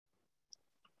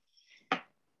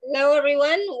Hello,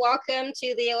 everyone. Welcome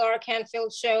to the Laura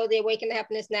Canfield Show, the Awaken to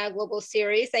Happiness Now Global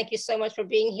Series. Thank you so much for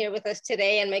being here with us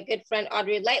today. And my good friend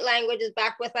Audrey Light Language is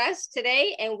back with us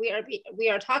today, and we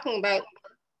are talking about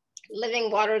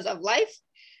living waters of life.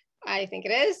 I think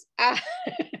it is.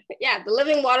 Yeah, the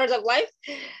living waters of life.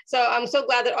 So I'm so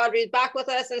glad that Audrey is back with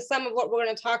us. And some of what we're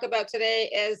going to talk about today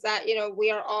is that,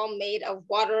 we are all made of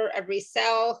water. Every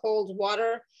cell holds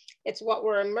water. It's what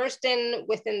we're immersed in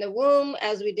within the womb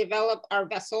as we develop our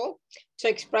vessel to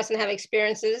express and have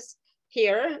experiences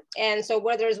here. And so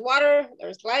where there's water,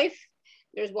 there's life.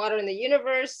 There's water in the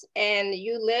universe, and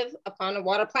you live upon a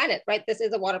water planet, right? This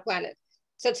is a water planet.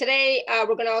 So today we're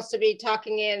going to also be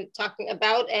talking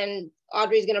about, and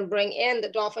Audrey's going to bring in the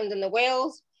dolphins and the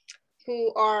whales,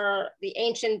 who are the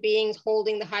ancient beings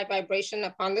holding the high vibration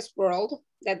upon this world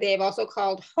that they have also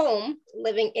called home,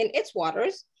 living in its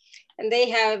waters. And they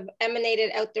have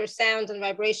emanated out their sounds and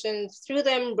vibrations through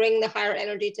them, bring the higher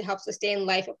energy to help sustain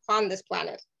life upon this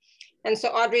planet. And so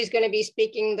Audrey's going to be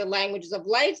speaking the languages of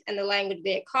light and the language of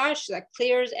the Akash that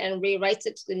clears and rewrites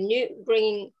it to the new,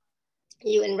 bringing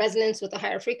you in resonance with the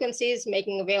higher frequencies,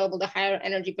 making available the higher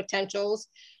energy potentials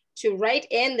to write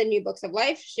in the new books of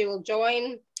life. She will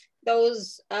join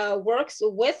those works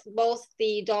with both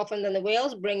the dolphins and the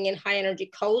whales, bringing in high energy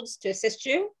codes to assist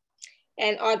you.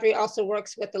 And Audrey also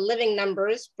works with the living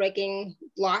numbers, breaking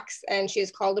blocks, and she is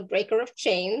called a breaker of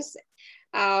chains,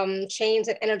 chains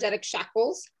and energetic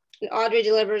shackles. And Audrey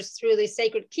delivers through the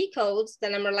sacred key codes, the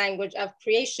number language of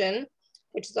creation,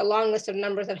 which is a long list of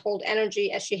numbers that hold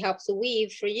energy, as she helps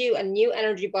weave for you a new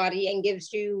energy body and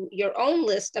gives you your own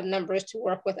list of numbers to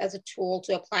work with as a tool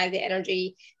to apply the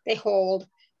energy they hold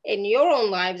in your own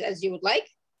lives as you would like.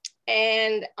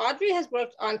 And Audrey has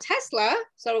worked on Tesla,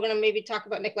 so we're going to maybe talk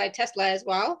about Nikolai Tesla as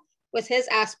well, with his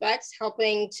aspects,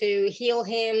 helping to heal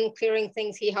him, clearing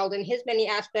things he held in his many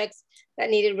aspects that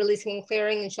needed releasing and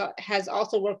clearing, and has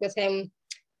also worked with him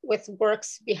with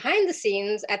works behind the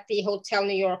scenes at the Hotel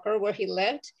New Yorker where he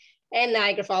lived, and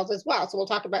Niagara Falls as well. So we'll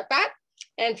talk about that.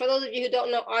 And for those of you who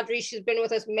don't know Audrey, she's been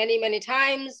with us many, many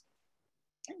times.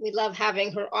 We love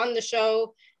having her on the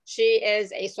show. She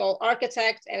is a soul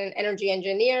architect and an energy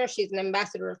engineer. She's an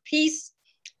ambassador of peace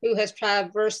who has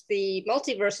traversed the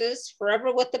multiverses,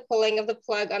 forever with the pulling of the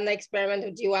plug on the experiment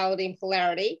of duality and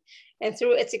polarity. And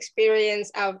through its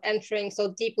experience of entering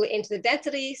so deeply into the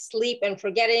density, sleep, and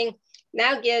forgetting,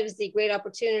 now gives the great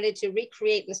opportunity to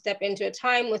recreate and step into a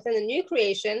time within the new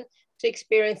creation to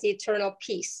experience the eternal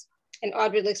peace. And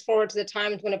Audrey looks forward to the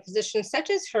times when a position such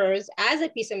as hers as a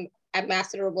peace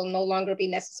ambassador will no longer be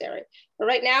necessary. But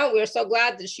right now, we're so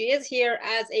glad that she is here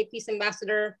as a peace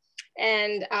ambassador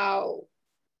and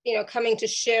coming to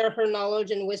share her knowledge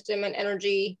and wisdom and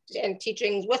energy and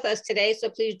teachings with us today. So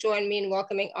please join me in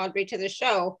welcoming Audrey to the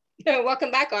show. Welcome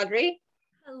back, Audrey.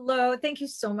 Hello. Thank you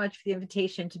so much for the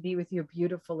invitation to be with your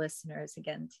beautiful listeners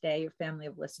again today, your family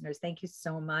of listeners. Thank you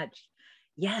so much.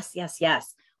 Yes.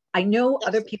 I know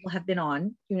other people have been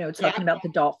on, talking about the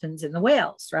dolphins and the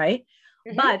whales, right?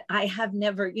 Mm-hmm. But I have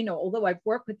never, although I've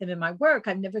worked with them in my work,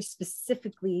 I've never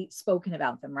specifically spoken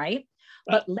about them, right?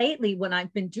 But lately, when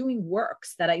I've been doing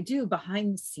works that I do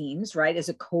behind the scenes, right, as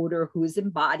a coder who's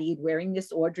embodied, wearing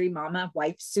this Audrey mama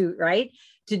wife suit, right,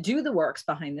 to do the works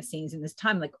behind the scenes in this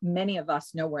time, like many of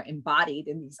us know we're embodied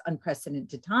in these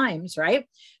unprecedented times, right,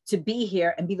 to be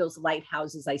here and be those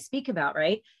lighthouses I speak about,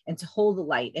 right, and to hold the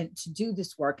light and to do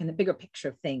this work in the bigger picture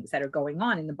of things that are going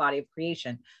on in the body of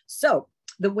creation. So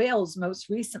the whales most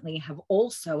recently have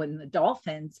also, and the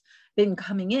dolphins, been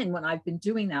coming in when I've been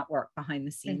doing that work behind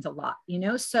the scenes a lot,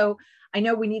 so I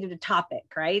know we needed a topic,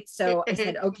 right? So I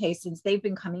said, okay, since they've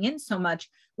been coming in so much,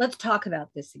 let's talk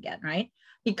about this again, right?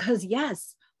 Because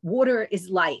yes, water is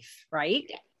life, right?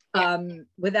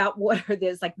 Without water,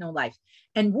 there's like no life.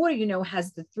 And water,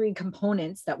 has the three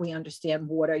components that we understand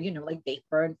water, like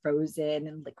vapor and frozen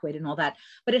and liquid and all that.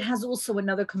 But it has also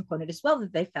another component as well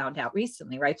that they found out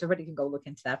recently, right? So everybody can go look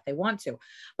into that if they want to.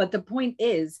 But the point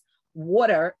is,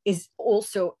 water is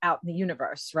also out in the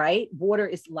universe, right? Water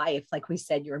is life. Like we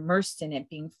said, you're immersed in it,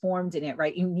 being formed in it,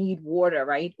 right? You need water,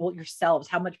 right? All yourselves,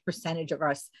 how much percentage of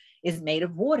us is made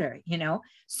of water,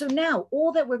 So now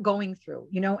all that we're going through,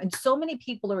 and so many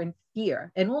people are in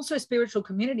fear, and also spiritual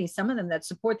communities, some of them that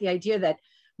support the idea that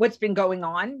what's been going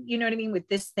on, with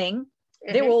this thing,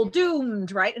 they're all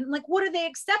doomed, right? And like, what are they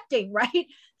accepting, right?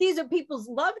 These are people's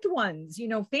loved ones,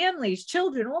 families,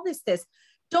 children, all this.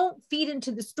 Don't feed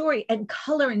into the story and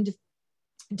color and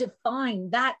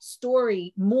define that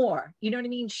story more,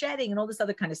 shedding and all this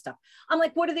other kind of stuff. I'm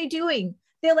like, what are they doing?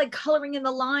 They're like coloring in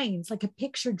the lines, like a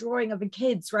picture drawing of a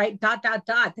kid's, right? Dot, dot,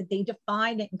 dot, that they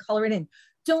define it and color it in.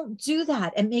 Don't do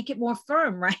that and make it more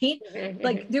firm, right?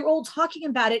 Like they're all talking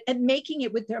about it and making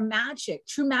it with their magic,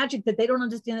 true magic that they don't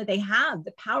understand that they have,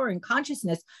 the power and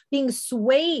consciousness being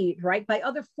swayed, right, by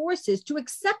other forces to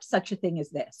accept such a thing as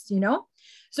this, you know?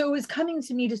 So it was coming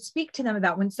to me to speak to them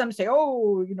about when some say,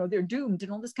 oh, you know, they're doomed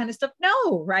and all this kind of stuff.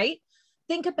 No, right?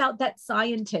 Think about that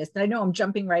scientist. I know I'm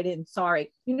jumping right in.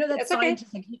 Sorry. You know, that That's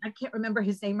scientist, okay. I can't remember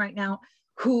his name right now,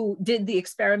 who did the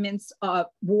experiments of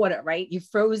water, right? You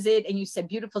froze it and you said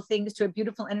beautiful things to a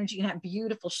beautiful energy and have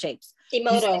beautiful shapes.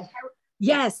 Emoto.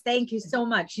 Yes, thank you so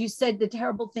much. You said the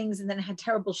terrible things and then it had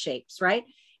terrible shapes, right?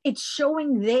 It's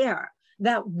showing there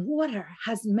that water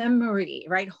has memory,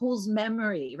 right? Holds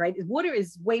memory, right? Water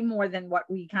is way more than what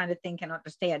we kind of think and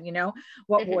understand, you know,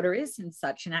 what water is in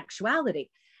such an actuality.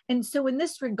 And so in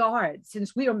this regard,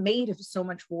 since we are made of so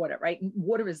much water, right?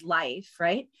 Water is life,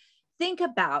 right? Think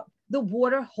about the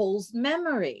water holds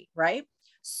memory, right?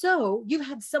 So you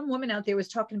had some woman out there was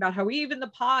talking about how even the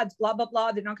pods, blah, blah,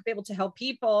 blah, they're not gonna be able to help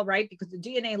people, right? Because the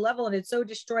DNA level and it's so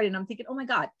destroyed. And I'm thinking, oh my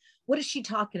God, what is she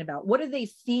talking about? What are they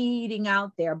feeding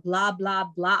out there? Blah, blah,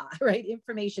 blah, right?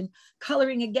 Information,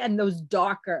 coloring again, those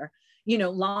darker, you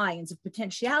know, lines of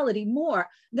potentiality more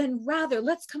than rather,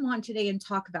 let's come on today and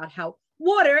talk about how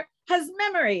water has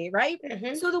memory, right?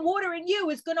 So the water in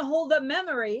you is going to hold the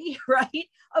memory, right,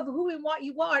 of who and what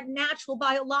you are, natural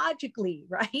biologically,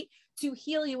 right, to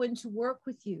heal you and to work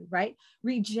with you, right,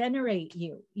 regenerate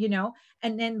you, you know.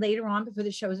 And then later on, before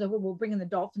the show is over, we'll bring in the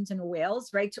dolphins and the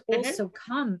whales, right, to also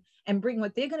come and bring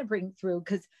what they're going to bring through,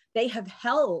 because they have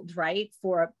held, right,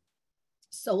 for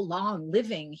so long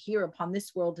living here upon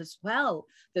this world as well,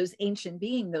 those ancient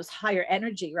beings, those higher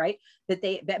energy, right, that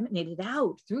they emanated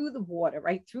out through the water,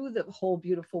 right, through the whole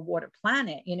beautiful water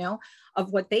planet, you know,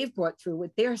 of what they've brought through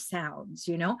with their sounds,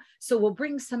 you know. So we'll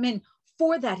bring some in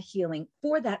for that healing,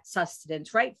 for that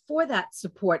sustenance, right, for that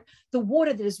support, the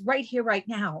water that is right here right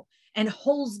now and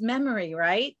holds memory,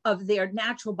 right, of their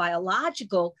natural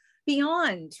biological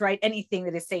beyond, right, anything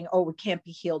that is saying, oh, it can't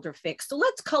be healed or fixed. So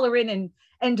let's color in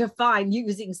and define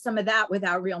using some of that with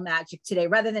our real magic today,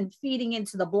 rather than feeding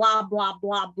into the blah, blah,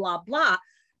 blah, blah, blah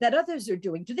that others are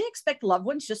doing. Do they expect loved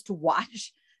ones just to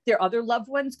watch their other loved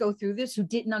ones go through this who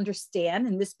didn't understand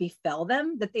and this befell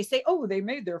them, that they say, oh, they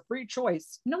made their free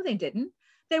choice? No, they didn't.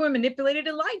 They were manipulated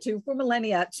and lied to for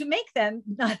millennia to make them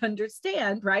not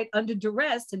understand, right, under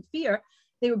duress and fear.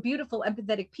 They were beautiful,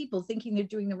 empathetic people thinking they're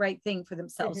doing the right thing for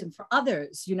themselves and for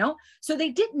others, you know? So they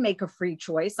didn't make a free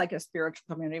choice like a spiritual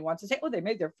community wants to say, oh, they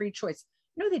made their free choice.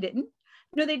 No, they didn't.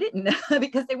 No, they didn't,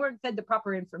 because they weren't fed the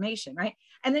proper information, right?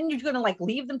 And then you're going to like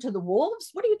leave them to the wolves?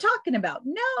 What are you talking about?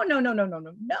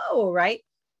 No, right?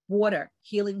 Water,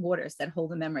 healing waters that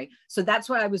hold the memory. So that's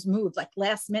why I was moved like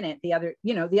last minute the other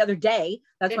day.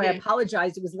 That's why I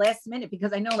apologized. It was last minute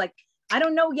because I know like, I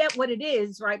don't know yet what it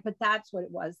is, right? But that's what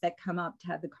it was that come up to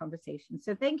have the conversation.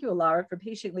 So thank you, Alara, for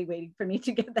patiently waiting for me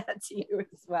to get that to you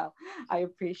as well. I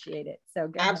appreciate it. So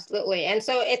go absolutely. And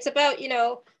so it's about, you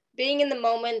know, being in the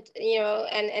moment, you know,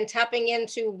 and tapping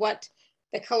into what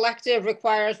the collective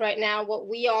requires right now, what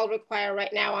we all require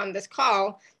right now on this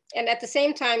call. And at the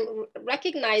same time,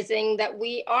 recognizing that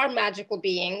we are magical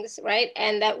beings, right?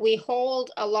 And that we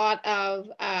hold a lot of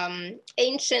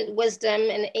ancient wisdom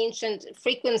and ancient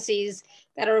frequencies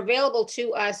that are available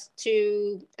to us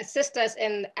to assist us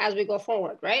in as we go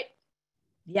forward, right?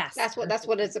 Yes. That's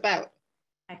what it's about.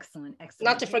 Excellent.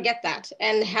 Not to forget that.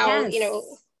 And how, you know,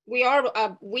 we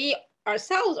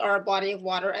ourselves are a body of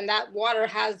water, and that water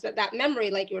has that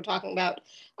memory, like you were talking about,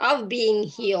 of being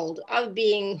healed, of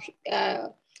being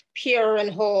pure and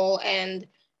whole and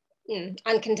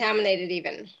uncontaminated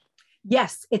even.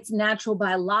 Yes, it's natural,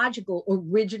 biological,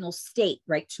 original state,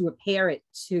 right, to repair it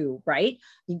to, right?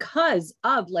 Because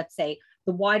of, let's say,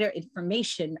 the wider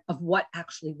information of what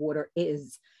actually water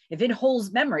is. If it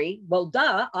holds memory, well,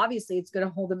 duh, obviously it's going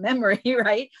to hold a memory,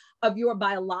 right, of your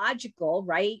biological,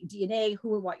 right, DNA,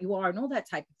 who and what you are, and all that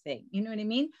type of thing. You know what I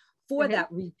mean? For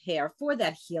that repair, for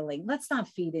that healing. Let's not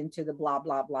feed into the blah,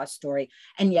 blah, blah story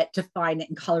and yet define it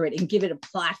and color it and give it a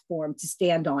platform to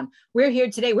stand on. We're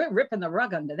here today. We're ripping the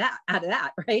rug out of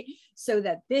that, right? So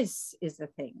that this is the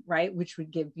thing, right? Which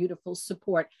would give beautiful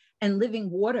support and living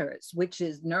waters, which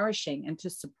is nourishing and to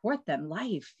support them,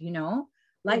 life, you know,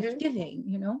 life-giving,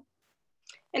 you know.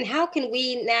 And how can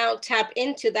we now tap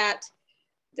into that,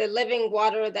 the living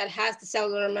water that has the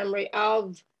cellular memory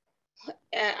of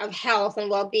health and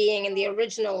well-being and the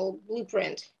original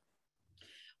blueprint?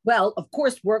 Well, of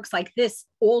course, works like this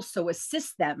also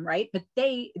assist them, right? But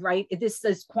they, right, this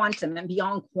is quantum and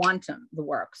beyond quantum, the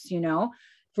works, you know,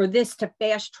 for this to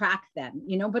fast track them,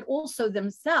 but also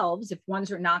themselves, if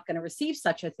ones are not going to receive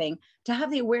such a thing, to have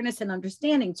the awareness and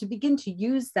understanding to begin to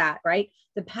use that, right?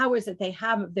 The powers that they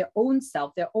have of their own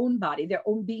self, their own body, their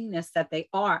own beingness that they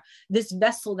are, this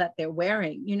vessel that they're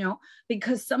wearing,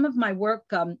 because some of my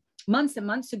work, months and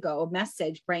months ago, a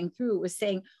message rang through, was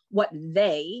saying what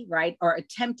they, right, are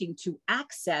attempting to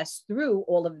access through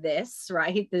all of this,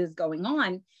 right, that is going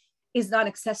on, is not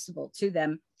accessible to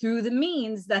them through the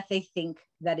means that they think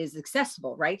that is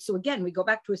accessible, right? So again, we go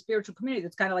back to a spiritual community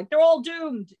that's kind of like, they're all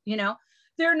doomed,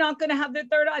 they're not going to have their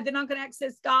third eye, they're not going to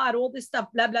access God, all this stuff,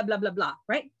 blah, blah, blah, blah, blah,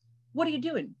 right? What are you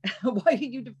doing? Why are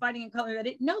you defining and coloring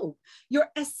it? No, your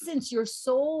essence, your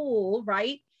soul,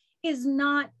 right, is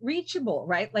not reachable,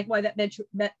 right? Like why that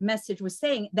message was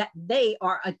saying that they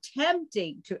are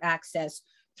attempting to access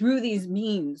through these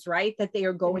means, right, that they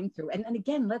are going through. And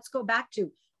again, let's go back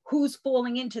to who's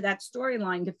falling into that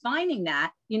storyline, defining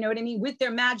that, with their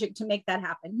magic to make that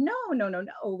happen. No.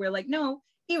 We're like, no,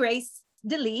 erase,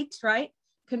 delete, right?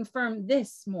 Confirm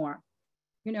this more,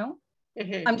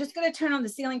 I'm just going to turn on the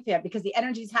ceiling fan because the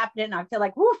energy's happening and I feel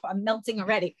like, woof, I'm melting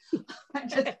already.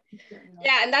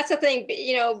 Yeah, and that's the thing,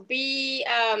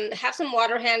 have some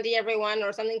water handy, everyone,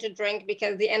 or something to drink,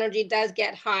 because the energy does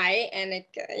get high, and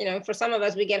it, for some of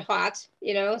us, we get hot,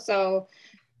 so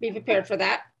be prepared for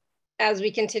that as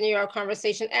we continue our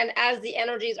conversation and as the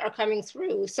energies are coming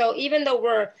through. So even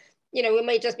though we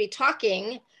may just be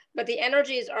talking, but the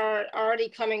energies are already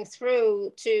coming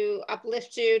through to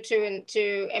uplift you,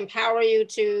 to empower you,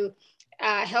 to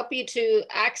help you to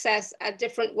access a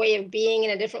different way of being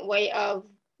and a different way of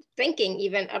thinking,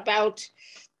 even about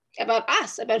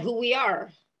us, about who we are.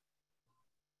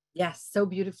 Yes, so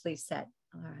beautifully said.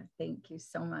 Thank you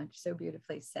so much. So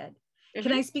beautifully said.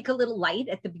 Can I speak a little light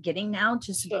at the beginning now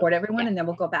to support everyone, and then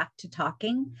we'll go back to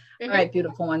talking? All right,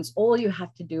 beautiful ones. All you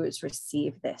have to do is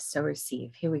receive this. So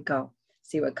receive. Here we go.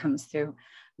 See what comes through.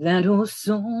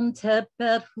 Verusun te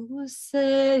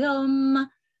peruseum,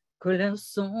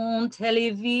 culesun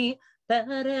televi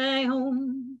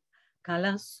pereum,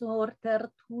 cala sorter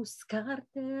tus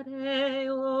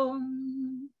cartereum,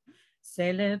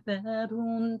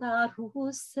 celeberum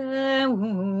daruseum,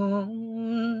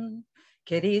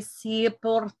 Kerisi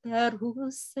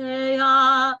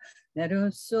porterusea,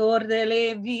 nerusor de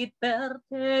levi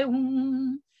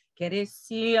perteum,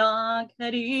 Keresia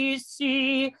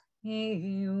kerisi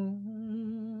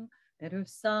eum,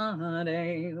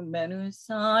 perusare,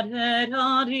 benusare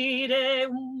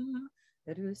rarireum,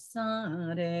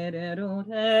 perusare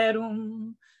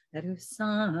rerorerum,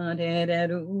 perusare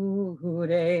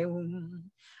rerureum.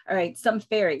 All right, some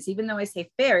fairies, even though I say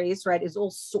fairies, right, is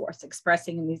all source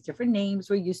expressing in these different names.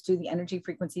 We're used to the energy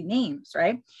frequency names,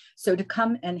 right? So to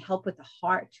come and help with the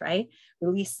heart, right?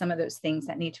 Release some of those things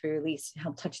that need to be released,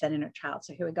 help touch that inner child.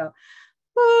 So here we go.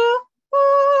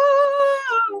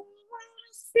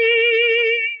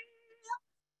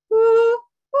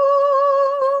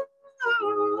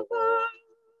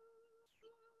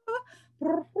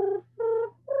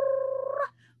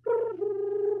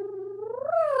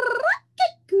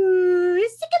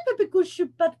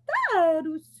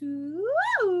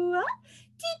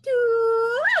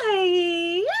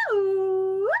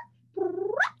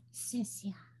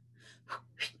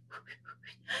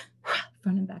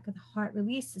 Front and back of the heart,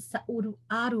 release.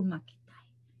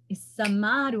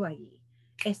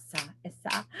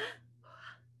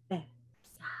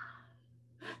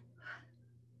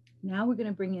 Now we're going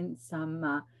to bring in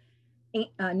some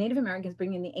Native Americans,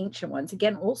 bring in the ancient ones.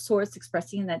 Again, all source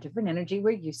expressing in that different energy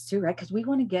we're used to, right? Because we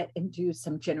want to get into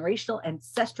some generational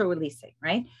ancestral releasing,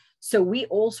 right? So we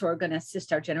also are going to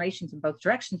assist our generations in both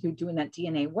directions through doing that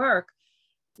DNA work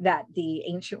that the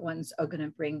ancient ones are going to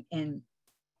bring in.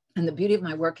 And the beauty of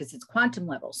my work is it's quantum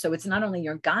level. So it's not only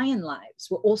your Gaian lives,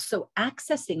 we're also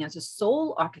accessing, as a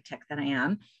soul architect that I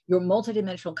am, your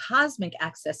multidimensional cosmic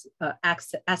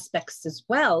aspects as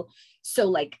well. So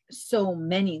like so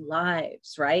many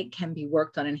lives, right, can be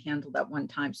worked on and handled at one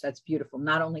time. So that's beautiful.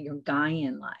 Not only your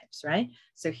Gaian lives, right?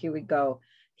 So here we go.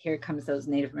 Here comes those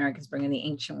Native Americans bringing the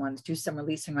ancient ones. Do some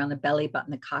releasing around the belly button,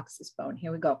 the coccyx bone.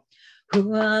 Here we go. Ancient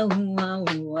ones. Around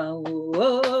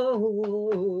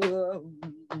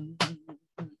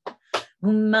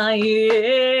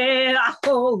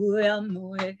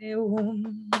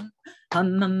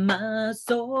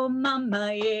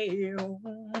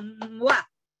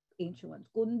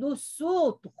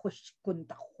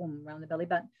the belly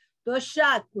button.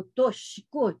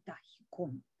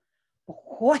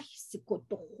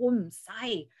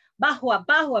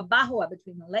 Bahua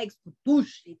between the legs.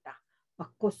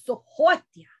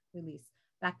 Release.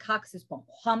 Back coccyx bone.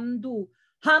 Hamdu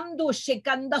Hamdu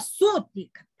shikanda suti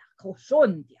kanda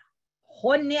koshondia.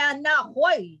 Honyana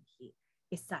hoi.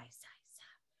 Isa, isa.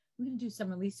 We're going to do some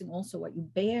releasing also what you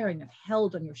bear and have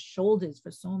held on your shoulders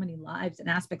for so many lives and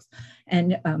aspects.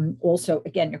 And also,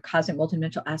 again, your cosmic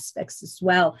multidimensional aspects as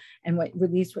well. And what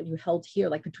release what you held here,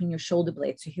 like between your shoulder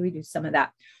blades. So here we do some of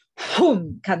that.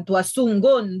 Hum, kantua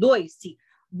sungon doisi,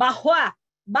 bahwa,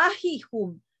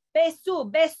 bahihum,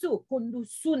 besu, besu,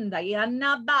 kundusunda,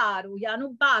 yanabaru,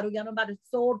 yanubaru, yanubaru,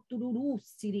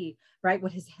 sortururusiri, right?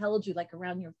 What has held you like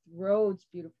around your throats,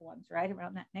 beautiful ones, right?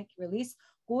 Around that neck, release.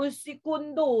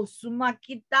 Kusikundo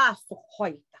sumakita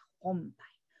sohoita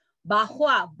hombai.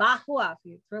 Bahua, bahua for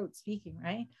your throat speaking,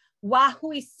 right?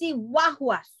 Wahuisi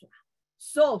wahuasua.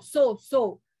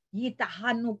 So. Yita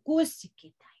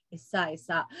hanukusikita. Isa.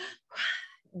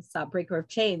 Isa, breaker of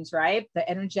chains, right? The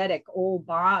energetic old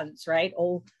bonds, right?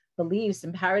 Old beliefs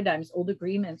and paradigms, old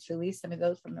agreements. Release some of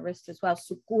those from the wrist as well.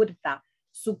 Sukurta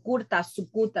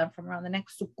from around the neck.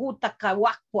 Sukuta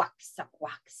kawakwak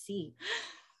sakwaksi.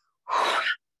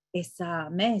 Esa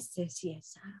meses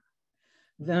esa.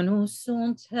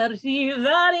 Venusun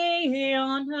terrivari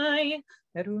onai.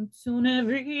 Verunsun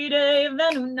every day.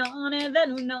 Venunane.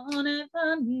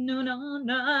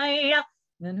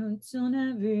 Venunsun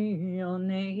every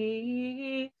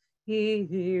onai.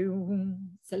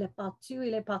 C'est le partout,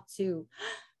 il est partout.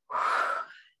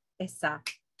 Esa.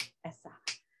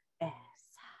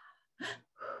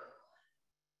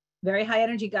 Very high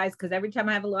energy, guys, because every time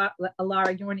I have a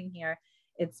Lara yawning here,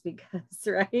 it's because,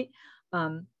 right?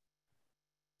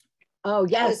 Oh,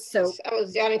 yes. I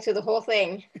was yawning through the whole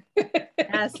thing.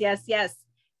 Yes.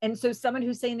 And so someone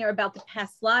who's saying there about the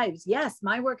past lives, yes,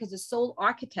 my work as a soul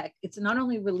architect, it's not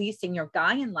only releasing your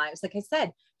Gaian lives, like I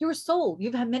said, you're a soul.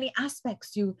 You've had many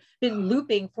aspects. You've been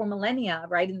looping for millennia,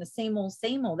 right? In the same old.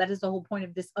 That is the whole point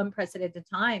of this unprecedented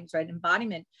times, right?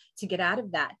 Embodiment to get out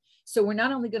of that. So we're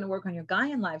not only going to work on your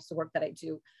Gaian lives, the work that I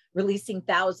do, releasing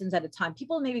thousands at a time.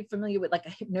 People may be familiar with like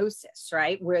a hypnosis,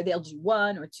 right? Where they'll do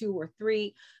 1 or 2 or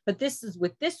 3. But this is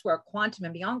with this work, quantum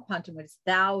and beyond quantum, it's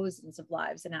thousands of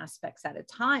lives and aspects at a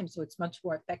time. So it's much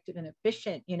more effective and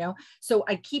efficient, you know? So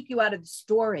I keep you out of the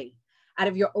story, out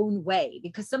of your own way,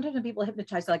 because sometimes when people are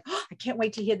hypnotized, they're like, oh, I can't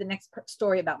wait to hear the next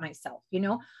story about myself, you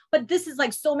know? But this is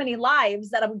like so many lives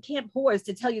that I can't pause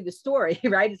to tell you the story,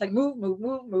 right? It's like move.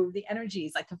 The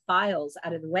energies, like the files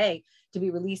out of the way to be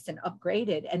released and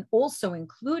upgraded. And also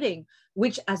including,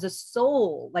 which as a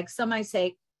soul, like some might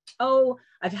say, oh,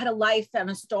 I've had a life on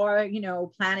a star, you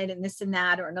know, planet and this and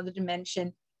that, or another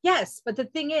dimension. Yes, but the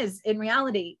thing is, in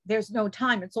reality, there's no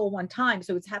time. It's all one time.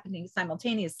 So it's happening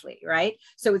simultaneously, right?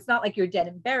 So it's not like you're dead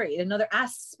and buried. Another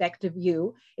aspect of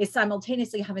you is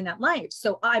simultaneously having that life.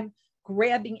 So I'm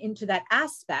grabbing into that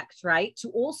aspect, right? To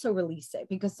also release it,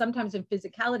 because sometimes in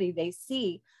physicality, they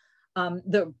see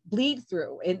the bleed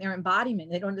through in their embodiment.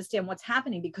 They don't understand what's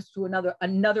happening because through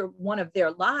another one of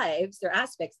their lives, their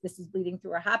aspects, this is bleeding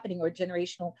through or happening, or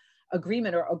generational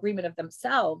agreement or agreement of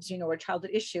themselves, you know, or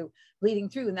childhood issue bleeding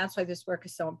through. And that's why this work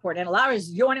is so important. And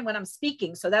Lara's yawning when I'm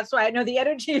speaking. So that's why I know the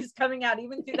energy is coming out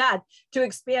even through that to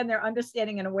expand their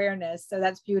understanding and awareness. So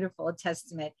that's beautiful, a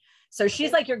testament. So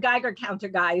she's like your Geiger counter,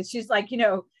 guys. She's like, you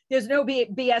know, there's no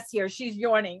BS here. She's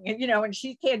yawning, you know, and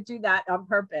she can't do that on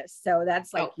purpose. So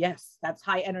that's like, yes, that's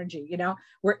high energy. You know,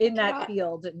 we're in that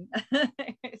field. And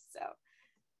so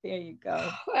there you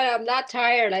go. I'm not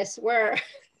tired, I swear.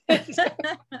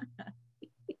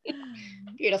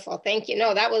 Beautiful. Thank you.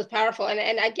 No, that was powerful.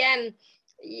 And again,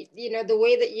 you know, the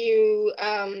way that you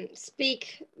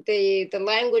speak the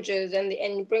languages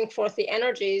and bring forth the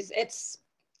energies, it's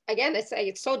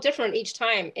so different each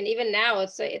time. And even now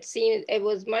it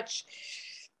was much,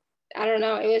 I don't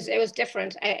know, it was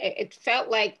different. It felt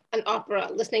like an opera,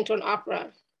 listening to an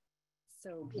opera.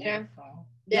 So beautiful.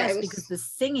 Yeah. Yes, because the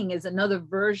singing is another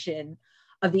version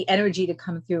of the energy to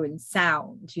come through in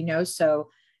sound, you know? So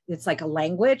it's like a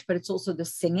language, but it's also the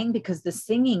singing, because the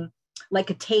singing, like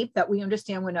a tape that we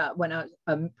understand when a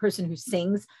person who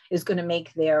sings is going to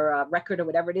make their record or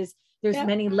whatever it is, there's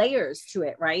many layers to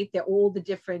it, right? They're all the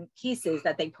different pieces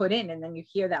that they put in, and then you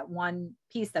hear that one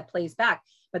piece that plays back,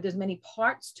 but there's many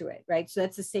parts to it, right? So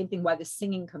that's the same thing why the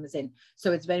singing comes in.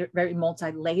 So it's very, very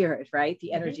multi-layered, right?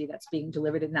 The energy that's being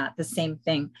delivered in that, the same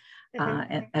thing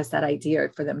as that idea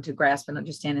for them to grasp and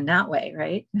understand in that way,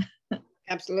 right?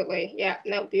 Absolutely. Yeah,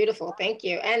 no, beautiful. Thank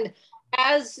you. And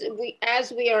as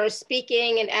we are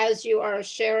speaking and as you are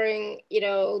sharing, you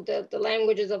know, the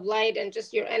languages of light and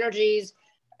just your energies,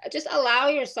 just allow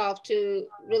yourself to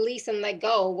release and let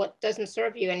go what doesn't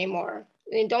serve you anymore.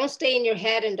 And don't stay in your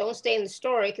head and don't stay in the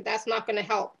story, because that's not going to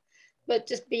help. But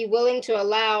just be willing to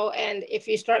allow. And if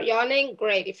you start yawning,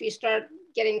 great. If you start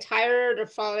getting tired or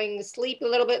falling asleep a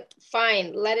little bit,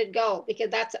 fine, let it go, because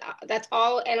that's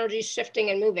all energy shifting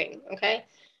and moving. Okay,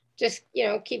 just, you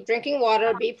know, keep drinking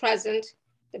water, be present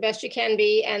the best you can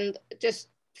be, and just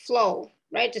flow,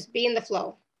 right? Just be in the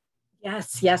flow.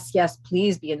 Yes, yes, yes.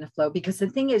 Please be in the flow, because the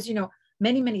thing is, you know,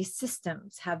 many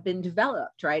systems have been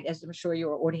developed, right? As I'm sure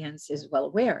your audience is well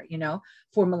aware, you know,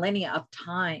 for millennia of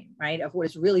time, right? Of what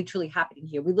is really truly happening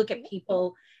here. We look at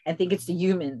people and think it's the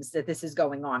humans that this is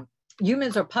going on.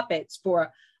 Humans are puppets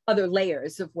for other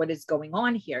layers of what is going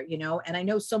on here, you know. And I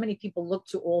know so many people look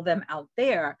to all them out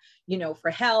there, you know,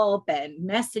 for help and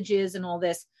messages and all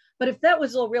this. But if that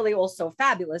was all really also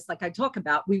fabulous, like I talk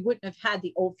about, we wouldn't have had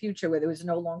the old future where there was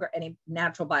no longer any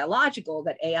natural biological,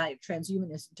 that AI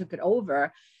transhumanism took it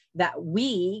over, that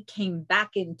we came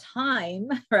back in time,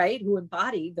 right? Who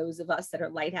embody those of us that are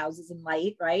lighthouses in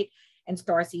light, right? And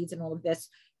star seeds and all of this,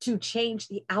 to change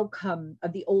the outcome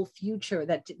of the old future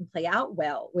that didn't play out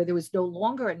well, where there was no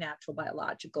longer a natural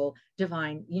biological,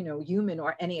 divine, you know, human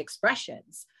or any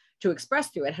expressions to express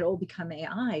through it, had all become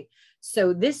AI.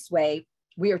 So this way,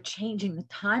 we are changing the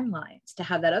timelines to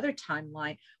have that other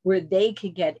timeline where they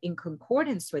can get in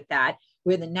concordance with that,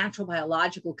 where the natural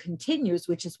biological continues,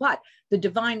 which is what? The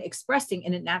divine expressing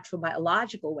in a natural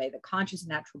biological way, the conscious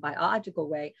natural biological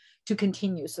way to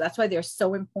continue. So that's why they're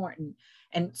so important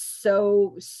and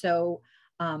so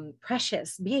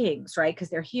precious beings, right? Because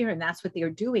they're here and that's what they're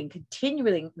doing,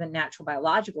 continuing the natural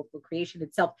biological for creation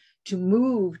itself to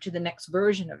move to the next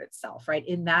version of itself, right?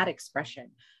 In that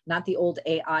expression, not the old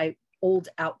AI, old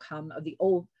outcome of the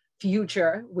old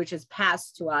future, which is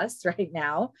passed to us right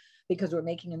now, because we're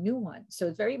making a new one. So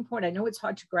it's very important. I know it's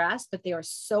hard to grasp, but they are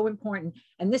so important.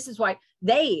 And this is why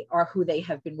they are who they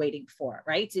have been waiting for,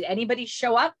 right? Did anybody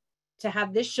show up to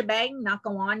have this shebang not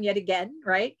go on yet again,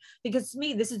 right? Because to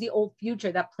me, this is the old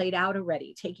future that played out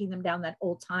already, taking them down that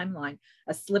old timeline,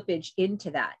 a slippage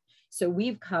into that. So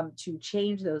we've come to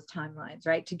change those timelines,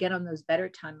 right? To get on those better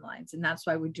timelines. And that's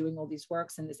why we're doing all these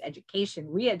works and this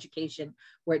education, re-education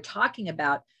we're talking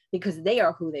about, because they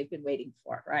are who they've been waiting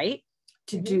for, right?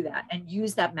 To do that and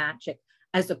use that magic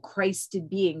as a Christed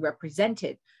being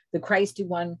represented, the Christed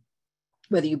one,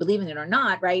 whether you believe in it or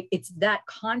not, right? It's that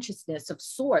consciousness of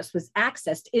source was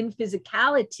accessed in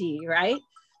physicality, right?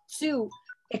 To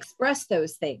express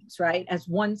those things, right? As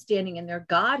one standing in their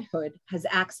godhood has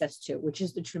access to, which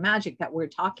is the true magic that we're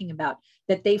talking about,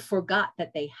 that they forgot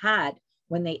that they had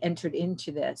when they entered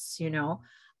into this, you know,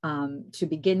 to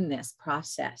begin this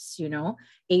process, you know,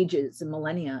 ages and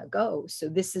millennia ago. So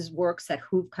this is works that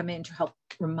who've come in to help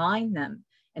remind them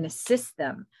and assist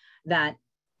them that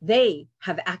they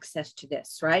have access to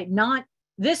this, right? Not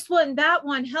this one, that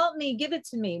one, help me, give it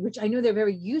to me, which I know they're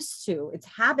very used to. It's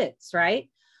habits, right?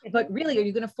 But really, are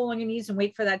you going to fall on your knees and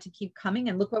wait for that to keep coming?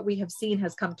 And look what we have seen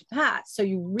has come to pass. So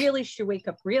you really should wake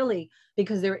up, really,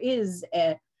 because there is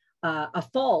a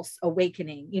false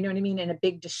awakening, you know what I mean? And a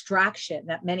big distraction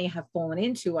that many have fallen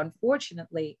into,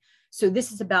 unfortunately. So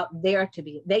this is about them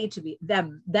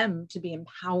to be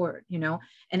empowered, you know,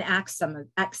 and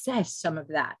access some of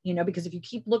that, you know, because if you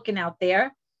keep looking out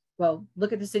there, well,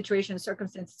 look at the situation and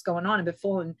circumstances going on and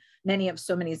befallen many of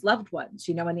so many's loved ones,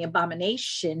 you know, and the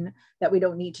abomination that we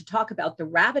don't need to talk about, the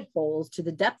rabbit holes to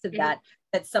the depth of that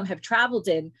some have traveled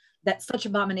in, that such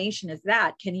abomination as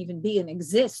that can even be and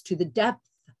exist to the depth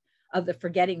of the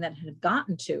forgetting that have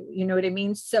gotten to, you know what I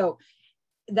mean? So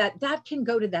that can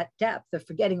go to that depth of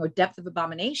forgetting or depth of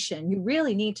abomination. You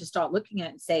really need to start looking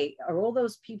at and say, are all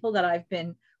those people that I've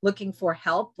been looking for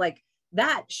help, like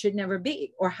that should never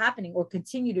be or happening or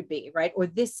continue to be, right? Or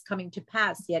this coming to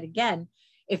pass yet again,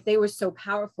 if they were so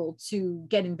powerful to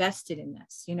get invested in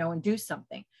this, you know, and do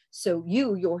something. So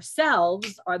you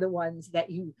yourselves are the ones that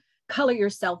you color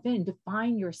yourself in,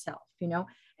 define yourself, you know,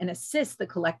 and assist the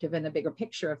collective in the bigger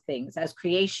picture of things. As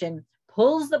creation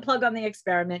pulls the plug on the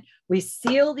experiment, we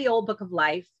seal the old book of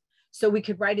life so we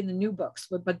could write in the new books.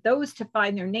 But those to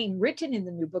find their name written in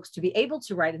the new books, to be able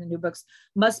to write in the new books,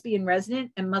 must be in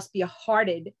resonant and must be a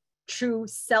hearted, true,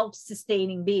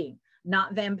 self-sustaining being,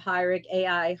 not vampiric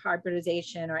AI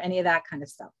hybridization or any of that kind of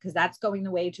stuff, because that's going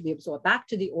the way to be absorbed back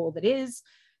to the all that is,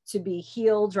 to be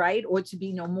healed, right? Or to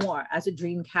be no more as a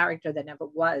dream character that never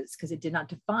was, because it did not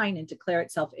define and declare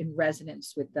itself in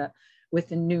resonance with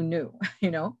the new,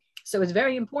 you know? So it's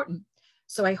very important.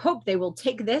 So I hope they will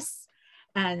take this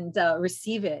and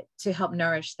receive it to help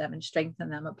nourish them and strengthen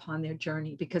them upon their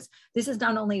journey, because this is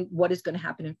not only what is going to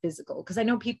happen in physical, because I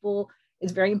know people,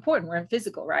 it's very important, we're in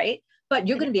physical, right? But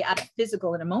you're going to be out of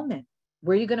physical in a moment.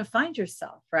 Where are you going to find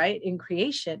yourself, right? In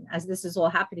creation, as this is all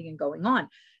happening and going on.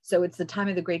 So it's the time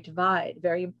of the great divide,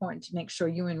 very important to make sure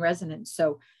you're in resonance.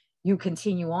 So you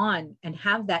continue on and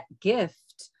have that gift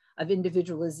of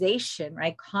individualization,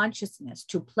 right? Consciousness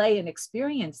to play and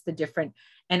experience the different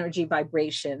energy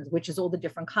vibrations, which is all the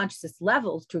different consciousness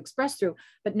levels to express through.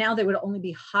 But now they would only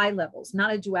be high levels,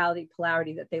 not a duality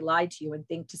polarity that they lie to you and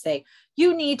think to say,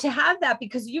 you need to have that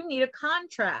because you need a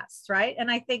contrast, right? And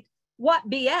I think, what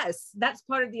BS? That's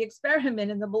part of the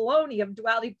experiment in the baloney of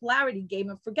duality polarity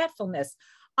game of forgetfulness.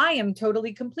 I am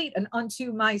totally complete and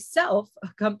unto myself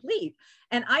complete.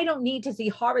 And I don't need to see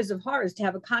horrors of horrors to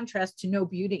have a contrast to know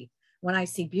beauty when I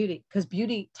see beauty, because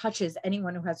beauty touches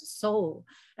anyone who has a soul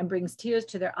and brings tears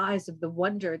to their eyes of the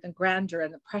wonder, the grandeur,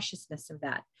 and the preciousness of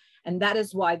that. And that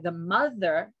is why the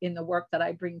mother in the work that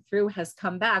I bring through has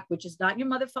come back, which is not your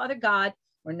mother, father, God,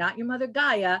 or not your mother,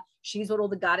 Gaia. She's what all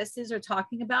the goddesses are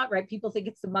talking about, right? People think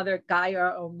it's the mother, Gaia,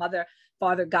 or mother,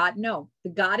 father, God. No, the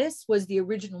goddess was the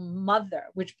original mother,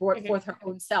 which brought forth her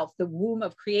own self, the womb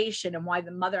of creation, and why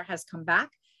the mother has come back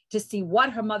to see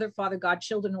what her mother, father, God,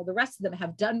 children, all the rest of them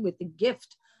have done with the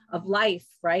gift of life,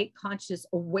 right? Conscious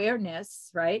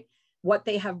awareness, right? What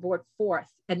they have brought forth.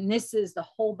 And this is the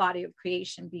whole body of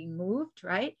creation being moved,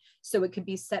 right? So it could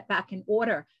be set back in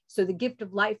order. So the gift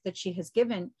of life that she has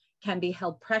given can be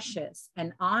held precious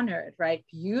and honored, right?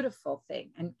 Beautiful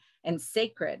thing and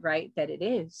sacred, right? That it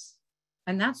is.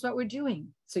 And that's what we're doing.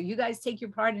 So you guys take your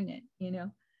part in it, you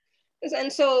know?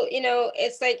 And so, you know,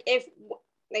 it's like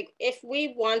if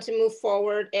we want to move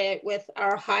forward with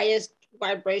our highest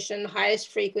vibration, highest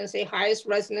frequency, highest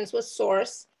resonance with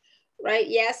source, right?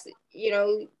 Yes, you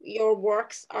know, your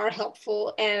works are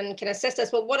helpful and can assist us,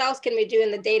 but what else can we do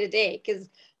in the day-to-day? Because,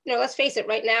 you know, let's face it,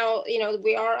 right now, you know,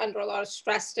 we are under a lot of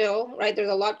stress still, right? There's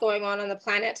a lot going on the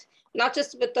planet, not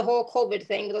just with the whole COVID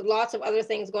thing, but there's lots of other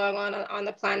things going on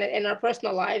the planet in our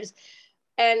personal lives.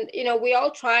 And, you know, we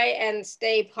all try and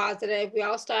stay positive. We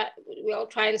all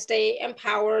try and stay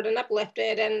empowered and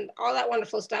uplifted and all that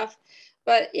wonderful stuff.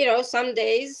 But, you know, some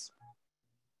days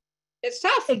it's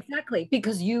tough. Exactly.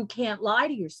 Because you can't lie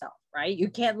to yourself, right? You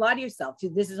can't lie to yourself.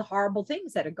 This is horrible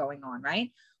things that are going on,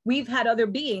 right? We've had other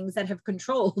beings that have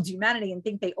controlled humanity and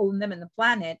think they own them and the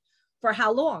planet for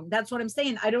how long? That's what I'm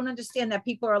saying. I don't understand that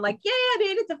people are like, yeah, I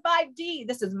made it to 5D.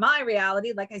 This is my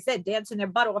reality. Like I said, dancing their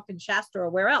butt off in Shasta or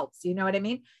where else. You know what I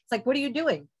mean? It's like, what are you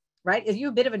doing? Right? Are you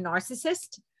a bit of a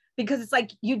narcissist? Because it's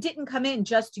like, you didn't come in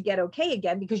just to get okay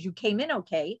again because you came in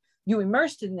okay. You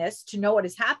immersed in this to know what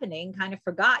is happening, kind of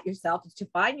forgot yourself, to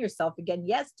find yourself again,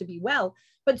 yes, to be well,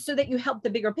 but so that you help the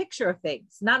bigger picture of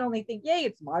things. Not only think, yay,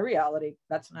 it's my reality.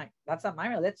 That's not my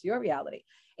reality. That's your reality.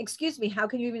 Excuse me, how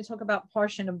can you even talk about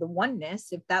portion of the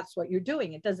oneness if that's what you're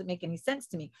doing? It doesn't make any sense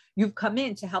to me. You've come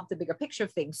in to help the bigger picture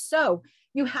of things. So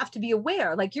you have to be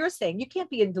aware, like you're saying, you can't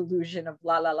be in delusion of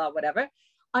la, la, la, whatever.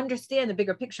 Understand the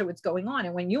bigger picture, what's going on.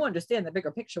 And when you understand the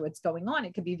bigger picture, what's going on,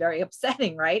 it can be very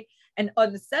upsetting, right? And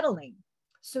unsettling.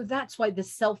 So that's why the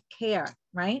self-care,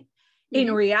 right?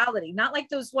 In reality, not like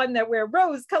those one that wear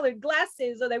rose-colored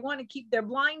glasses or they want to keep their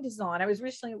blinders on. I was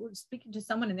recently speaking to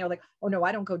someone and they were like, oh no,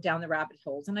 I don't go down the rabbit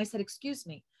holes. And I said, excuse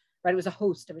me, right? It was a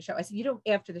host of a show. I said, you don't,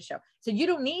 after the show. So you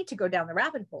don't need to go down the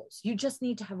rabbit holes. You just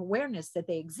need to have awareness that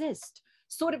they exist.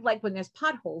 Sort of like when there's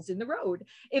potholes in the road.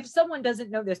 If someone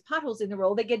doesn't know there's potholes in the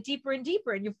road, they get deeper and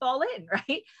deeper and you fall in,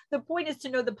 right? The point is to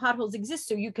know the potholes exist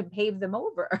so you can pave them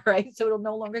over, right? So it'll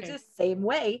no longer exist. Same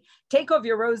way, take off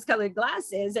your rose-colored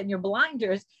glasses and your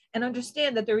blinders and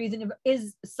understand that the reason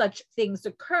is such things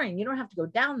occurring. You don't have to go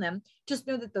down them. Just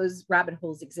know that those rabbit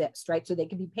holes exist, right? So they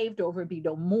can be paved over and be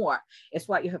no more. It's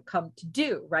what you have come to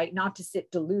do, right? Not to sit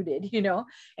deluded, you know,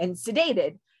 and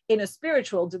sedated in a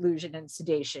spiritual delusion and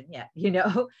sedation yet, you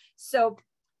know? So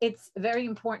it's very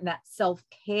important that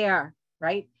self-care,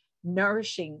 right?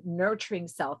 Nourishing, nurturing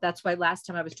self. That's why last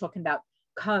time I was talking about,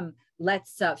 come,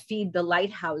 let's feed the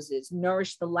lighthouses,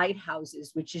 nourish the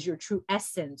lighthouses, which is your true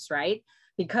essence, right?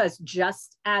 Because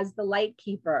just as the light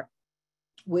keeper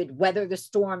would weather the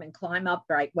storm and climb up,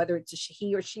 right? Whether it's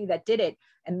he or she that did it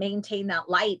and maintain that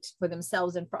light for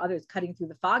themselves and for others, cutting through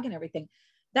the fog and everything.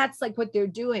 That's like what they're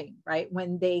doing, right?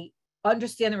 When they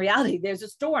understand the reality, there's a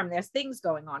storm, there's things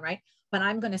going on, right? But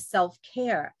I'm going to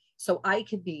self-care so I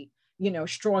could be, you know,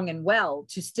 strong and well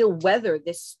to still weather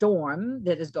this storm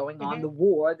that is going on, the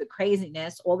war, the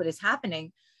craziness, all that is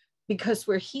happening, because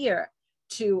we're here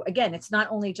to, again, it's not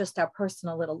only just our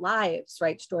personal little lives,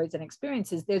 right? Stories and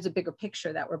experiences. There's a bigger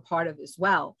picture that we're part of as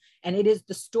well. And it is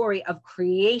the story of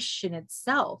creation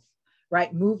itself,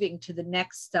 right? Moving to the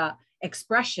next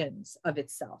expressions of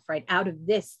itself, right? Out of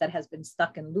this that has been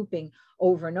stuck and looping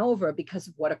over and over because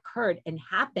of what occurred and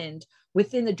happened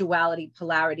within the duality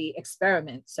polarity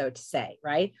experiment, so to say,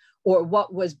 right? Or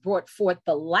what was brought forth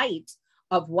the light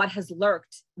of what has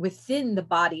lurked within the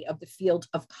body of the field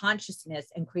of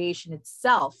consciousness and creation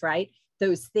itself, right?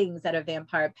 Those things that are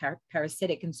vampire,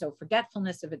 parasitic, and so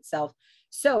forgetfulness of itself.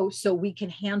 So we can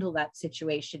handle that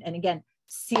situation. And again,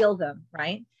 seal them,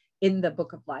 right? In the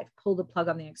book of life, pull the plug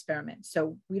on the experiment.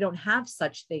 So we don't have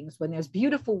such things when there's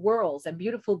beautiful worlds and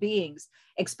beautiful beings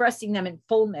expressing them in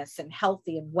fullness and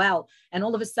healthy and well. And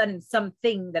all of a sudden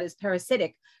something that is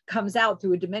parasitic comes out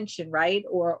through a dimension, right?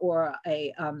 Or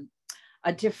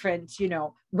a different,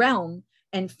 realm,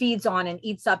 and feeds on and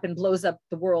eats up and blows up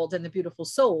the world, and the beautiful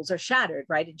souls are shattered,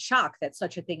 right? In shock that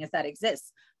such a thing as that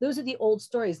exists. Those are the old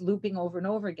stories looping over and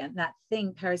over again, that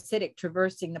thing parasitic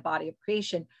traversing the body of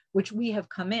creation, which we have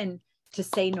come in to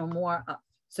say no more of.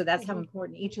 So that's how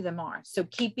important each of them are. So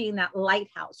keeping that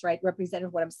lighthouse, right?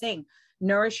 Represented what I'm saying,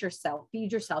 nourish yourself,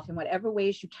 feed yourself in whatever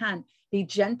ways you can, be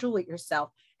gentle with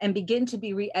yourself, and begin to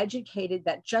be re-educated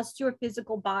that just your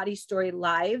physical body story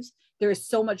lives, there is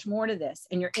so much more to this,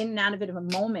 and you're in and out of it of a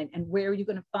moment. And where are you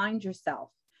going to find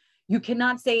yourself? You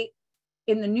cannot say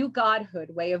in the new godhood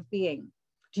way of being,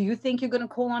 do you think you're going to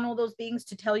call on all those beings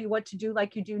to tell you what to do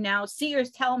like you do now?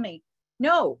 Seers tell me.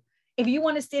 No. If you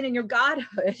want to stand in your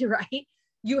godhood, right,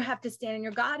 you have to stand in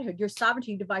your godhood, your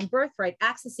sovereignty, divine birthright,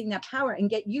 accessing that power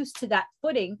and get used to that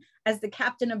footing as the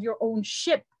captain of your own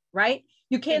ship, right?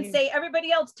 You can't say,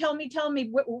 everybody else, tell me,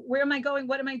 where am I going?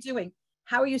 What am I doing?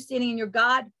 How are you standing in your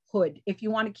godhood? If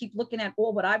you want to keep looking at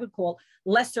all what I would call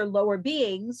lesser, lower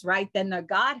beings, right, than the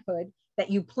godhood that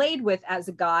you played with as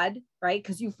a god, right?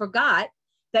 Because you forgot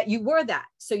that you were that.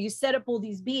 So you set up all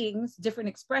these beings, different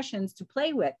expressions to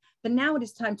play with. But now it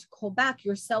is time to call back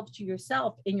yourself to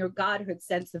yourself in your godhood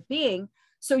sense of being,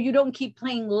 so you don't keep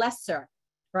playing lesser,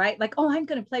 right? Like, oh, I'm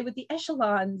going to play with the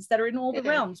echelons that are in all the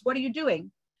realms. What are you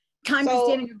doing? Time to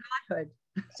stand in your godhood.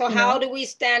 So how do we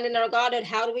stand in our godhood?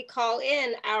 How do we call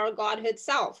in our godhood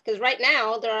self? Because right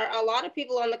now there are a lot of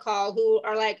people on the call who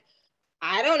are like,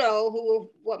 I don't know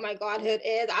what my godhood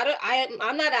is.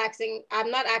 I'm not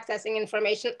accessing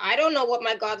information. I don't know what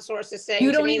my God source is saying.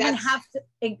 You don't even have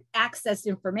to access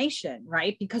information,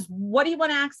 right? Because what do you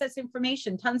want to access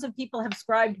information? Tons of people have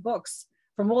scribed books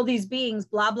from all these beings,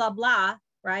 blah, blah, blah,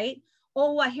 right?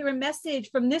 Oh, I hear a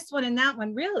message from this one and that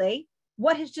one. Really?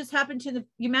 What has just happened to the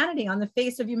humanity on the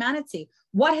face of humanity?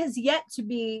 What has yet to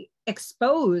be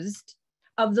exposed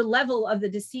of the level of the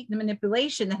deceit and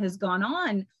manipulation that has gone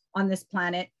on this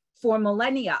planet for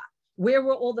millennia? Where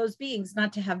were all those beings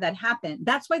not to have that happen?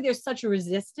 That's why there's such a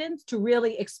resistance to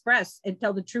really express and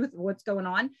tell the truth of what's going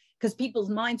on, because people's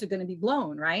minds are going to be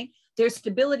blown, right? Their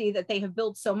stability that they have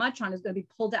built so much on is going to be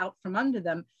pulled out from under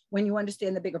them when you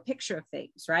understand the bigger picture of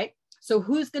things, right? So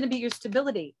who's going to be your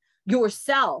stability?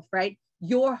 Yourself, right?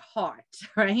 Your heart,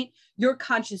 right? Your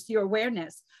conscious, your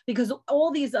awareness, because all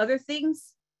these other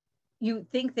things, you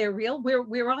think they're real.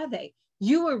 Where are they?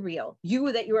 You are real. You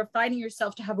are finding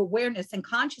yourself to have awareness and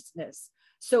consciousness.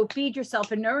 So feed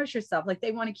yourself and nourish yourself. Like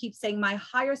they want to keep saying, my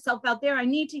higher self out there. I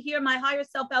need to hear my higher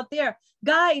self out there.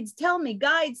 Guides, tell me.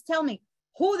 Guides, tell me.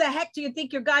 Who the heck do you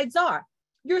think your guides are?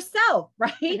 Yourself,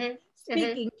 right?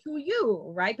 Speaking to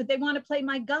you, right? But they want to play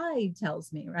my guide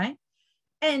tells me, right?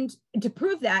 And to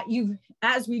prove that,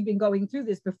 as we've been going through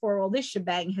this before all this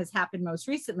shebang has happened most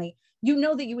recently, you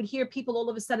know that you would hear people all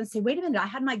of a sudden say, wait a minute, I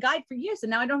had my guide for years and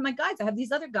now I don't have my guides. I have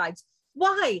these other guides.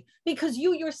 Why? Because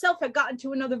you yourself have gotten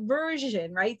to another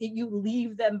version, right? That you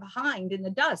leave them behind in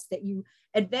the dust, that you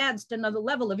advanced another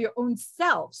level of your own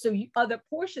self. So other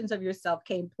portions of yourself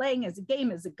came playing as a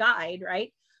game, as a guide,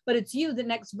 right? But it's you, the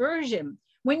next version.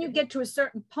 When you get to a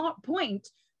certain point,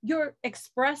 you're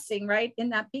expressing, right, in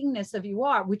that beingness of you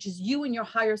are, which is you and your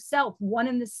higher self, one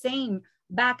and the same,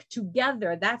 back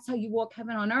together. That's how you walk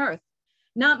heaven on earth.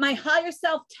 Not my higher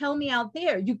self, tell me out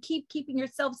there. You keep keeping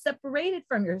yourself separated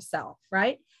from yourself,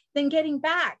 right? Then getting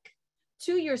back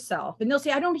to yourself. And they'll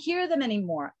say, I don't hear them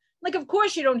anymore. Like, of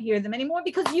course you don't hear them anymore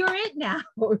because you're it now,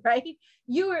 right?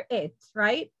 You are it,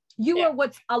 right? You are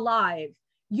what's alive.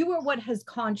 You are what has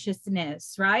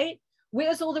consciousness, right?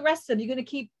 Where's all the rest of them? You're going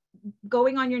to keep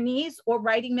going on your knees or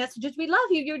writing messages. We love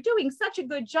you. You're doing such a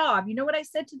good job. You know what I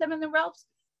said to them in the realms?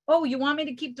 Oh, you want me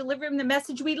to keep delivering the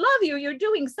message? We love you. You're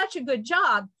doing such a good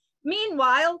job.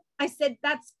 Meanwhile, I said,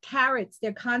 that's carrots.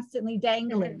 They're constantly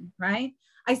dangling, right?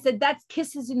 I said, that's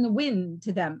kisses in the wind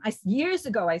to them. Years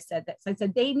ago, I said this. I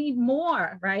said, they need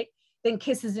more, right, than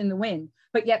kisses in the wind.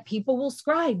 But yet people will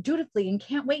scribe dutifully and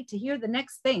can't wait to hear the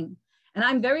next thing. And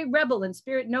I'm very rebel, and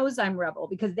spirit knows I'm rebel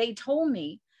because they told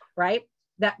me, right,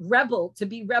 that to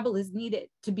be rebel is needed.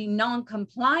 To be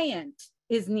non-compliant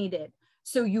is needed.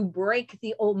 So you break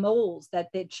the old molds,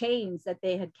 the chains that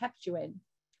they had kept you in,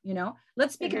 you know?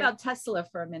 Let's speak about Tesla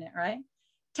for a minute, right?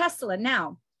 Tesla.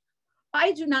 Now,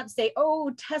 I do not say,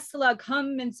 oh, Tesla,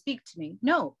 come and speak to me.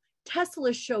 No,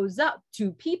 Tesla shows up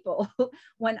to people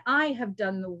when I have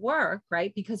done the work,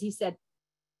 right? Because he said,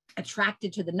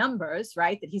 attracted to the numbers,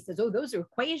 right? That he says, oh, those are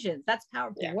equations. That's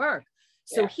powerful work.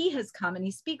 So he has come and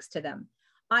he speaks to them.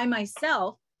 I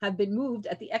myself have been moved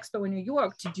at the expo in New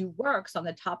York to do works on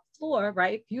the top floor,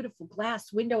 right? Beautiful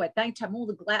glass window at nighttime, all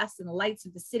the glass and the lights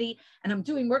of the city. And I'm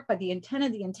doing work by the antenna.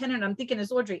 And I'm thinking,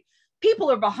 as Audrey,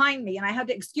 people are behind me and I had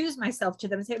to excuse myself to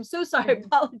them and say, I'm so sorry, I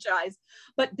apologize.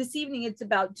 But this evening it's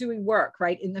about doing work,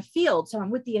 right? In the field. So I'm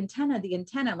with the antenna,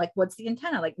 like, what's the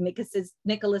antenna? Like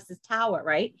Nicholas's tower,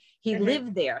 right? He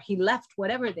lived there, he left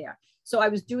whatever there. So I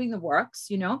was doing the works,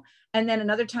 you know, and then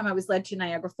another time I was led to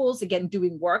Niagara Falls again,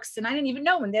 doing works. And I didn't even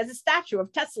know when there's a statue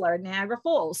of Tesla in Niagara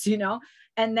Falls, you know,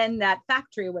 and then that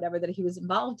factory or whatever that he was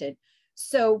involved in.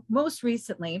 So most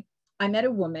recently, I met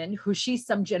a woman who she's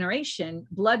some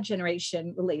blood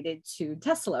generation related to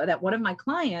Tesla, that one of my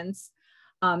clients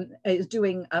is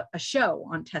doing a show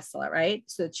on Tesla, right?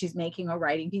 So she's making or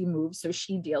writing being moved. So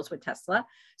she deals with Tesla.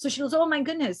 So she goes, oh my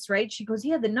goodness, right? She goes,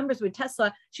 yeah, the numbers with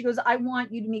Tesla. She goes, I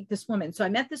want you to meet this woman. So I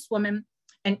met this woman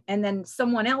and then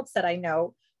someone else that I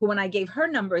know who, when I gave her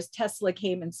numbers, Tesla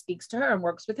came and speaks to her and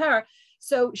works with her.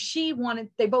 So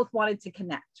they both wanted to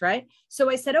connect, right? So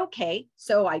I said, okay.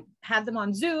 So I have them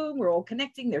on Zoom. We're all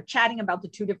connecting. They're chatting about the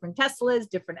two different Teslas,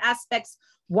 different aspects,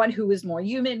 one who is more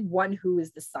human, one who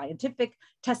is the scientific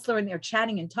Tesla, and they're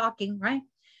chatting and talking, right?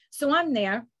 So I'm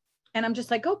there and I'm just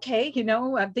like, okay, you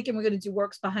know, I'm thinking we're going to do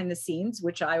works behind the scenes,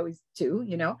 which I always do,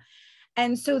 you know?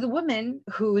 And so the woman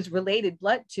who is related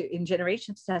blood to in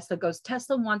generation to Tesla goes,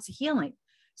 Tesla wants healing.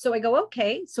 So I go,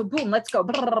 okay, so boom, let's go.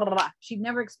 Blah, blah, blah, blah. She'd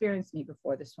never experienced me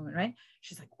before, this woman, right?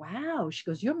 She's like, wow. She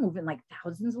goes, you're moving like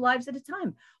thousands of lives at a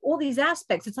time. All these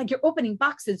aspects. It's like you're opening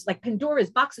boxes, like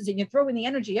Pandora's boxes, and you're throwing the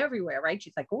energy everywhere, right?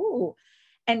 She's like, oh.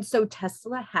 And so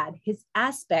Tesla had his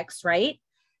aspects, right,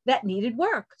 that needed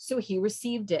work. So he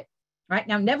received it, right?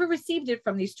 Now, never received it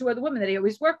from these two other women that I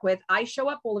always work with. I show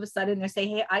up all of a sudden and they say,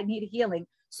 hey, I need a healing.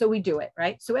 So we do it,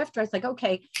 right? So after I was like,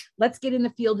 okay, let's get in the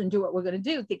field and do what we're going to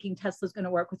do, thinking Tesla's going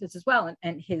to work with us as well.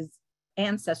 And his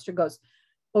ancestor goes,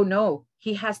 oh no,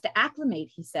 he has to acclimate,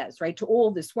 he says, right, to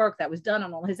all this work that was done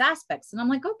on all his aspects. And I'm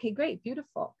like, okay, great,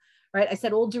 beautiful, right? I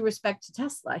said, all due respect to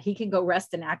Tesla, he can go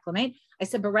rest and acclimate. I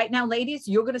said, but right now, ladies,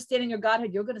 you're going to stand in your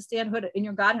Godhead, you're going to stand in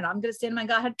your Godhead, I'm going to stand in my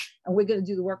Godhead, and we're going to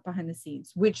do the work behind the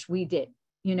scenes, which we did,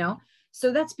 you know?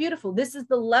 So that's beautiful. This is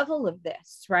the level of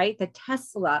this, right? That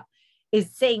Tesla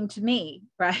is saying to me,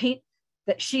 right?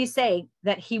 That she's saying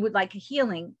that he would like a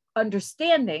healing,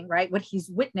 understanding, right? What he's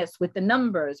witnessed with the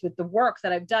numbers, with the work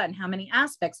that I've done, how many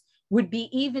aspects would be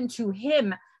even to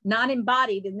him, not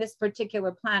embodied in this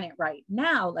particular planet right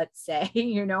now, let's say,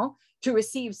 you know, to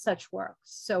receive such work.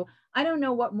 So I don't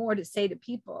know what more to say to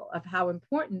people of how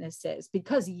important this is,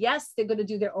 because yes, they're going to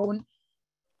do their own.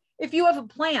 If you have a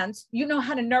plant, you know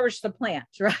how to nourish the plant,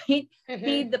 right?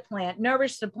 Feed the plant,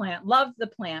 nourish the plant, love the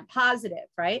plant, positive,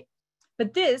 right?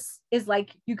 But this is like,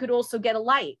 you could also get a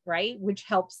light, right? Which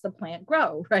helps the plant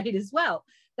grow, right? As well.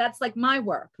 That's like my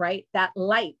work, right? That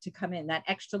light to come in, that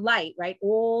extra light, right?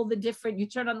 All the different, you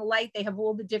turn on the light, they have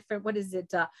all the different,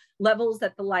 levels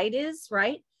that the light is,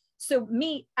 right? So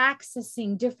me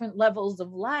accessing different levels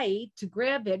of light to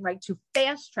grab it, right? To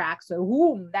fast track. So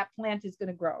boom, that plant is going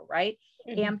to grow, right?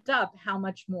 Amped up, how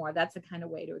much more? That's the kind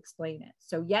of way to explain it.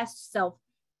 So yes,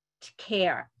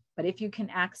 self-care, but if you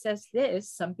can access this,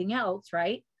 something else,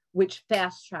 right? Which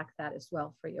fast track that as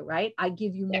well for you, right? I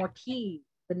give you more keys,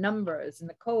 the numbers and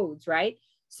the codes, right?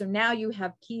 So now you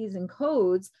have keys and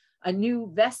codes, a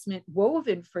new vestment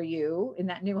woven for you in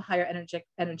that new higher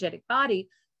energetic body,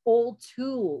 all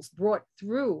tools brought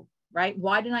through, right?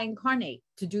 Why did I incarnate?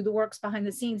 To do the works behind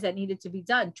the scenes that needed to be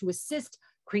done, to assist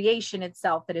creation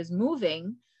itself that is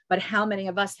moving. But how many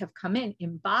of us have come in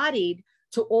embodied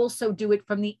to also do it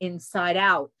from the inside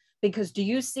out? Because do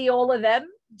you see all of them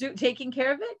taking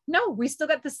care of it? No, we still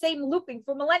got the same looping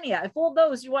for millennia. If all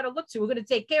those you want to look to, we're going to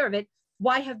take care of it.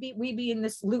 Why have we be in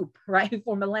this loop, right?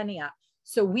 For millennia.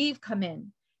 So we've come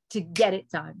in to get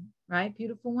it done, right?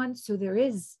 Beautiful one. So there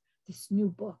is this new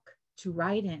book to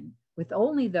write in with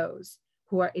only those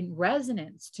who are in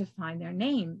resonance to find their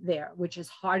name there, which is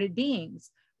hearted beings,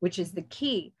 which is the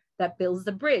key that builds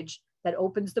the bridge, that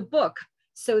opens the book,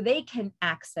 so they can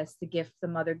access the gift the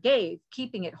mother gave,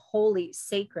 keeping it holy,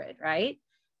 sacred, right?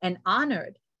 And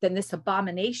honored. Then this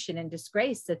abomination and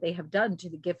disgrace that they have done to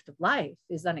the gift of life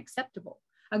is unacceptable.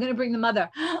 I'm going to bring the mother.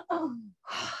 Oh.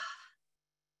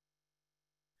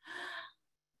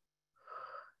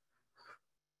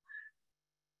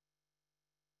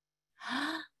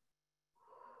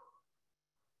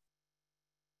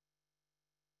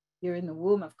 You're in the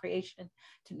womb of creation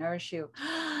to nourish you.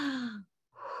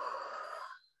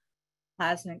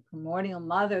 Plasmic primordial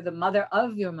mother, the mother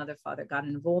of your mother, father, God,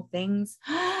 and of all things.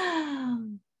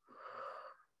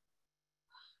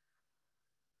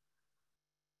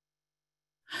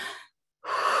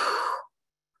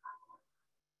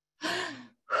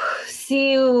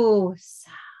 Siu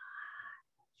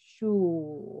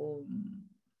Shum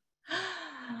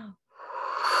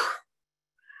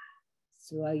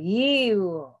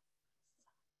Suayu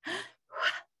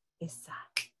Issa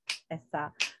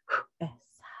Essa Essa.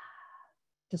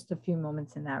 Just a few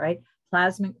moments in that, right?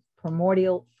 Plasmic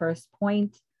primordial first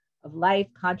point of life,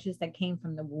 conscious that came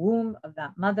from the womb of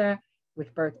that mother,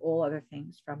 which birthed all other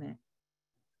things from it.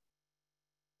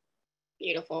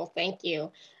 Beautiful, thank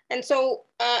you. And so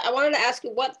I wanted to ask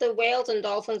you what the whales and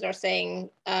dolphins are saying.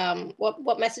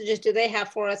 What messages do they have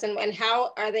for us, and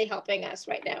how are they helping us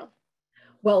right now?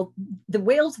 Well, the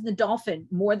whales and the dolphin,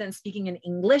 more than speaking in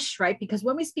English, right? Because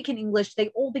when we speak in English, they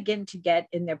all begin to get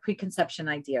in their preconception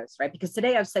ideas, right? Because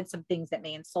today I've said some things that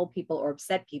may insult people or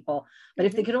upset people, but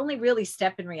if they could only really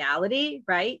step in reality,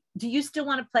 right? Do you still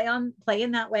want to play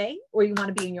in that way, or you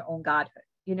want to be in your own godhood?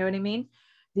 You know what I mean?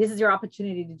 This is your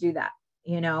opportunity to do that,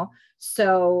 you know?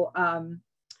 So,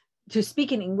 to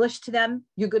speak in English to them,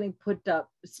 you're going to put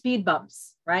speed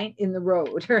bumps, right, in the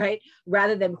road, right?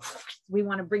 Rather than we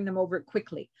want to bring them over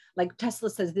quickly. Like Tesla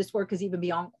says, this work is even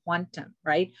beyond quantum,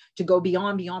 right? To go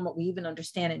beyond what we even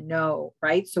understand and know,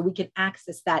 right? So we can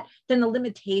access that. Then the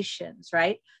limitations,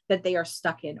 right, that they are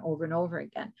stuck in over and over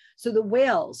again. So the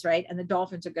whales, right, and the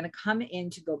dolphins are going to come in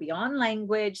to go beyond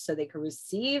language so they can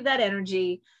receive that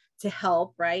energy to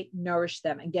help, right, nourish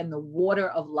them. Again, the water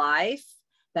of life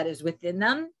that is within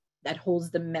them, that holds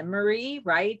the memory,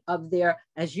 right, of their,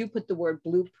 as you put the word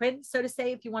blueprint, so to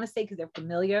say, if you want to say, because they're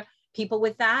familiar people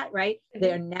with that, right?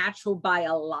 Their natural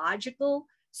biological,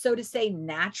 so to say,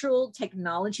 natural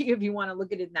technology, if you want to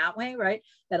look at it that way, right?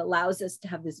 That allows us to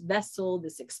have this vessel,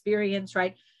 this experience,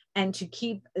 right? And to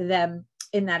keep them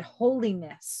in that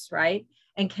holiness, right?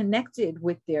 And connected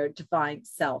with their divine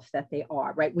self that they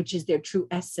are, right? Which is their true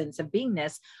essence of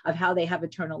beingness, of how they have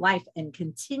eternal life and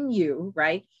continue,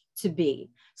 right, to be.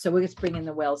 So we're just bringing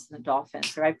the whales and the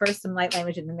dolphins, right? First some light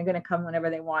language, and then they're going to come whenever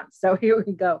they want. So here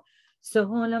we go.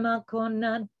 Solama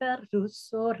conad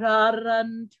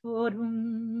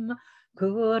perrusorarantorum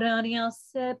corania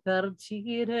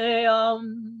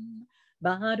sepertireum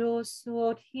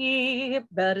badosoti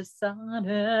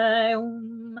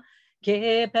bersaneum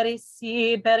que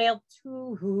perisi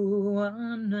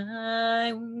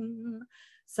pereltuanaum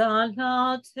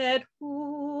salatet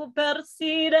hu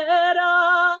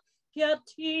persidera che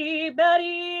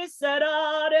tiberi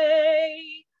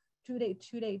serare. Today,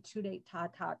 ta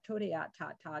ta, torea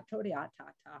ta ta, torea ta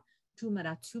ta,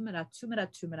 tumera,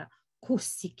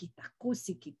 kusikita,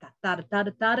 tar,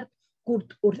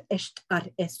 kurt est ar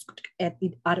est et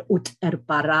ar ut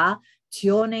para,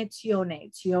 tione,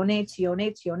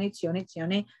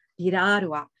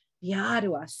 dirarua.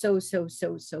 Yarua, so.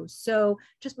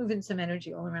 Just moving some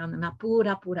energy all around them.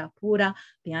 Pura,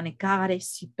 pianicare,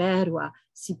 siperua.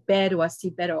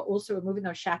 Also removing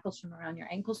those shackles from around your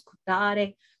ankles.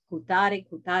 Kutare,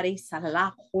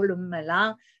 salala, holum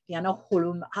mela, piano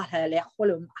holum ahale,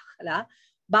 holum ahla,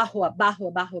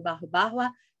 bahua,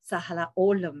 sahala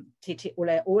olum, titi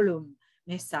ole olum,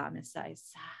 mesa.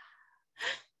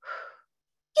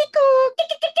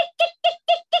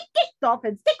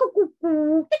 Dolphins.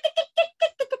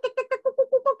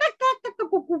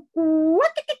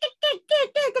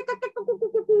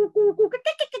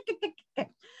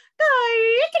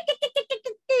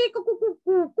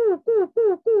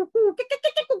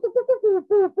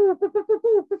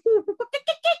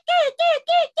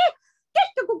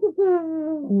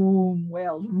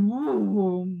 Well,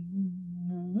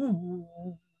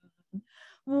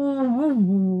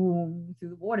 through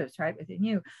the waters, right, within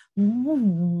you.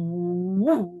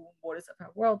 Waters of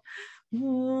our world.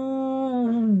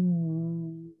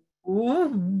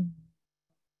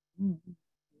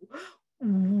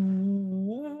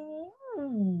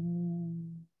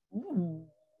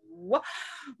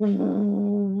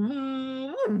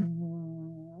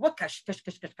 Kash.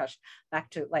 Back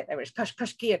to light language.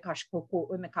 Kash, kia, kash, koko,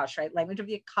 umakash, right? Language of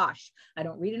the Akash. I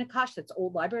don't read in Akash. That's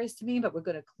old libraries to me, but we're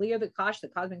going to clear the Akash, the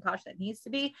cosmic Akash that needs to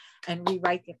be, and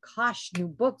rewrite the Akash, new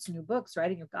books,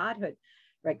 right, in your godhood.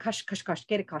 Right, kash,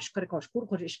 kere kash,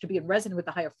 to be in resonance with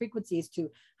the higher frequencies,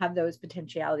 to have those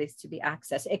potentialities to be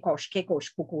accessed. Ekosh, kekosh,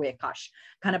 kuku, ekash.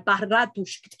 Kind of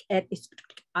baratush,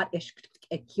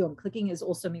 clicking is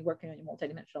also me working on your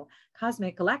multidimensional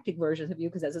cosmic galactic versions of you,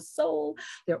 because as a soul,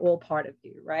 they're all part of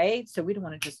you, right? So we don't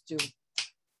want to just do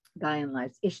Guyan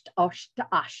lives. Ist ashte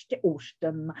ashte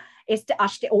ostem. Ist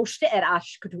ashte oste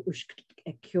ashkt ushkt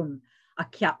akum.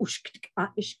 Akia ushkt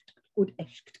ishkt ud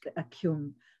ishkt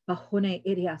akum. Bahune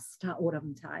iriasta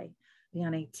oramtai.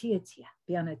 Biane tia.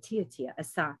 Biane tia.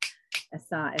 Asa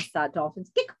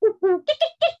dolphins.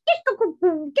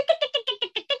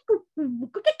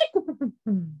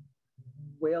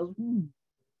 Whales.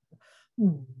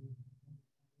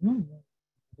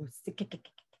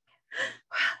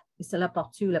 C'est la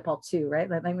partout, right?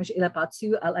 La language est la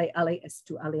partout, allez,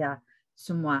 estu, alia,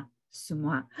 sumwa.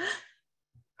 Some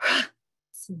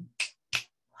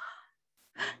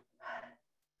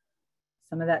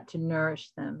of that to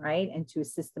nourish them, right? And to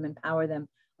assist them, empower them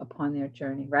upon their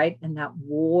journey, right? And that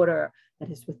water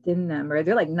that is within them, right?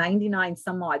 They're like 99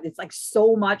 some odd. It's like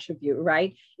so much of you,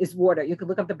 right? Is water. You could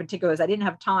look up the particulars. I didn't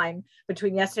have time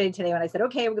between yesterday and today when I said,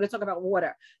 okay, we're going to talk about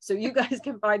water. So you guys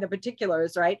can find the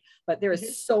particulars, right? But there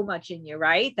is so much in you,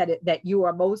 right? That you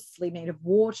are mostly made of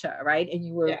water, right? And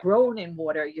you were grown in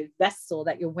water, your vessel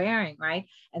that you're wearing, right?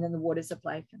 And then the waters of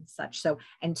life and such. So,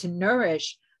 and to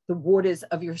nourish the waters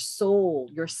of your soul,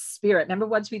 your spirit. Remember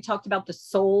once we talked about the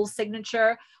soul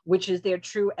signature, which is their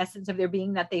true essence of their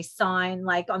being that they sign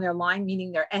like on their line,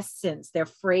 meaning their essence, their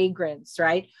fragrance,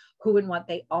 right? Who and what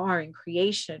they are in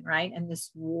creation, right? And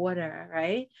this water,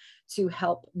 right? To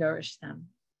help nourish them.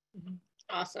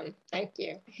 Awesome. Thank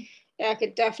you. Yeah, I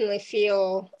could definitely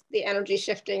feel the energy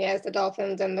shifting as the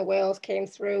dolphins and the whales came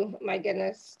through. My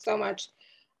goodness, so much.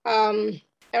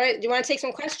 All right. Do you want to take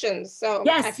some questions? So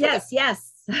yes.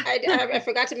 I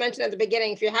forgot to mention at the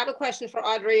beginning, if you have a question for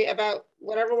Audrey about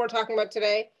whatever we're talking about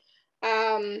today,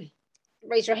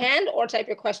 raise your hand or type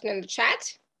your question in the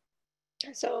chat.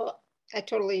 So I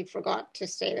totally forgot to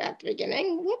say that at the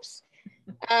beginning. Whoops.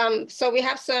 So we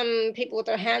have some people with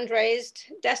their hand raised.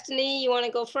 Destiny, you want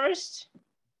to go first?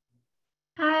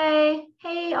 Hi.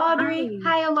 Hey, Audrey.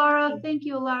 Hi, Alara. Thank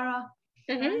you, Alara.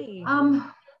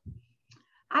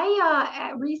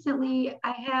 I recently,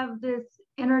 I have this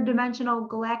interdimensional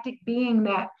galactic being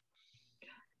that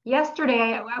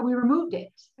yesterday we removed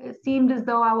it. It seemed as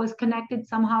though I was connected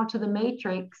somehow to the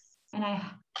matrix, and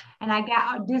I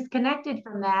got disconnected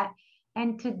from that.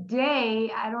 And today,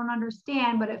 I don't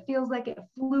understand, but it feels like it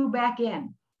flew back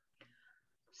in.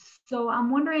 So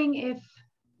I'm wondering if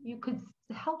you could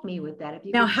help me with that. If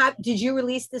you did you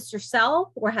release this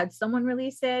yourself, or had someone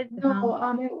release it? No,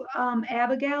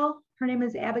 Abigail. Her name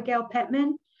is Abigail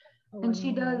Petman, and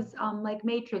she does like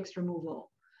matrix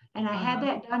removal. And I had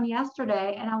that done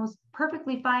yesterday, and I was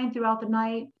perfectly fine throughout the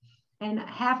night and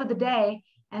half of the day.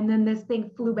 And then this thing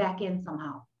flew back in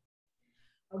somehow.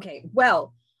 Okay,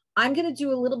 well, I'm going to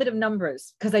do a little bit of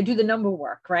numbers because I do the number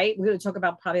work, right? We're going to talk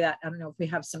about probably that. I don't know if we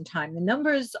have some time. The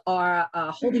numbers are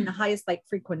holding the highest light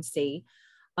frequency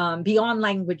beyond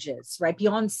languages, right?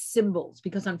 Beyond symbols,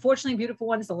 because unfortunately, beautiful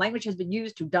ones, the language has been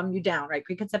used to dumb you down, right?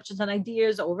 Preconceptions and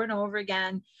ideas over and over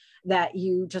again that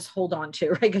you just hold on to,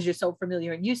 right? Because you're so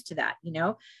familiar and used to that, you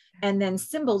know? And then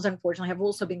symbols, unfortunately, have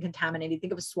also been contaminated.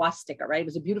 Think of a swastika, right? It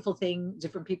was a beautiful thing,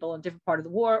 different people in different part of the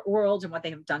world and what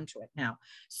they have done to it now.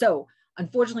 So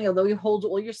unfortunately, although you hold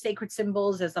all your sacred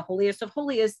symbols as the holiest of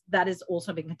holiest, that has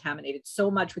also been contaminated so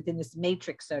much within this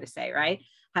matrix, so to say, right?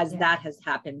 That has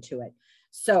happened to it.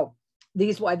 So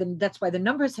that's why the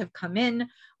numbers have come in,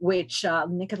 which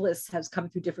Nicholas has come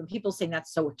through different people saying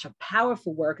that's such a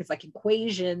powerful work. It's like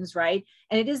equations, right?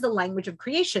 And it is the language of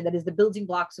creation that is the building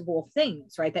blocks of all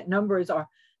things, right? That numbers are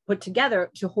put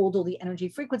together to hold all the energy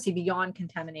frequency beyond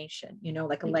contamination, you know,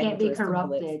 like a language. Can't be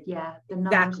corrupted. Yeah, the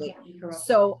numbers can't be corrupted.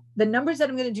 So the numbers that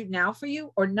I'm going to do now for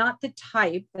you are not the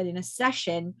type that in a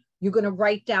session, you're going to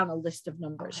write down a list of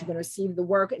numbers. You're going to receive the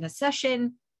work in a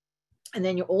session. And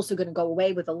then you're also going to go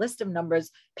away with a list of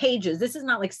numbers, pages. This is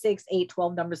not like 6, 8,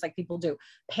 12 numbers like people do.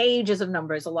 Pages of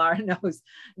numbers, Alara knows,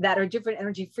 that are different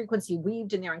energy frequency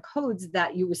weaved in there in codes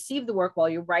that you receive the work while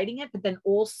you're writing it. But then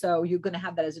also you're going to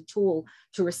have that as a tool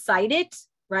to recite it,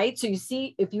 right? So you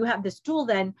see, if you have this tool,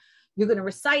 then you're going to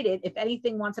recite it. If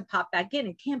anything wants to pop back in,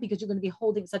 it can't, because you're going to be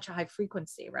holding such a high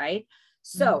frequency, right?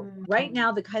 So right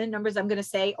now, the kind of numbers I'm going to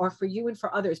say are for you and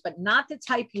for others, but not the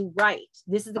type you write.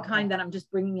 This is the kind that I'm just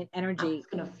bringing in energy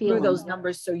through those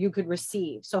numbers so you could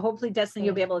receive. So hopefully, Destiny,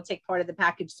 you'll be able to take part of the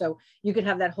package so you could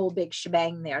have that whole big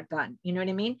shebang there done. You know what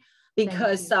I mean?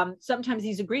 Because sometimes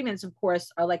these agreements, of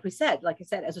course, are like I said,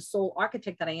 as a soul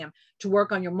architect that I am, to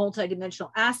work on your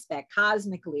multidimensional aspect,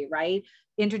 cosmically, right?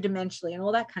 Interdimensionally and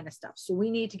all that kind of stuff. So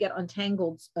we need to get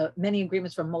untangled many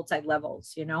agreements from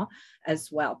multi-levels, you know,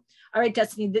 as well. All right,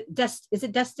 Destiny, is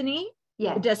it Destiny?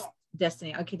 Yeah.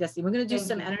 Destiny. Okay, Destiny. We're going to do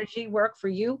some energy work for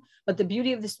you. But the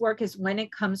beauty of this work is when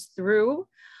it comes through,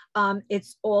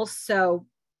 it's also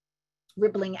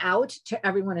rippling out to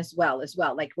everyone as well.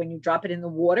 Like when you drop it in the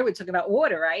water, we're talking about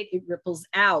water, right? It ripples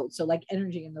out. So like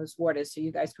energy in those waters, so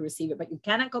you guys can receive it, but you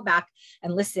cannot go back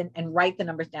and listen and write the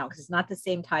numbers down because it's not the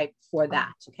same type for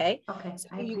that. Okay. Okay. So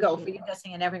here you go for you,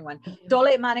 Destiny, and everyone.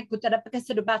 Dole mane kutara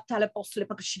pakasuru batale posle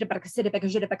pakashira pakasira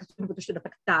pakashira pakasuru pakashira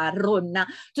pakatarona.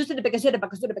 Tusira pakashira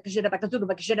pakasuru pakashira pakasuru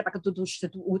pakashira pakatutu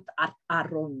shtu ut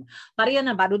aron.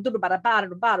 Pariana barudur barabar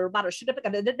bar shira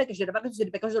pakashira pakasuru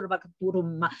pakasuru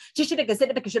pakaturuma. Shira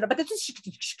pakasira pakashira pakasuru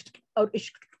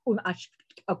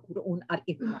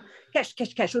cash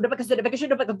udah pakai sudah pakai tuh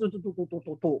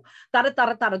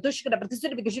tara terus kita pakai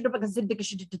sudah pakai sudah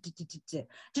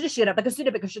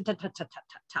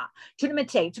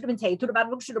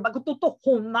baru sudah pakai tuh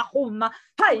homa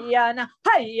hayana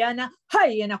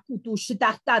kutu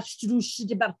sudah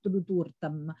sudah bertutur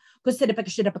tam sudah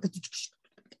pakai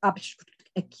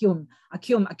akium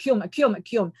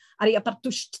ari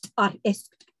apartus ar es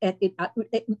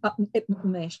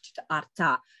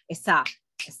arta esa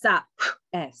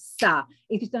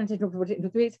itu nanti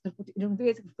 21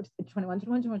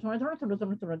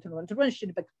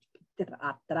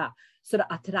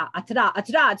 atra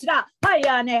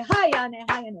hayane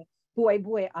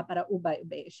buai apara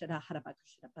ubai shara haraba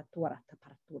shara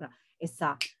paratura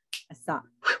esa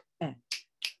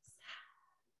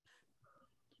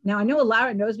Now, I know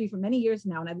Lara knows me for many years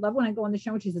now, and I love when I go on the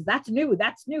show and she says, that's new,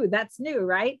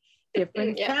 right?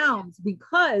 Different sounds,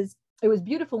 because it was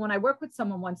beautiful when I work with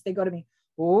someone once, they go to me,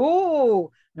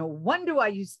 oh, no wonder why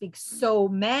you speak so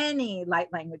many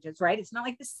light languages, right? It's not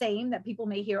like the same that people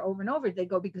may hear over and over. They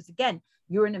go, because again,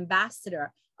 you're an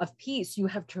ambassador of peace. You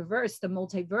have traversed the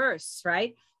multiverse,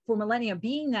 right? For millennia,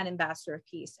 being that ambassador of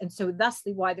peace. And so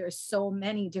thusly why there are so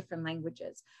many different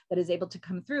languages that is able to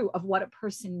come through of what a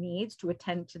person needs to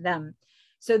attend to them.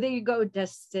 So there you go,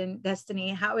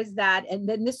 Destiny. How is that? And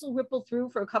then this will ripple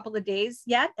through for a couple of days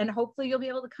yet. And hopefully you'll be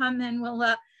able to come and we'll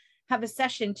have a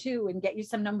session too and get you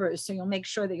some numbers. So you'll make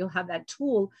sure that you'll have that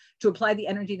tool to apply the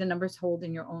energy the numbers hold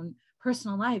in your own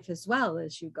personal life as well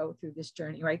as you go through this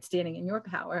journey, right? Standing in your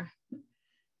power.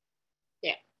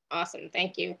 Yeah, awesome.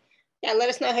 Thank you. Yeah, let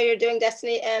us know how you're doing,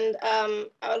 Destiny. And I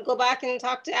would go back and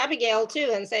talk to Abigail too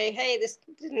and say, hey, this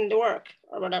didn't work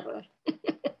or whatever.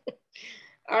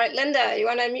 All right, Linda, you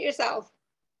want to unmute yourself?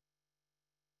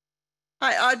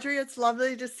 Hi, Audrey. It's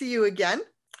lovely to see you again.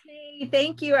 Hey,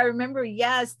 thank you. I remember.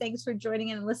 Yes, thanks for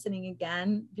joining and listening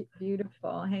again.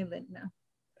 Beautiful. Hey, Linda.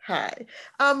 Hi.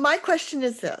 My question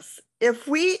is this. If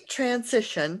we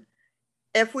transition,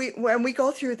 when we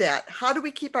go through that, how do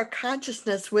we keep our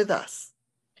consciousness with us?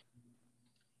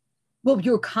 Well,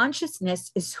 your consciousness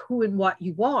is who and what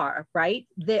you are, right?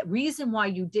 The reason why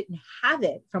you didn't have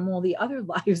it from all the other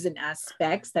lives and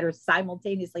aspects that are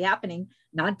simultaneously happening,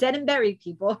 not dead and buried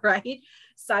people, right?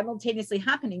 Simultaneously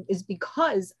happening is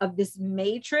because of this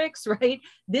matrix, right?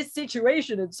 This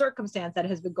situation and circumstance that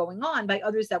has been going on by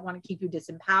others that want to keep you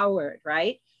disempowered,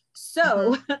 right?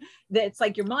 So that it's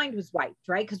like your mind was wiped,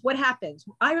 right? Because what happens?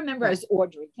 I remember as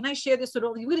Audrey, can I share this with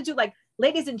all of you? We're going to do like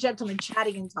ladies and gentlemen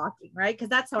chatting and talking, right? Because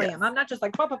that's how I am. I'm not just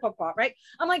like pop, right?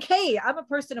 I'm like, hey, I'm a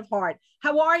person of heart.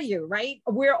 How are you, right?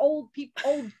 We're old people,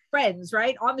 old friends,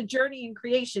 right? On the journey in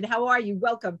creation. How are you?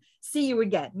 Welcome. See you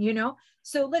again, you know?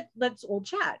 So let's all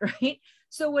chat, right?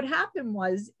 So what happened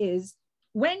is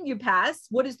when you pass,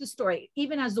 what is the story?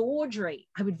 Even as Audrey,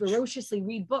 I would ferociously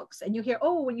read books and you hear,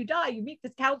 oh, when you die, you meet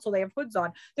this council, they have hoods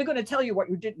on. They're going to tell you what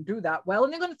you didn't do that well.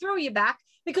 And they're going to throw you back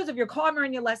because of your karma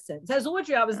and your lessons. As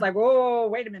Audrey, I was like, oh,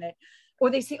 wait a minute. Or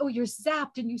they say, oh, you're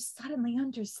zapped and you suddenly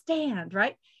understand,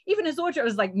 right? Even as Audrey, I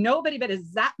was like, nobody better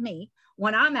zap me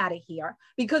when I'm out of here,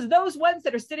 because those ones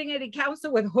that are sitting at a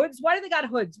council with hoods, why do they got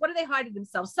hoods? What are they hiding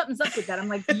themselves? Something's up with that. I'm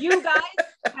like, you guys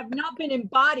have not been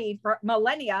embodied for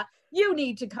millennia. You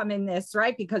need to come in this,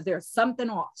 right? Because there's something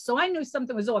off. So I knew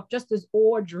something was off just as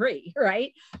Audrey,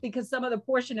 right? Because some other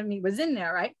portion of me was in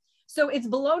there, right? So it's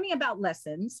baloney about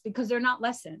lessons because they're not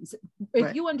lessons.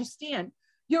 If you understand,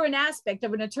 you're an aspect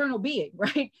of an eternal being,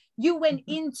 right? You went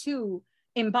into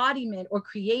embodiment or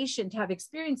creation to have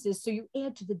experiences. So you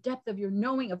add to the depth of your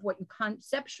knowing of what you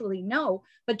conceptually know,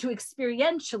 but to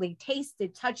experientially taste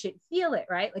it, touch it, feel it,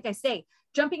 right? Like I say,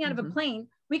 jumping out of a plane,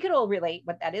 we could all relate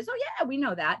what that is. Oh yeah, we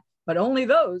know that. But only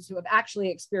those who have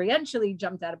actually experientially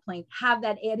jumped out of a plane have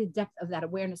that added depth of that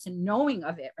awareness and knowing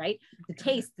of it, right? The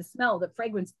taste, the smell, the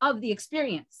fragrance of the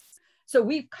experience. So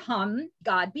we've come,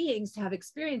 God beings, to have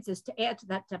experiences to add to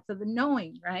that depth of the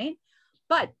knowing, right?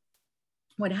 But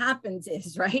what happens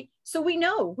is, right? So we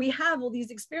know we have all these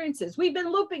experiences. We've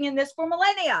been looping in this for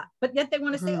millennia, but yet they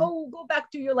want to say, oh, go back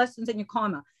to your lessons and your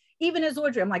karma. Even as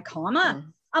Audrey, I'm like, karma?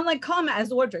 I'm like, comma,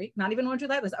 as Audrey, not even Audrey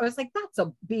Lightless. I was like, that's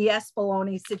a BS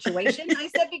baloney situation. I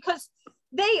said, because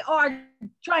they are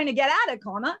trying to get out of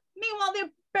comma. Meanwhile, they're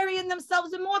burying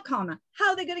themselves in more comma. How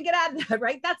are they going to get out of that,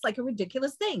 right? That's like a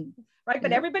ridiculous thing, right?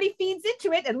 But everybody feeds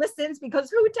into it and listens because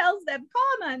who tells them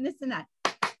comma and this and that?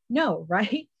 No,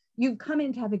 right? You've come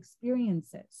in to have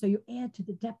experiences. So you add to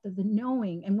the depth of the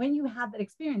knowing. And when you have that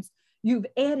experience, you've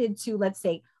added to, let's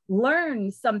say,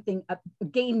 learn something,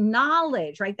 gain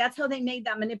knowledge, right? That's how they made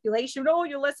that manipulation. Oh,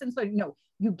 your lessons, but no,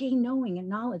 you gain knowing and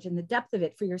knowledge and the depth of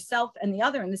it for yourself and the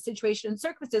other in the situation and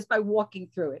circumstances by walking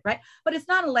through it, right? But it's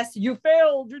not unless you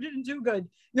failed, you didn't do good,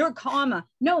 you're karma.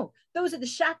 No, those are the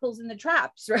shackles and the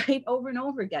traps, right? Over and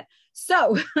over again.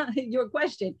 So your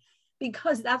question,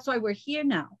 because that's why we're here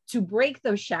now, to break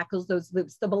those shackles, those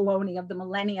loops, the baloney of the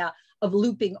millennia of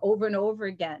looping over and over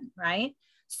again, right?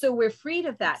 So we're freed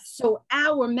of that. So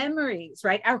our memories,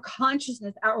 right? Our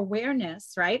consciousness, our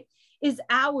awareness, right? Is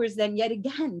ours then yet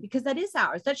again, because that is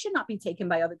ours. That should not be taken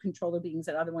by other controller beings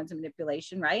and other ones of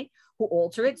manipulation, right? Who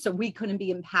alter it. So we couldn't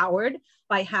be empowered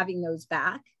by having those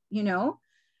back, you know?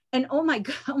 And oh my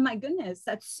goodness,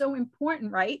 that's so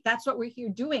important, right? That's what we're here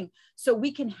doing. So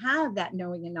we can have that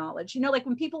knowing and knowledge. You know, like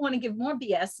when people want to give more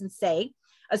BS and say,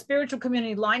 a spiritual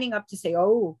community lining up to say,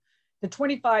 oh, the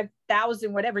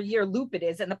 25,000 whatever year loop it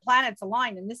is, and the planets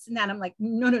align and this and that. I'm like,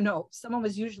 no. Someone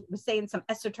was saying some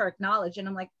esoteric knowledge. And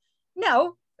I'm like,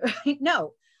 no, right?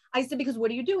 No. I said, because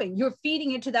what are you doing? You're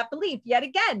feeding into that belief yet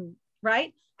again,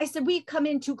 right? I said, we've come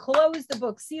in to close the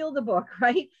book, seal the book,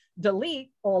 right? Delete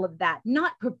all of that,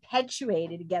 not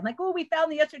perpetuate it again. Like, oh, we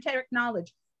found the esoteric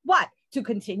knowledge. What? To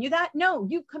continue that? No,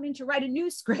 you've come in to write a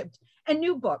new script and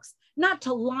new books, not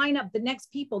to line up the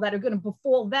next people that are going to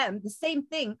befall them the same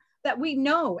thing that we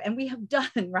know and we have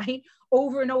done, right?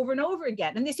 Over and over and over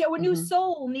again. And they say, oh, a new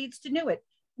soul needs to know it.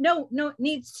 No, it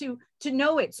needs to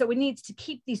know it. So it needs to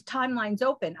keep these timelines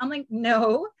open. I'm like,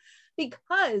 no,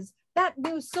 because that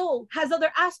new soul has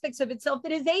other aspects of itself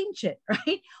that is ancient,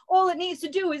 right? All it needs to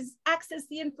do is access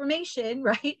the information,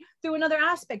 right? Through another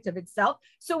aspect of itself.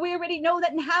 So we already know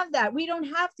that and have that. We don't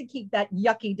have to keep that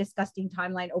yucky, disgusting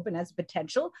timeline open as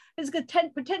potential, because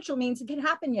potential means it can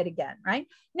happen yet again, right?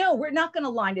 No, we're not going to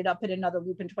line it up in another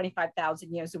loop in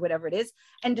 25,000 years or whatever it is,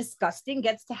 and disgusting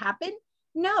gets to happen.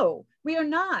 No, we are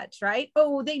not, right?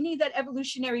 Oh, they need that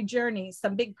evolutionary journey.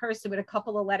 Some big person with a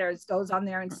couple of letters goes on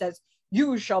there and says,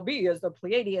 you shall be as the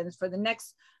Pleiadians for the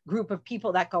next group of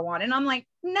people that go on. And I'm like,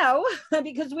 no,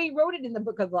 because we wrote it in the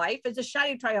book of life as a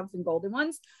shining, triumphant, golden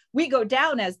ones. We go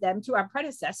down as them to our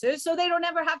predecessors, so they don't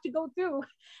ever have to go through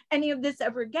any of this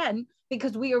ever again,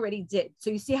 because we already did. So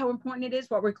you see how important it is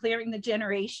what we're clearing the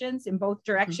generations in both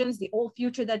directions, the old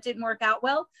future that didn't work out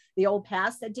well, the old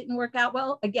past that didn't work out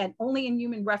well. Again, only in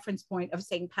human reference point of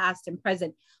saying past and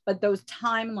present, but those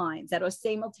timelines that are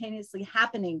simultaneously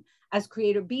happening as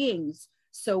creator beings.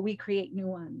 So we create new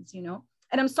ones, you know?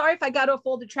 And I'm sorry if I got off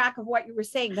all the track of what you were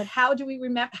saying, but how do we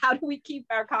remember, how do we keep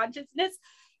our consciousness?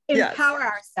 Empower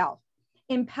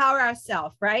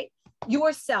ourselves, right?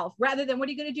 Yourself, rather than what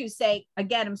are you going to do? Say,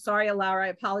 again, I'm sorry, Laura, I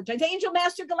apologize. Angel,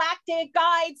 Master, Galactic,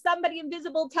 Guide, somebody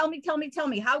invisible, tell me,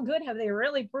 how good have they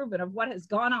really proven of what has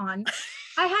gone on?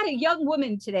 I had a young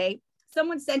woman today,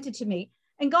 someone sent it to me,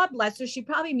 and God bless her, she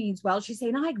probably means well. She's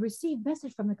saying, I'd received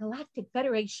message from the Galactic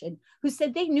Federation who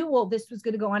said they knew all this was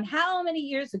going to go on how many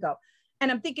years ago?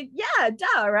 And I'm thinking, yeah,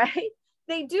 duh, right?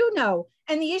 They do know.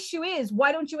 And the issue is,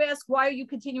 why don't you ask, why are you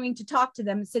continuing to talk to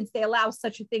them since they allow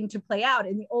such a thing to play out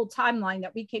in the old timeline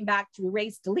that we came back to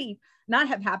erase, delete, not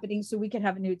have happening so we could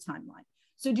have a new timeline?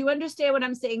 So do you understand what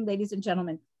I'm saying, ladies and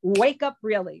gentlemen? Wake up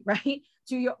really, right?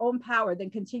 To your own power,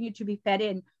 then continue to be fed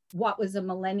in what was a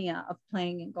millennia of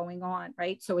playing and going on,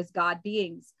 right? So as God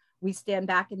beings, we stand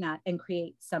back in that and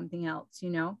create something else, you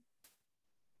know?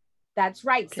 That's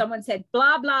right. Okay. Someone said,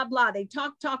 blah, blah, blah. They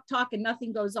talk, and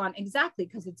nothing goes on. Exactly,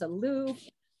 because it's a loop,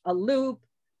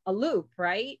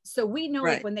 right? So we know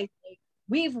it when they say,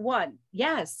 we've won.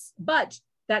 Yes, but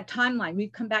that timeline,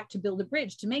 we've come back to build a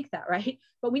bridge to make that, right?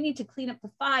 But we need to clean up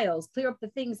the files, clear up the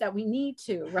things that we need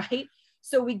to, right?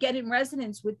 So we get in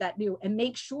resonance with that new and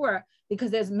make sure,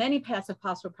 because there's many paths of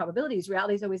possible probabilities,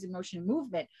 reality is always in motion and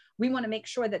movement. We want to make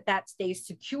sure that that stays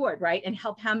secured, right? And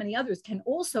help how many others can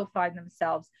also find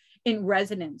themselves in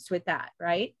resonance with that,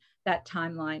 right? That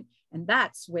timeline. And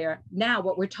that's where now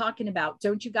what we're talking about,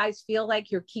 don't you guys feel like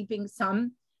you're keeping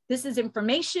some, this is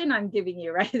information I'm giving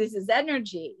you, right? This is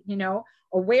energy, you know,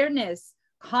 awareness,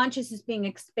 consciousness being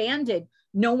expanded.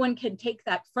 No one can take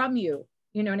that from you.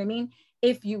 You know what I mean?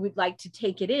 If you would like to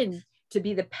take it in to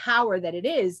be the power that it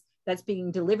is, that's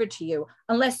being delivered to you,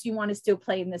 unless you want to still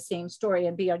play in the same story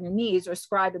and be on your knees or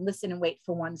scribe and listen and wait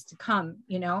for ones to come,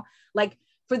 you know? Like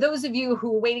for those of you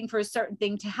who are waiting for a certain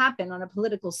thing to happen on a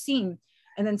political scene,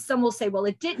 and then some will say, well,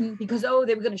 it didn't because, oh,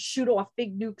 they were going to shoot off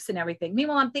big nukes and everything.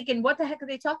 Meanwhile, I'm thinking, what the heck are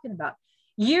they talking about?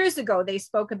 Years ago, they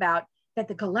spoke about that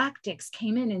the galactics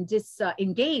came in and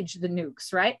disengaged the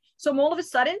nukes, right? So all of a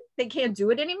sudden, they can't do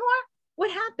it anymore.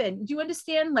 What happened? Do you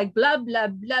understand? Like blah, blah,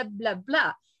 blah, blah,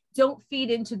 blah. Don't feed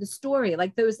into the story.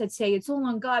 Like those that say it's all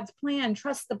on God's plan,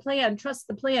 trust the plan,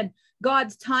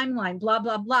 God's timeline, blah,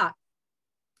 blah, blah.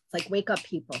 It's like, wake up,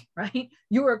 people, right?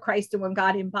 You are Christ and when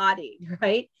God embodied,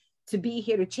 right? To be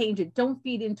here to change it. Don't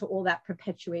feed into all that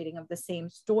perpetuating of the same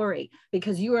story,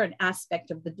 because you are an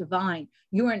aspect of the divine.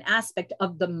 You are an aspect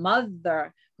of the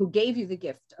mother who gave you the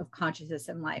gift of consciousness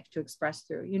and life to express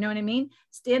through. You know what I mean?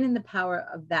 Stand in the power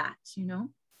of that, you know?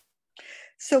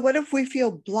 So what if we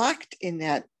feel blocked in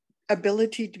that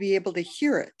ability to be able to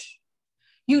hear it?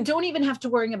 You don't even have to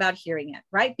worry about hearing it,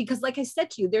 right? Because like I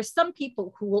said to you, there's some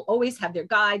people who will always have their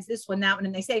guides, this one, that one,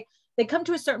 and they come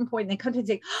to a certain point and they come to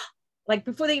say, like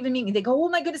before they even meet me, they go, oh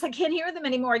my goodness, I can't hear them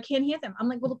anymore. I can't hear them. I'm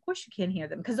like, well, of course you can't hear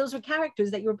them because those are characters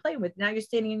that you were playing with. Now you're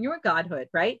standing in your godhood,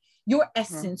 right? Your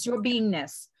essence, your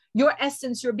beingness, your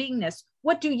essence, your beingness.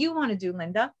 What do you want to do,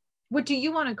 Linda? What do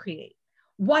you want to create?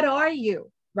 What are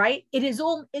you, right? It is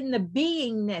all in the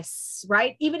beingness,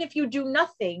 right? Even if you do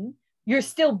nothing, you're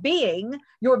still being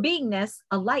your beingness,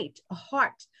 a light, a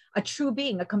heart, a true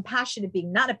being, a compassionate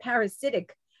being, not a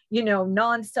parasitic, you know,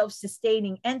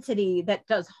 non-self-sustaining entity that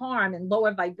does harm and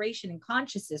lower vibration and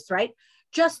consciousness, right?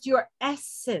 Just your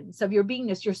essence of your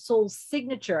beingness, your soul's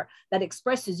signature that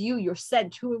expresses you, your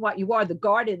scent, who and what you are, the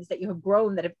gardens that you have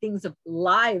grown that have things of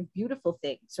live, beautiful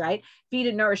things, right? Feed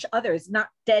and nourish others, not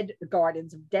dead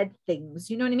gardens of dead things.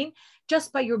 You know what I mean?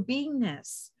 Just by your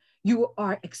beingness, you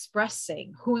are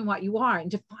expressing who and what you are and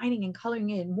defining and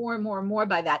coloring in more and more and more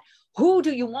by that. Who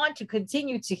do you want to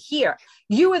continue to hear?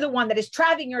 You are the one that is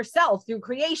traveling yourself through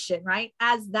creation, right?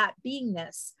 As that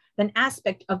beingness, an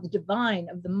aspect of the divine,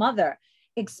 of the mother.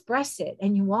 Express it.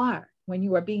 And you are, when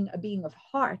you are being a being of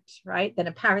heart, right? Then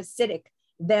a parasitic,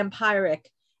 vampiric,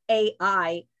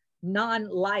 AI,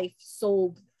 non-life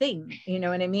soul thing, you know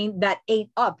what I mean? That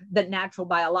ate up the natural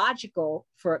biological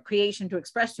for creation to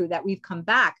express through, that we've come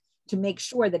back to make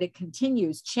sure that it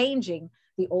continues changing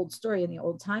the old story and the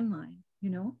old timeline, you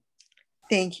know?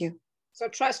 Thank you. So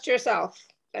trust yourself,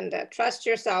 Linda. Trust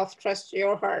yourself, trust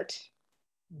your heart.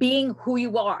 Being who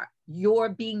you are, your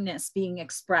beingness being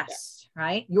expressed,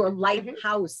 right? Your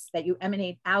lighthouse that you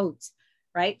emanate out,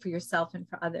 right? For yourself and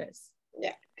for others.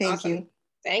 Yeah. Thank you.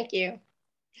 Thank you.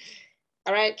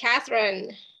 All right,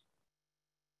 Catherine.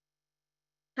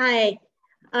 Hi.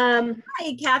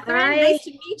 Hi, Catherine. Nice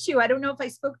to meet you. I don't know if I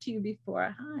spoke to you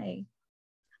before. Hi.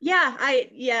 Yeah,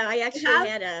 I actually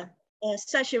had a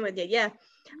session with you. Yeah.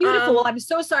 Beautiful. I'm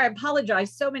so sorry. I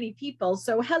apologize. So many people.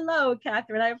 So hello,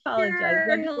 Catherine. I apologize. Sure,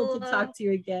 Wonderful to talk to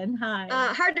you again. Hi.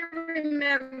 Hard to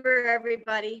remember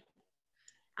everybody.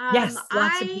 Yes,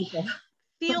 lots of people.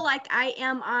 I feel like I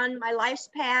am on my life's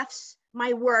paths,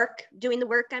 my work, doing the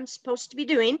work I'm supposed to be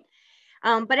doing.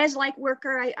 But as a light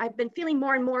worker, I've been feeling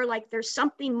more and more like there's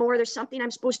something more, there's something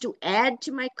I'm supposed to add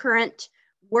to my current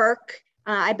work.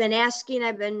 I've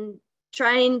been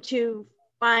trying to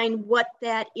find what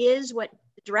that is, what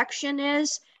the direction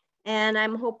is. And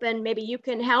I'm hoping maybe you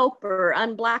can help or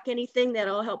unblock anything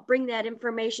that'll help bring that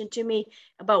information to me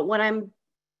about what I'm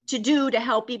to do to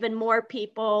help even more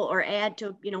people or add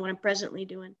to, you know, what I'm presently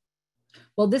doing.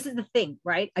 Well, this is the thing,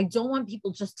 right? I don't want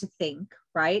people just to think,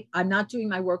 right? I'm not doing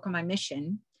my work on my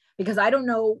mission because I don't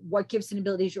know what gifts and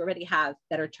abilities you already have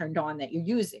that are turned on that you're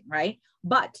using, right?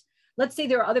 But let's say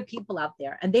there are other people out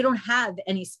there and they don't have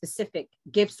any specific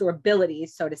gifts or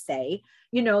abilities, so to say,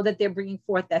 you know, that they're bringing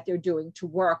forth that they're doing to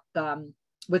work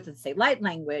with, let's say, light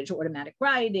language or automatic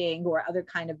writing or other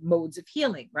kind of modes of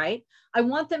healing, right? I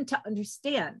want them to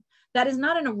understand that is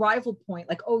not an arrival point,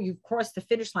 like, oh, you've crossed the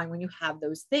finish line when you have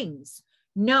those things.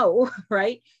 No,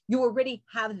 right? You already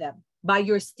have them by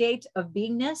your state of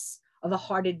beingness, of a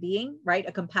hearted being, right?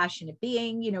 A compassionate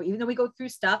being, you know, even though we go through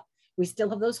stuff, we still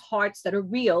have those hearts that are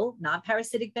real, not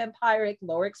parasitic, vampiric,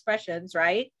 lower expressions,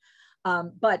 right?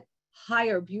 But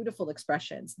higher, beautiful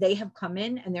expressions. They have come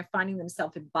in and they're finding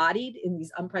themselves embodied in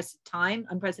these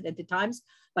unprecedented times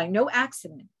by no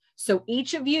accident. So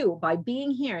each of you, by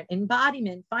being here,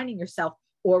 embodiment, finding yourself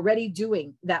already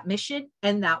doing that mission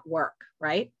and that work,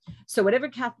 right? So whatever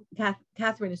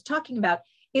Catherine is talking about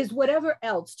is whatever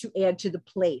else to add to the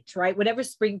plate, right? Whatever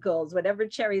sprinkles, whatever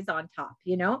cherries on top,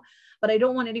 you know? But I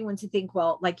don't want anyone to think,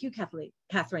 well, like you,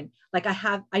 Catherine, like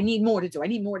I need more to do. I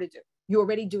need more to do. you're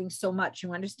already doing so much.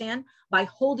 You understand? By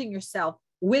holding yourself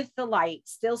with the light,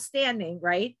 still standing,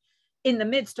 right? In the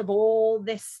midst of all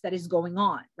this that is going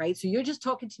on, right? So you're just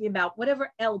talking to me about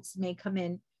whatever else may come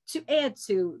in to add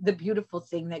to the beautiful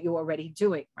thing that you're already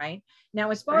doing, right?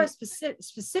 Now, as far as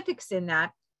specifics in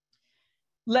that,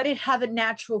 let it have a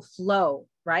natural flow,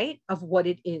 right, of what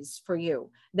it is for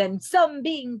you. Then some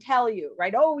being tell you,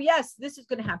 right, oh, yes, this is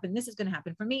going to happen. This is going to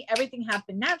happen. For me, everything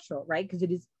happened natural, right? Because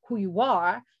it is who you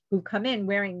are, who come in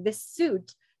wearing this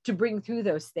suit to bring through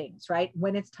those things, right?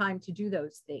 When it's time to do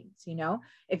those things, you know,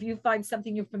 if you find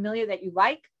something you're familiar that you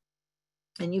like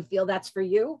and you feel that's for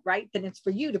you, right? Then it's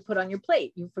for you to put on your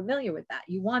plate. You're familiar with that.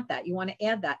 You want that. You want to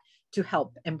add that to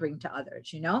help and bring to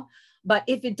others, you know? But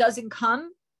if it doesn't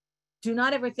come, do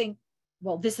not ever think,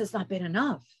 well, this has not been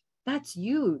enough. That's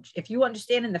huge. If you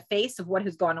understand in the face of what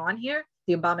has gone on here,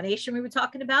 the abomination we were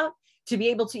talking about, to be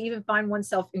able to even find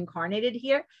oneself incarnated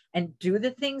here and do the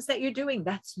things that you're doing,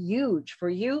 that's huge for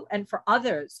you and for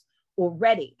others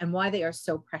already, and why they are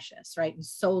so precious, right? And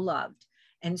so loved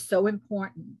and so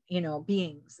important, you know,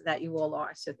 beings that you all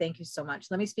are. So thank you so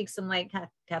much. Let me speak some light,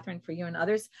 Catherine, for you and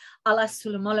others. Alayala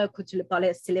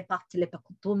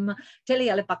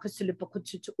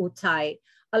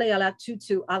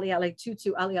tutu, alayala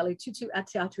tutu, alayala tutu,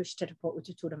 atiatu shtepo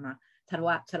ututurama,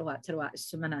 tarwa, tarwa, tarwa,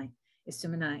 sumanai,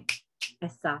 sumanai,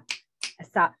 esa,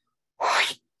 esa.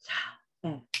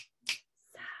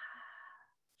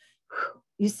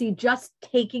 You see, just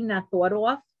taking that thought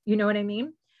off, you know what I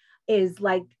mean, is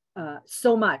like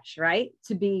so much, right?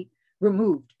 To be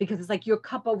removed, because it's like your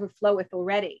cup overfloweth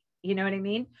already, you know what I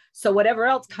mean? So whatever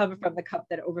else comes from the cup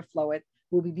that overfloweth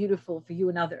will be beautiful for you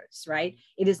and others, right?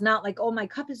 It is not like, oh, my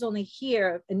cup is only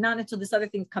here and not until this other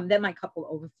thing come, then my cup will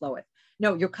overfloweth.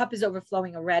 No, your cup is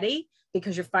overflowing already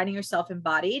because you're finding yourself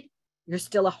embodied. You're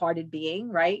still a hearted being,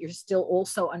 right? You're still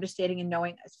also understanding and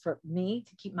knowing, as for me,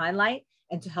 to keep my light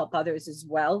and to help others as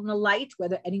well in the light,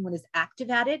 whether anyone is active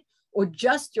at it or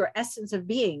just your essence of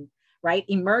being, right,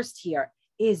 immersed here,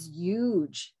 is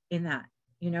huge in that.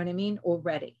 You know what I mean?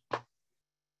 Already.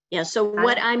 Yeah, so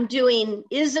what I'm doing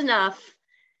is enough.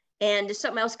 And if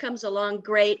something else comes along,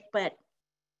 great. But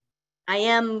I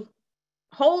am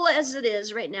whole as it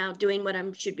is right now, doing what I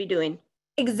should be doing.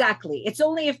 Exactly. It's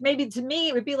only if maybe to me,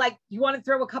 it would be like, you want to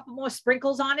throw a couple more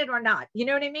sprinkles on it or not? You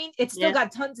know what I mean? It's still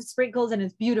got tons of sprinkles and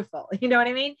it's beautiful. You know what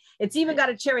I mean? It's even got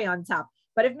a cherry on top.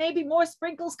 But if maybe more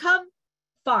sprinkles come,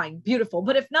 fine, beautiful.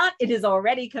 But if not, it is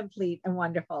already complete and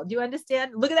wonderful. Do you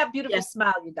understand? Look at that beautiful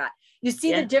smile you got. You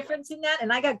see the difference in that?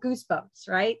 And I got goosebumps,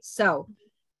 right? So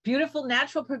beautiful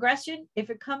natural progression. If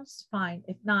it comes, fine.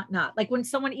 If not, not. Like when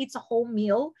someone eats a whole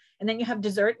meal and then you have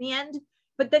dessert in the end,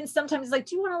 but then sometimes it's like,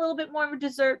 do you want a little bit more of a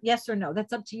dessert? Yes or no?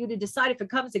 That's up to you to decide. If it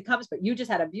comes, it comes. But you just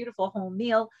had a beautiful whole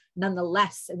meal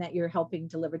nonetheless, and that you're helping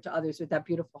deliver to others with that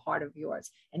beautiful heart of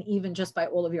yours. And even just by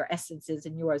all of your essences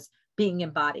and yours being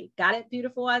embodied. Got it,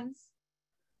 beautiful ones?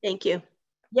 Thank you.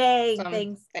 Yay,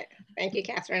 thanks. Thank you,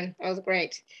 Catherine. That was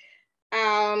great.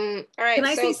 All right. Can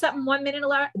I say something 1 minute,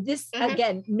 Laura? This,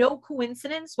 again, no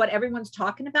coincidence what everyone's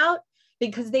talking about,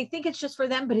 because they think it's just for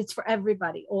them, but it's for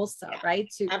everybody also, right?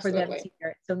 For them to hear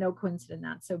it. So no coincidence,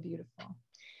 that's so beautiful.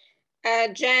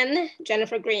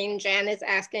 Jennifer Green, Jen is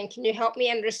asking, can you help me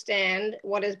understand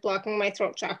what is blocking my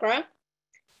throat chakra?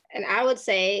 And I would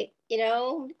say, you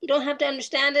know, you don't have to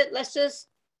understand it. Let's just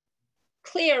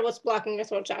clear what's blocking your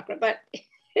throat chakra. But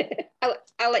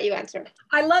I'll let you answer.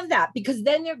 I love that, because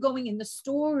then they're going in the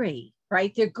story,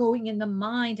 right? They're going in the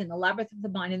mind, in the labyrinth of the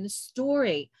mind, in the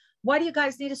story. Why do you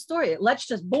guys need a story? Let's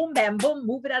just boom, bam, boom,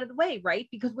 move it out of the way, right?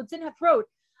 Because what's in her throat,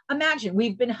 imagine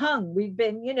we've been hung, we've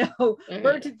been, you know,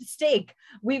 burnt at the stake.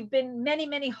 We've been many,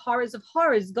 many horrors of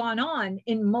horrors gone on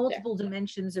in multiple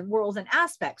dimensions and worlds and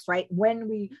aspects, right? When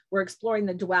we were exploring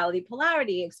the duality,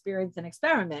 polarity, experience and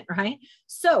experiment, right?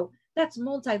 So that's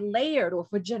multi-layered, or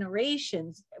for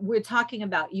generations. We're talking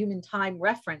about human time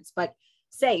reference, but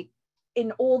say,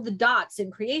 in all the dots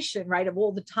in creation, right, of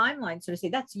all the timelines, so to say,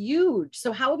 that's huge.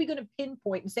 So how are we going to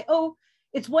pinpoint and say, oh,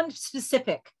 it's one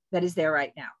specific that is there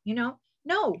right now, you know?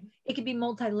 No, it could be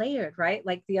multi-layered, right?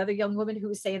 Like the other young woman who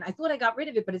was saying, I thought I got rid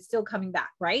of it, but it's still coming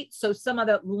back, right? So some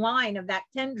other line of that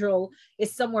tendril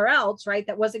is somewhere else, right,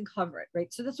 that wasn't covered,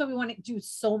 right? So that's why we want to do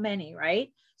so many,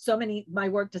 right? So many, my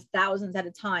work does thousands at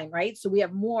a time, right? So we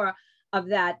have more of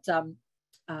that,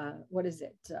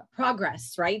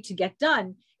 progress, right, to get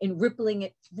done in rippling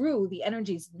it through the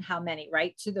energies and how many,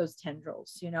 right, to those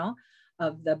tendrils, you know,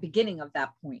 of the beginning of that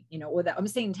point, you know, or that I'm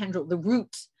saying tendril, the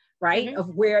root, right,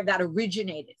 of where that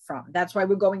originated from. That's why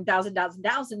we're going thousand,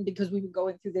 because we've been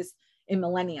going through this in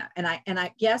millennia. And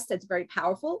I guess that's very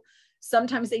powerful,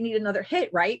 Sometimes they need another hit,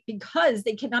 right? Because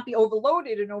they cannot be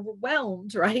overloaded and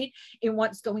overwhelmed, right? In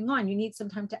what's going on. You need some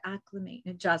time to acclimate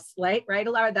and adjust, right?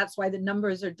 Alara? That's why the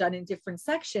numbers are done in different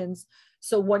sections.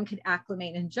 So one could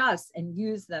acclimate and adjust and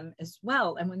use them as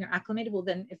well. And when they're acclimated, well,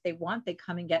 then if they want, they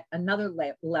come and get another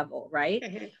level,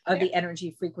 right? Of the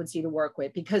energy frequency to work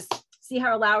with. Because see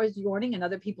how Alara is yawning and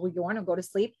other people yawn or go to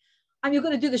sleep? And you're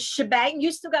going to do the shebang,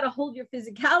 you still got to hold your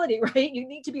physicality, right? You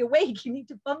need to be awake. You need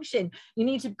to function. You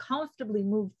need to comfortably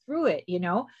move through it, you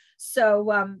know?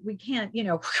 So we can't, you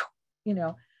know,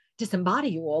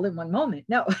 disembody you all in one moment.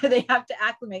 No, they have to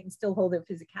acclimate and still hold their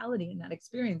physicality in that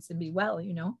experience and be well,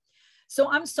 you know? So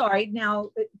I'm sorry. Now,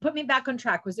 put me back on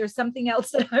track. Was there something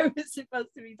else that I was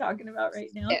supposed to be talking about right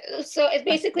now? So it's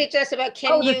basically just about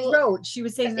the throat. She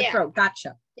was saying the throat.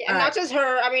 Gotcha. Yeah, not just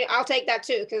her. I mean, I'll take that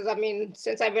too, because I mean,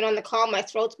 since I've been on the call, my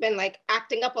throat's been like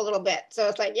acting up a little bit. So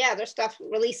it's like, yeah, there's stuff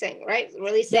releasing, right?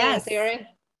 Releasing and clearing.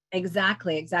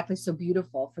 Exactly. So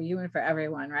beautiful for you and for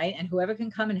everyone, right? And whoever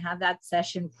can come and have that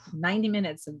session, 90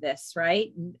 minutes of this,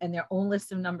 right? And their own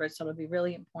list of numbers. So it'll be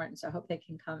really important. So I hope they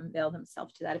can come and avail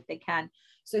themselves to that if they can.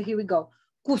 So here we go.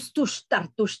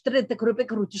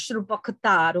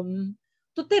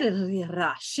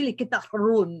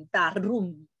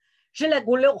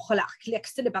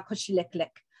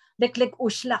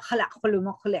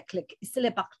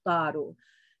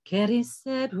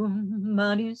 Keriserum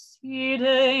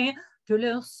maniside tu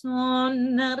le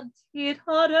sonar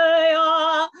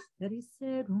tirarea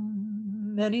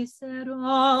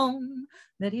Meriserum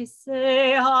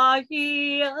merisea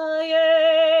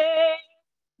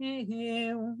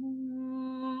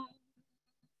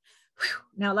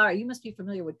Now, Lara, you must be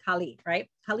familiar with Kali, right?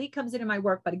 Kali comes into my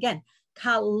work, but again,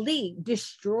 Kali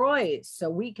destroys so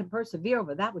we can persevere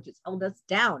over that which has held us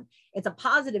down. It's a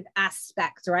positive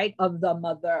aspect, right, of the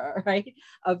mother, right,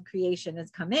 of creation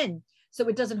has come in. So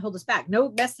it doesn't hold us back.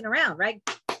 No messing around, right?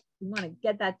 We want to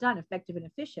get that done effective and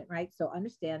efficient, right? So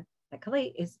understand that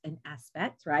Kali is an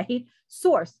aspect, right?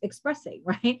 Source expressing,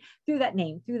 right? Through that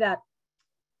name, through that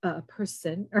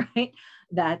person, right?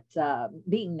 That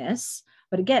beingness.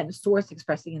 But again, source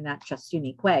expressing in that just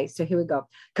unique way. So here we go.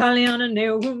 Again,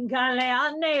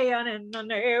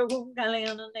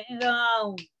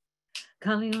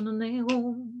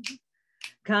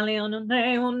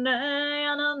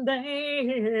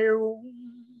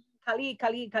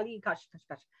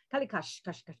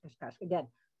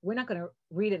 we're not going to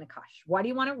read in Akash. Why do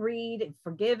you want to read? And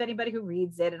forgive anybody who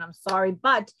reads it. And I'm sorry,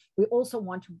 but we also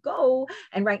want to go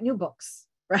and write new books,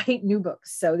 right? New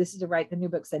books. So this is to write the new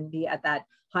books and be at that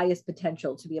highest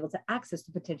potential to be able to access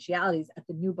the potentialities at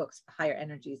the new books, higher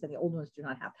energies that the old ones do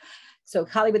not have. So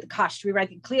Kali with the Akash, we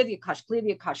write clear the Akash, clear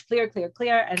the Akash, clear,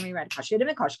 and we write Akash. Kali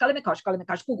Akash, Kali Akash, Kali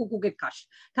Akash,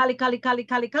 Kali Kali Kali Kali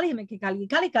Kali Kali Kali Kali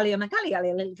Kali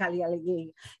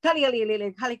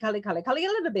Kali Kali Kali Kali Kali Kali Kali a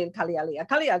little bit Kali Kali Kali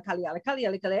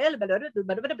Kali Kali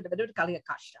Kali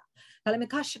Akash. Kali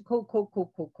Akash ko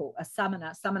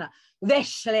Asamana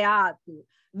Veshliatu,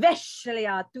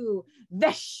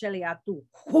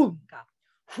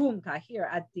 Humka here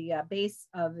at the base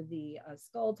of the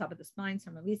skull, top of the spine.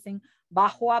 So I'm releasing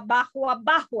Bahua,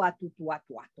 Tutua,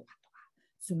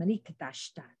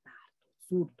 Sumanikatashtar,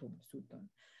 Surtum.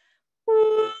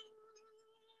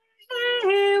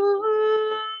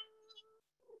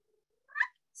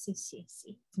 See.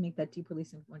 To make that deep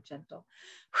releasing more gentle.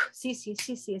 See,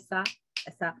 esa.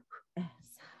 There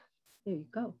you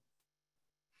go.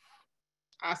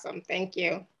 Awesome, thank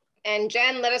you. And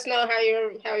Jen, let us know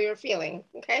how you're feeling,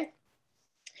 okay?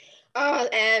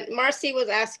 And Marcy was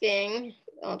asking,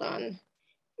 hold on.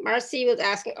 Marcy was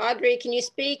asking, Audrey, can you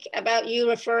speak about you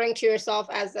referring to yourself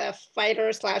as a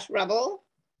fighter/rebel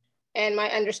and my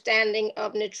understanding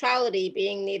of neutrality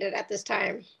being needed at this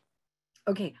time?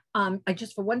 Okay, I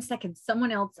just for 1 second,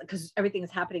 someone else, because everything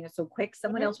is happening so quick,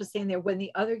 someone else was saying there when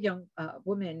the other young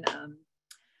woman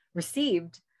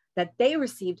received that they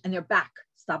received and their back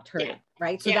stopped hurting,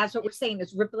 right? So that's what we're saying.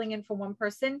 It's rippling in from one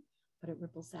person, but it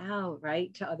ripples out,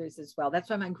 right, to others as well.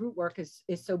 That's why my group work is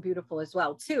so beautiful as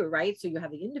well, too, right? So you have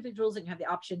the individuals and you have the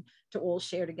option to all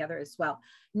share together as well.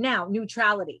 Now,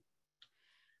 neutrality.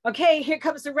 Okay, here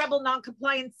comes the rebel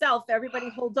non-compliant self. Everybody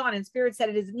hold on. And Spirit said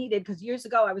it is needed because years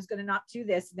ago I was going to not do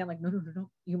this. And they're like, no,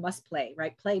 you must play,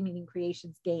 right? Play meaning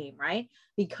creation's game, right?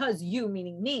 Because you,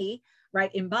 meaning me,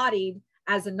 right, embodied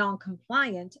as a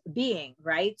non-compliant being,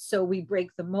 right? So we break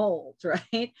the mold,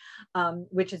 right?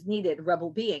 Which is needed,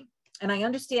 rebel being. And I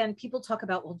understand people talk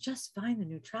about, well, just find the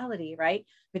neutrality, right?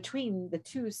 Between the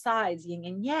two sides, yin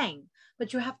and yang.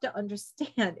 But you have to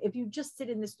understand, if you just sit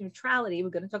in this neutrality, we're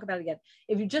going to talk about it again.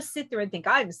 If you just sit there and think,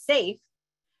 I'm safe,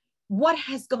 what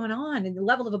has gone on in the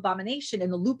level of abomination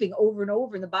and the looping over and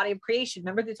over in the body of creation.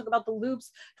 Remember, they talk about the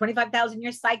loops, 25,000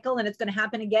 year cycle, and it's going to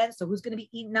happen again. So who's going to be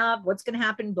eaten up? What's going to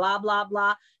happen? Blah, blah,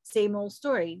 blah. Same old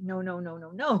story. No, no, no,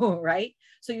 no, no. Right.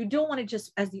 So you don't want to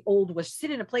just, as the old was, sit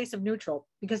in a place of neutral,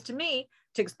 because to me,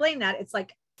 to explain that, it's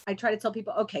like, I try to tell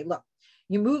people, okay, look,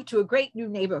 you move to a great new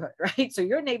neighborhood, right? So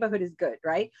your neighborhood is good,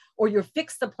 right? Or you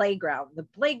fix the playground. The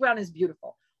playground is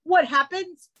beautiful. What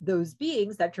happens? Those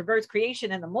beings that traverse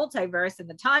creation and the multiverse and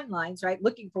the timelines, right,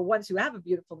 looking for ones who have a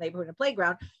beautiful neighborhood and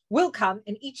playground, will come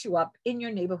and eat you up in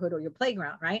your neighborhood or your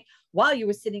playground, right? While you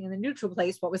were sitting in the neutral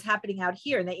place, what was happening out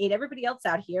here, and they ate everybody else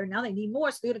out here. Now they need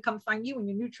more, so they're going to come find you in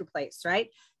your neutral place, right?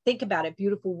 Think about it,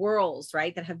 beautiful worlds,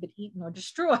 right, that have been eaten or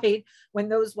destroyed when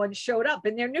those ones showed up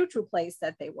in their neutral place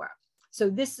that they were. So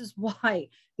this is why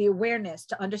the awareness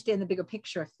to understand the bigger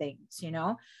picture of things, you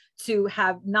know, to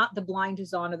have not the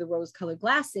blinders on or the rose-colored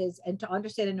glasses, and to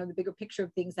understand and know the bigger picture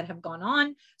of things that have gone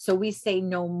on. So we say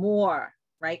no more,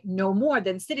 right? No more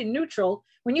than sit in neutral.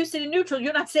 When you sit in neutral,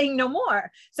 you're not saying no more.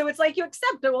 So it's like you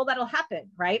accept all that'll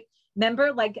happen, right?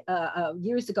 Remember, like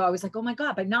years ago, I was like, oh my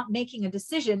God, by not making a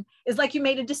decision is like you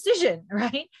made a decision,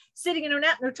 right? Sitting in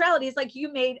neutrality is like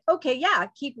you made, okay, yeah,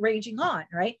 keep raging on,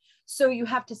 right? So you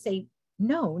have to say,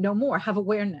 no, no more, have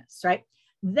awareness, right?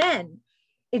 Then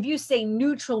if you say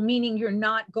neutral, meaning you're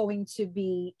not going to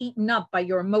be eaten up by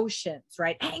your emotions,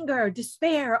 right? Anger,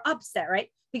 despair, upset, right?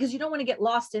 Because you don't want to get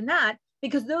lost in that,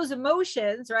 because those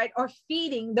emotions, right, are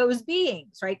feeding those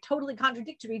beings, right? Totally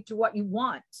contradictory to what you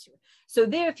want. So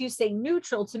there, if you say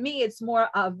neutral, to me, it's more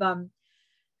of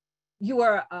you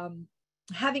are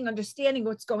having understanding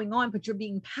what's going on, but you're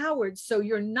being powered. So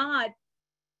you're not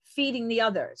feeding the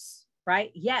others,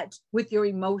 right? Yet with your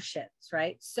emotions,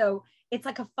 right? So it's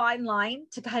like a fine line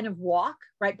to kind of walk,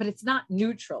 right? But it's not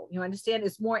neutral. You understand?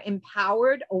 It's more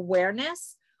empowered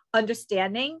awareness,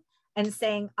 understanding, and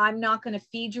saying, I'm not going to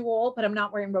feed you all, but I'm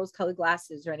not wearing rose-colored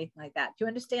glasses or anything like that. Do you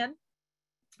understand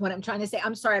what I'm trying to say?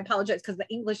 I'm sorry, I apologize, because the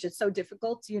English is so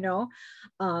difficult, you know?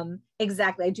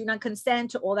 Exactly. I do not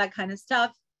consent to all that kind of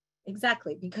stuff.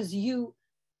 Exactly. Because you,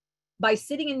 by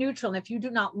sitting in neutral, and if you do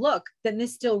not look, then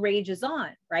this still rages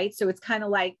on, right? So it's kind of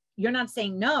like, you're not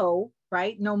saying no,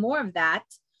 right? No more of that.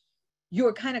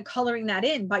 You're kind of coloring that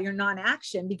in by your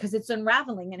non-action, because it's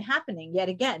unraveling and happening yet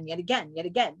again, yet again, yet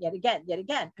again, yet again, yet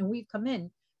again. And we've come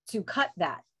in to cut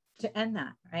that, to end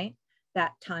that, right?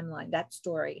 That timeline, that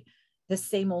story, the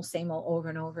same old over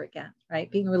and over again, right?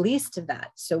 Being released to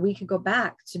that, so we can go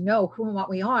back to know who and what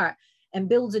we are and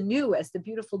build anew as the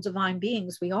beautiful divine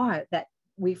beings we are, that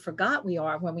we forgot we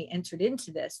are when we entered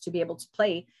into this, to be able to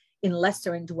play in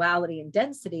lesser and duality and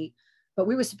density, but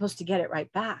we were supposed to get it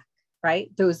right back, right?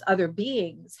 Those other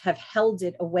beings have held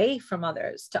it away from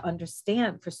others to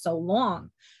understand for so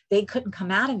long. They couldn't come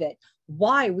out of it.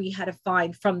 Why we had to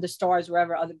find from the stars,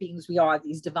 wherever other beings we are,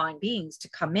 these divine beings, to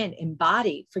come in,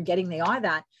 embody, forgetting they are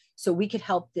that, so we could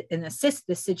help and assist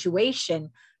the situation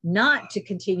not to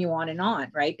continue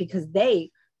on, right? Because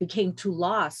they became too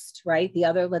lost, right? The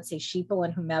other, let's say, sheeple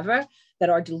and whomever that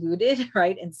are deluded,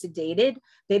 right, and sedated,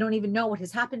 they don't even know what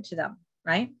has happened to them,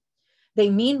 right? They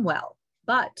mean well,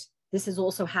 but this has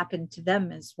also happened to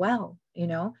them as well, you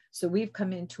know? So we've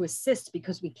come in to assist,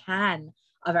 because we can,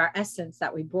 of our essence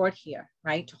that we brought here,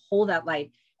 right? To hold that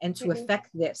light and to affect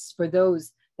this for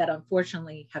those that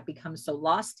unfortunately have become so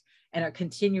lost and are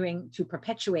continuing to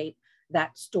perpetuate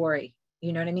that story.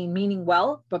 You know what I mean? Meaning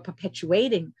well, but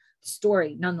perpetuating the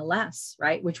story nonetheless,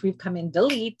 right? Which we've come in,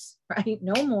 delete, right?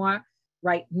 No more,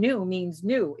 right? New means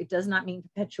new. It does not mean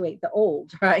perpetuate the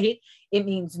old, right? It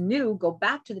means new, go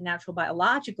back to the natural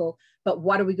biological, but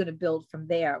what are we going to build from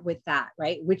there with that,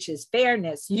 right? Which is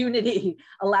fairness, unity,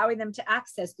 allowing them to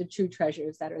access the true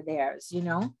treasures that are theirs, you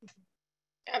know?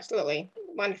 Absolutely.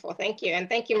 Wonderful. Thank you. And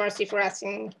thank you, Marcy, for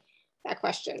asking that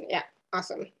question. Yeah,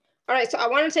 awesome. All right, so I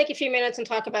want to take a few minutes and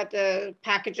talk about the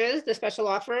packages, the special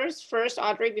offers. First,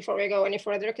 Audrey, before we go any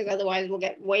further, because otherwise we'll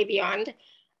get way beyond.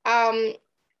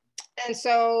 And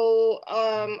so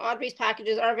Audrey's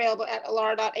packages are available at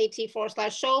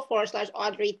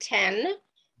alara.at/show/Audrey10.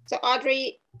 So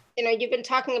Audrey, you know, you've been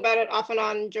talking about it off and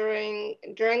on during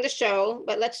the show,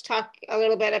 but let's talk a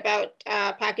little bit about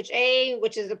package A,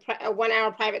 which is a 1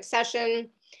 hour private session.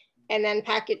 And then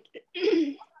package,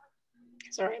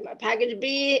 sorry, my package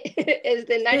B is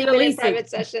the 90-minute private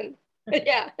session.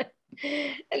 Yeah.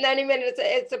 And 90 minutes,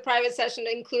 it's a private session,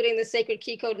 including the sacred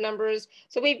key code numbers.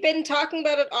 So we've been talking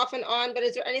about it off and on, but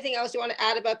is there anything else you want to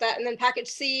add about that? And then package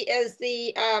C is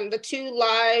the 2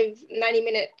 live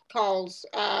 90-minute calls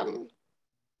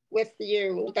with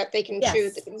you that they can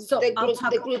choose, So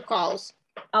the group calls.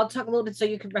 I'll talk a little bit so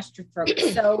you can rest your throat.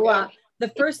 So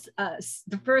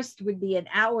the first would be an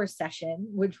hour session,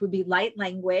 which would be light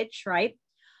language, right?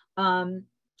 And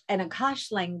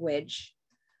Akash language,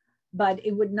 but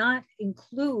it would not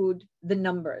include the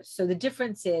numbers. So the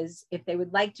difference is if they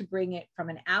would like to bring it from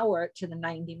an hour to the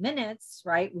 90 minutes,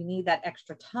 right? We need that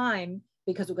extra time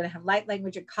because we're going to have light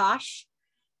language Akash,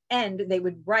 and they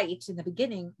would write in the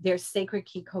beginning their sacred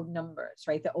key code numbers,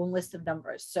 right? Their own list of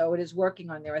numbers. So it is working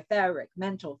on their etheric,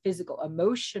 mental, physical,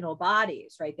 emotional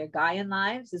bodies, right? Their Gaian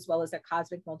lives, as well as their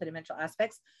cosmic multidimensional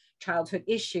aspects, childhood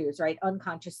issues, right?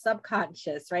 Unconscious,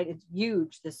 subconscious, right? It's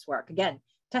huge, this work. Again,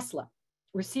 Tesla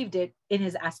received it in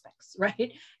his aspects,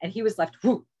 right? And he was left,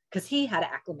 whoo, because he had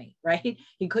to acclimate, right?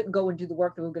 He couldn't go and do the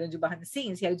work that we were going to do behind the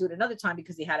scenes. He had to do it another time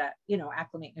because he had to, you know,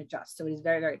 acclimate and adjust. So it is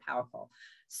very, very powerful.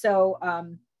 So,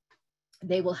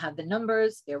 they will have the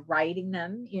numbers, they're writing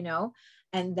them, you know,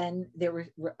 and then they're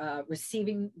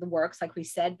receiving the works, like we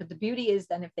said. But the beauty is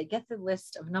then if they get the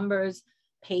list of numbers,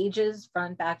 pages,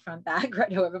 front, back,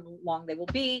 right, however long they will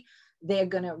be, they're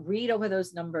going to read over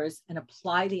those numbers and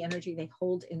apply the energy they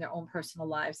hold in their own personal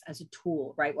lives as a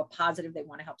tool, right? What positive they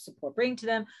want to help support bring to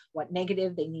them, what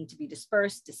negative they need to be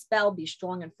dispersed, dispel, be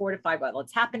strong and fortified while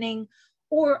it's happening.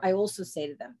 Or I also say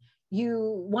to them,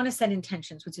 you want to set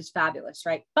intentions, which is fabulous,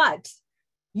 right? But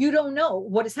you don't know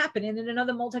what is happening in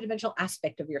another multidimensional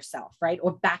aspect of yourself, right?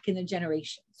 Or back in the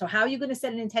generation. So how are you going to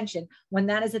set an intention when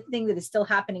that is a thing that is still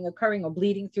happening, occurring, or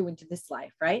bleeding through into this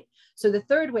life, right? So the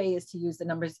third way is to use the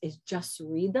numbers is just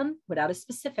read them without a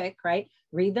specific, right?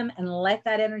 Read them and let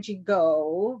that energy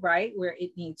go, right? Where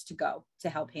it needs to go to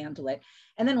help handle it.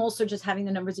 And then also just having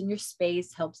the numbers in your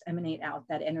space helps emanate out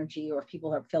that energy. Or if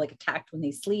people feel like attacked when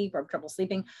they sleep or have trouble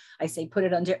sleeping, I say, put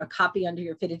it under a copy under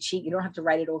your fitted sheet. You don't have to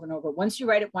write it over and over. Once you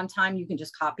write it one time, you can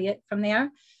just copy it from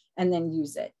there and then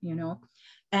use it, you know?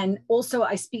 And also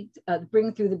I speak,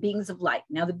 bring through the beings of light.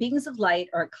 Now the beings of light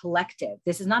are a collective.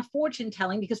 This is not fortune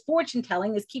telling, because fortune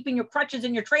telling is keeping your crutches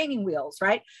and your training wheels,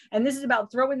 right? And this is about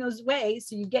throwing those away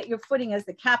so you get your footing as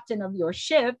the captain of your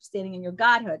ship, standing in your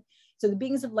godhood. So the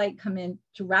beings of light come in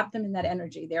to wrap them in that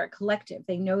energy. They're a collective.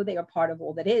 They know they are part of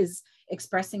all that is,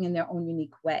 expressing in their own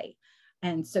unique way.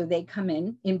 And so they come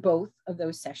in both of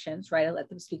those sessions, right? I let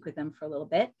them speak with them for a little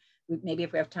bit. Maybe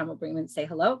if we have time, we'll bring them in and say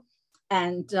hello.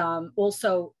 And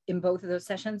also in both of those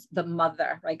sessions, the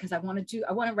mother, right? Because I want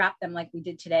to wrap them like we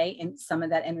did today in some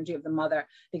of that energy of the mother.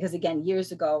 Because again,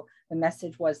 years ago, the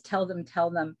message was tell them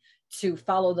to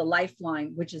follow the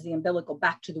lifeline, which is the umbilical,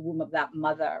 back to the womb of that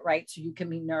mother, right? So you can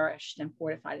be nourished and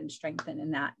fortified and strengthened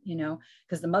in that, you know,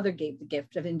 because the mother gave the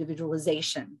gift of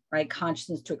individualization, right?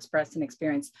 Consciousness to express and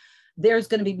experience. There's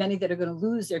going to be many that are going to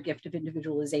lose their gift of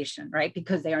individualization, right?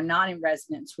 Because they are not in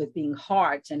resonance with being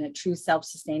heart and a true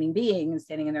self-sustaining being and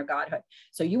standing in their godhood.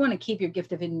 So you want to keep your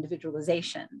gift of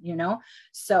individualization, you know?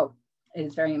 So it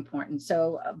is very important.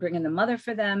 So bring in the mother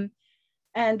for them.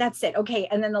 And that's it. Okay.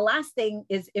 And then the last thing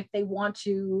is if they want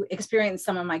to experience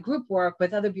some of my group work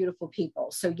with other beautiful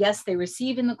people. So yes, they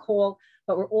receive in the call,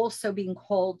 but we're also being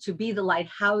called to be the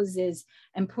lighthouses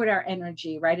and put our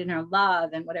energy, right, in our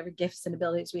love and whatever gifts and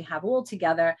abilities we have all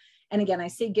together. And again, I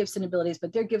say gifts and abilities,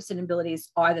 but their gifts and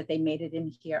abilities are that they made it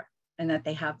in here and that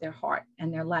they have their heart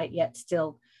and their light, yet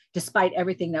still, despite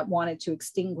everything that wanted to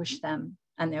extinguish them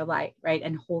and their light, right,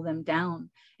 and hold them down.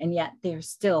 And yet they're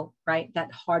still, right,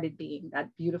 that hearted being, that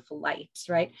beautiful light,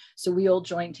 right? So we all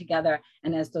join together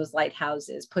and as those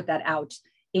lighthouses put that out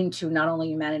into not only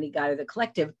humanity, Gaia, the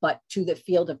collective, but to the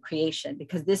field of creation,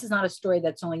 because this is not a story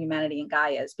that's only humanity and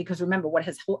Gaia's. Because remember, what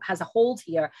has a hold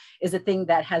here is a thing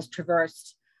that has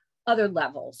traversed other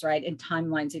levels, right, and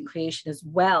timelines in creation as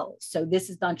well. So this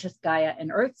is not just Gaia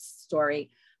and Earth's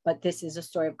story, but this is a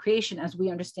story of creation. As we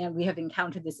understand, we have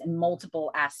encountered this in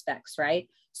multiple aspects, right?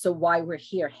 So why we're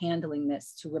here handling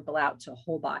this to ripple out to a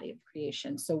whole body of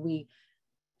creation. So we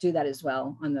do that as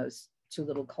well on those two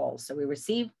little calls. So we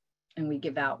receive and we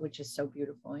give out, which is so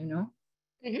beautiful, you know?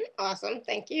 Awesome,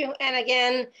 thank you. And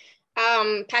again,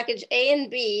 package A and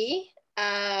B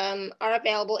are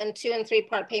available in 2 and 3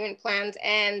 part payment plans.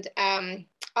 And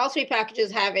all 3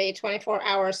 packages have a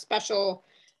 24-hour special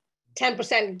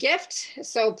 10% gift.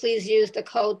 So please use the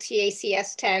code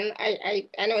TACS10.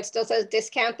 I know it still says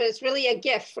discount, but it's really a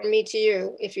gift from me to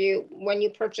you. When you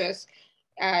purchase,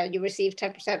 you receive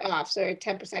 10% off, so a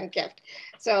 10% gift.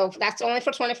 So that's only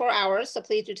for 24 hours. So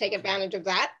please do take advantage of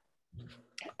that.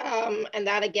 And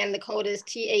that again, the code is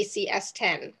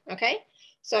TACS10. Okay.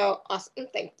 So awesome.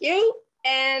 Thank you.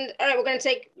 And all right, we're going to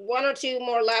take 1 or 2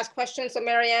 more last questions. So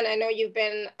Marianne, I know you've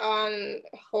been on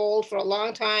hold for a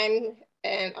long time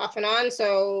and off and on,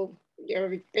 so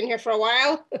you've been here for a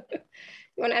while. You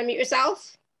want to unmute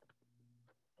yourself?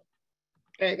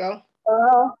 There you go.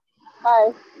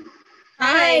 Hi.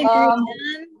 Hi, Um,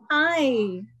 Marianne.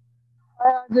 Hi. Hi,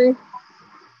 Audrey.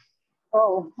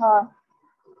 Oh,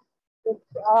 it's,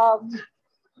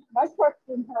 my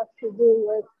question has to do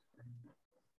with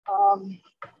um,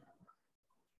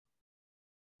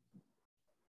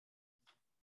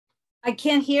 I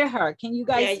can't hear her. Can you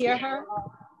guys hear Yeah. her?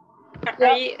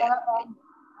 yeah, You,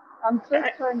 I'm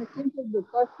just trying to think of the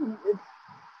question.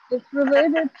 It's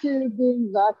related to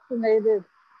being vaccinated,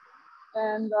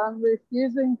 and I'm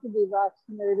refusing to be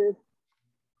vaccinated,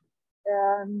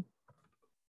 and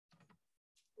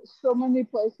so many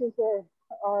places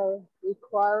are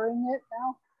requiring it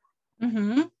now,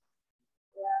 Mm-hmm. and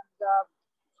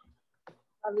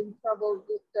having trouble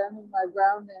just standing my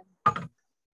ground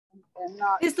and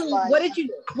not buying into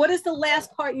it. What is the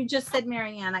last part you just said,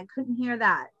 Marianne? I couldn't hear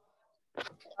that.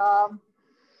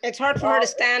 it's hard for her to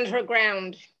stand her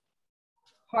ground.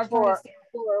 Hard for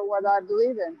what I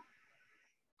believe in.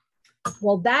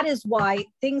 Well, that is why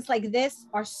things like this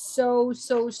are so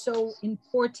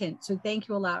important. So thank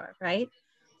you, Alara, right?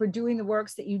 For doing the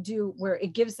works that you do, where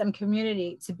it gives them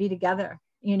community to be together.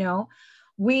 You know,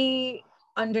 we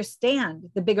understand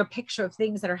the bigger picture of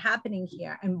things that are happening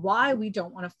here and why we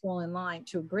don't want to fall in line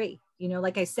to agree. You know,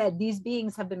 like I said, these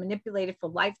beings have been manipulated for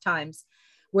lifetimes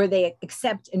where they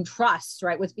accept and trust,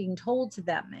 right, what's being told to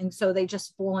them. And so they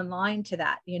just fall in line to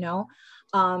that, you know.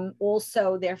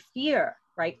 Also their fear,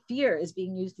 right? Fear is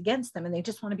being used against them and they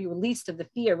just want to be released of the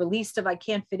fear, released of I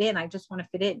can't fit in, I just want to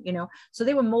fit in, you know. So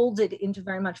they were molded into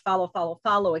very much follow,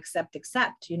 accept,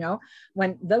 you know,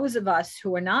 when those of us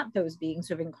who are not those beings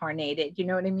who have incarnated, you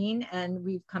know what I mean? And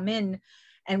we've come in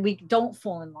and we don't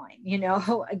fall in line, you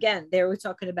know. Again, they were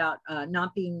talking about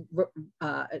not being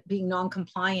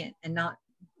non-compliant and not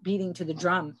beating to the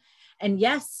drum. And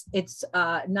yes, it's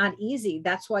not easy.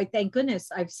 That's why, thank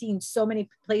goodness, I've seen so many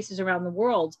places around the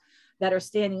world that are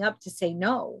standing up to say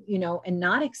no, you know, and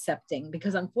not accepting,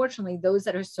 because unfortunately, those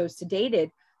that are so sedated,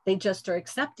 they just are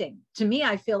accepting. To me,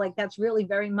 I feel like that's really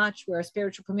very much where a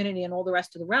spiritual community and all the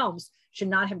rest of the realms should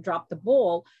not have dropped the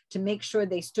ball to make sure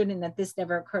they stood in that this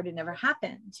never occurred, it never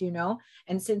happened, you know?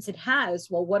 And since it has,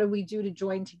 well, what do we do to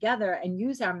join together and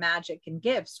use our magic and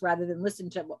gifts rather than listen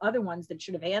to other ones that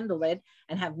should have handled it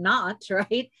and have not,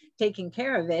 right? Taking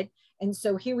care of it. And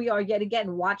so here we are yet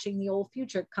again, watching the old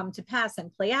future come to pass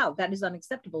and play out. That is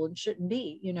unacceptable and shouldn't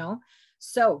be, you know?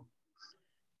 So,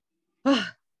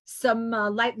 some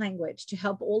light language to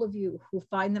help all of you who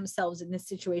find themselves in this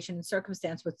situation and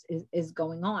circumstance, what is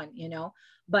going on, you know,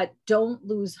 but don't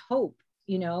lose hope,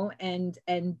 you know, and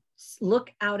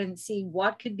look out and see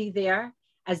what could be there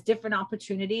as different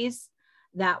opportunities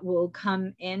that will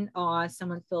come in.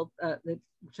 Someone felt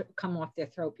come off their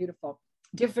throat. Beautiful.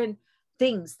 Different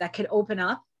things that could open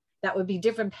up, that would be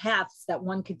different paths that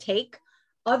one could take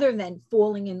other than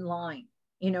falling in line.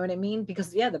 You know what I mean?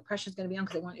 Because yeah, the pressure is going to be on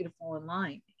because they want you to fall in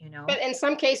line, you know? But in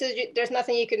some cases, there's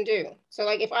nothing you can do. So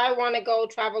like if I want to go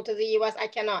travel to the US, I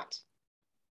cannot,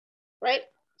 right?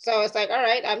 So it's like, all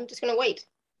right, I'm just going to wait.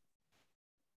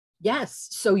 Yes.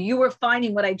 So you were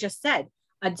finding what I just said,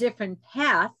 a different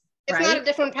path. It's right? not a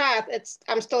different path.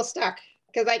 I'm still stuck.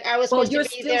 Because like I was supposed to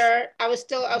be there. I was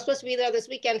supposed to be there this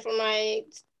weekend for my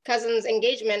cousin's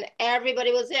engagement.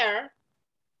 Everybody was there.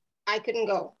 I couldn't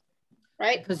go.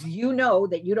 Right. Because you know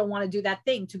that you don't want to do that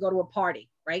thing to go to a party,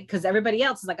 right? Because everybody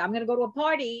else is like, I'm going to go to a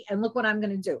party and look what I'm going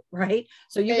to do, right?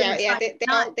 So you're going to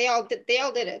try they all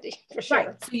did it for sure.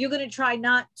 Right. So you're going to try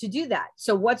not to do that.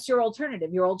 So what's your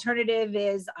alternative? Your alternative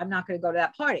is I'm not going to go to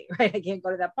that party, right? I can't go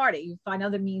to that party. You find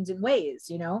other means and ways,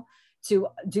 you know, to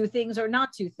do things or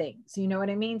not do things. You know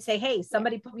what I mean? Say, hey,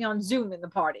 somebody put me on Zoom in the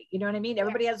party. You know what I mean?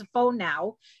 Everybody has a phone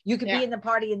now. You could be in the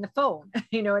party in the phone.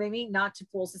 You know what I mean? Not to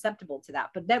fall susceptible to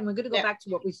that. But then we're going to go back to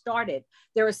what we started.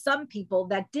 There are some people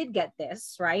that did get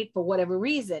this, right? For whatever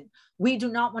reason. We do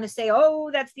not want to say, oh,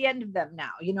 that's the end of them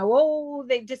now. You know, oh,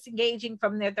 they're disengaging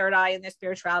from their third eye and their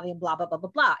spirituality and blah, blah, blah,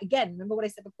 blah, blah. Again, remember what I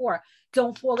said before,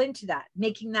 don't fall into that,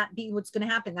 making that be what's going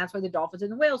to happen. That's why the dolphins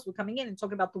and the whales were coming in and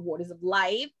talking about the waters of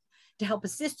life to help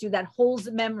assist you, that holds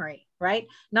the memory, right?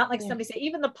 Not like somebody say,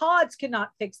 even the pods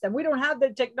cannot fix them. We don't have the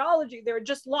technology. They're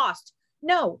just lost.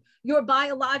 No, your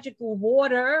biological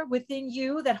water within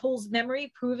you that holds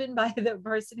memory, proven by the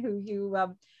person who you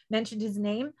mentioned his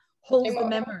name, holds the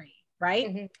memory,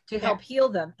 right? To help heal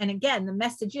them. And again, the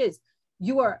message is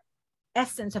your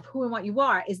essence of who and what you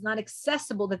are is not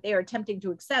accessible that they are attempting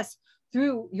to access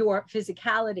through your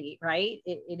physicality, right?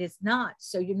 It is not.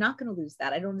 So you're not going to lose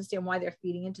that. I don't understand why they're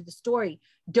feeding into the story.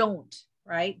 Don't,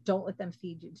 right? Don't let them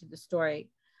feed into the story.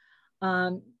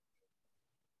 Oh,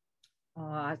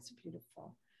 that's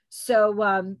beautiful.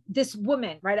 So this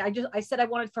woman, right? I said I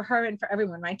wanted for her and for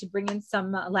everyone, right, to bring in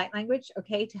some light language,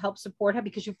 okay, to help support her,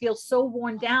 because you feel so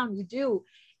worn down. You do.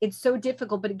 It's so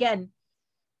difficult. But again,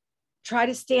 try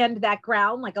to stand that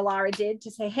ground like Alara did,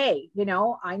 to say, hey, you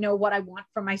know, I know what I want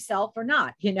for myself or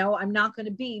not. You know, I'm not going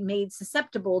to be made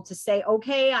susceptible to say,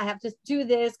 okay, I have to do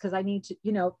this because I need to,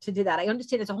 you know, to do that. I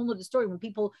understand it's a whole other story when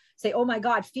people say, oh my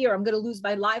God, fear, I'm going to lose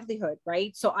my livelihood,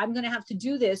 right? So I'm going to have to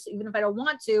do this even if I don't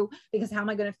want to, because how am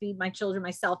I going to feed my children,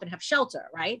 myself, and have shelter,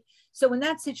 right? So in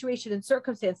that situation and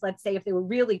circumstance, let's say if they were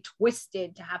really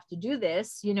twisted to have to do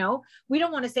this, you know, we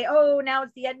don't want to say, oh, now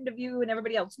it's the end of you and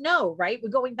everybody else. No, right? We're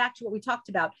going back to what we talked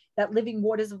about, that living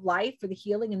waters of life for the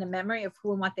healing and the memory of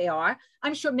who and what they are.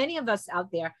 I'm sure many of us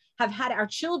out there have had our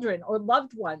children or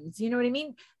loved ones, you know what I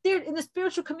mean? They're in the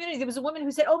spiritual community. There was a woman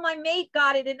who said, oh, my mate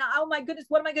got it. And oh my goodness,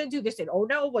 what am I going to do? They said, oh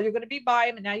no, well, you're going to be by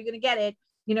him and now you're going to get it,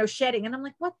 you know, shedding. And I'm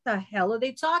like, what the hell are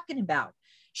they talking about?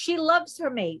 She loves her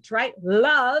mate, right?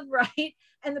 Love, right?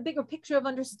 And the bigger picture of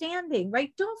understanding,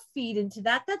 right? Don't feed into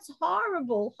that. That's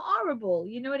horrible, horrible.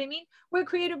 You know what I mean? We're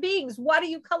creator beings. What are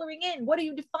you coloring in? What are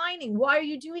you defining? Why are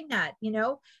you doing that? You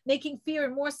know, making fear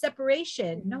and more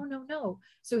separation. No, no, no.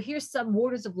 So here's some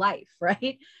waters of life,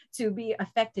 right? To be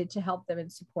affected, to help them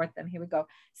and support them. Here we go.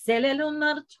 Se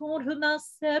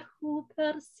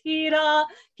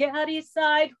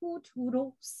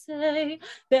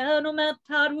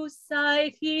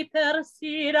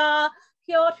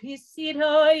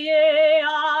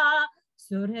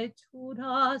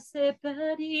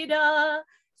perdirá,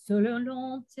 solo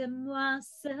non te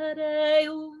seré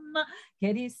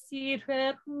che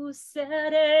disire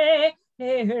seré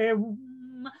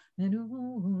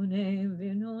venune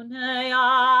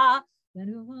venonea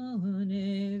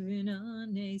venune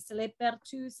venone se le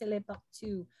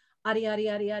partout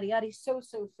ari so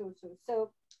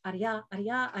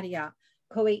aria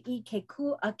koe I ke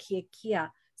ku akia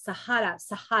Sahara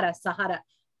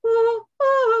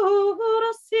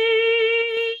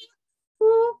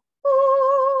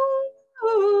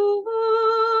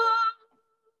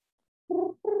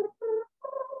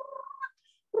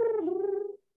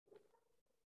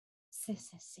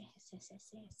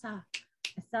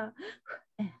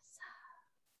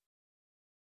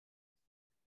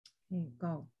Here you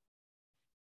go.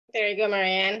 There you go,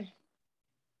 Marianne.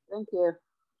 Thank you.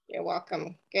 You're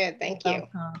welcome. Good, thank you.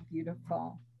 Welcome.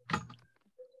 Beautiful.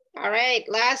 All right,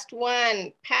 last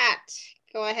one. Pat,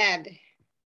 go ahead.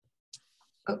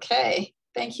 Okay,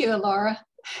 thank you, Alara.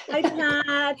 Hi,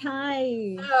 Pat.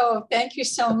 Hi. Oh, thank you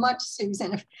so much,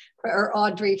 Susan, or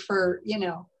Audrey, for, you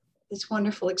know, this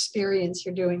wonderful experience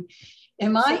you're doing.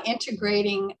 Am I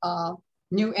integrating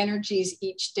new energies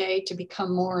each day to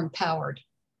become more empowered?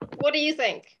 What do you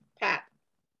think, Pat?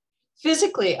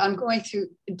 Physically, I'm going through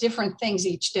different things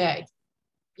each day.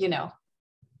 You know,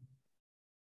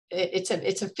 it's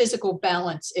a physical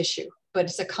balance issue, but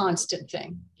it's a constant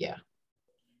thing. Yeah.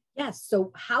 Yes.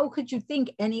 So how could you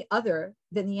think any other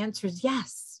than the answer is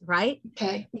yes, right?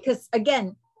 Okay. Because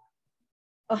again,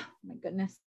 oh my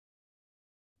goodness.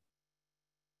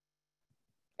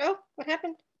 Oh, what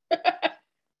happened?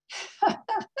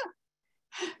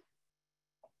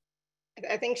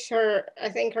 I think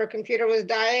her computer was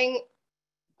dying.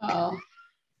 Oh.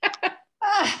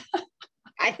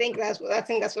 I think that's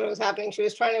what was happening. She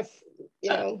was trying to, you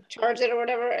know, charge it or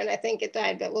whatever, and I think it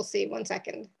died. But we'll see. 1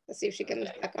 second. Let's see if she comes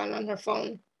back on her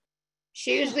phone.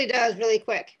 She usually does really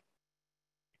quick.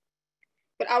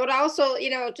 But I would also, you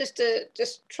know, just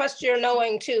trust your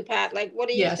knowing too, Pat. Like, what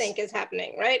do you think is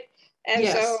happening, right? And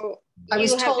so I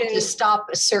was told to stop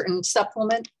a certain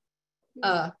supplement.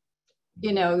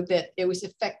 You know, that it was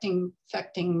affecting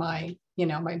my, you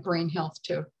know, my brain health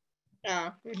too.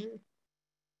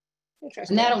 Interesting.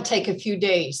 And that'll take a few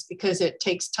days because it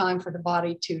takes time for the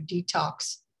body to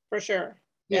detox. For sure.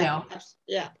 You know.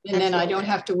 Yeah. And then I don't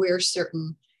have to wear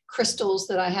certain crystals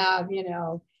that I have, you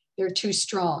know, they're too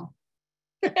strong.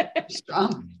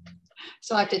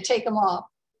 So I have to take them off.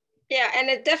 Yeah, and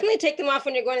it definitely take them off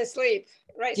when you're going to sleep,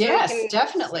 right? Yes, so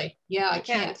definitely. Yeah, I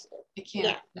can't.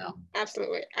 Yeah, no.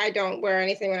 Absolutely. I don't wear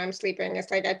anything when I'm sleeping.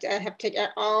 It's like I have to take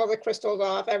all the crystals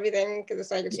off, everything, because it's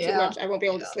like it's too much. I won't be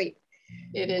able to sleep.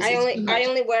 It is. I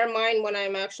only wear mine when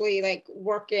I'm actually like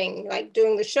working, like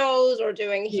doing the shows or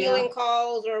doing healing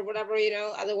calls or whatever, you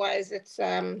know. Otherwise, it's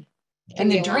and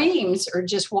the dreams are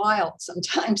just wild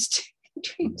sometimes too.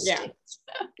 Dream states.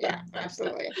 Yeah,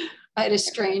 absolutely. I had a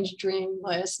strange dream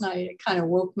last night. It kind of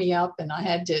woke me up and I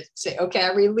had to say, okay,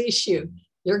 I release you.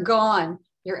 You're gone.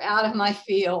 You're out of my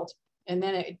field. And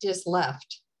then it just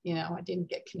left. You know, I didn't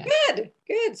get connected.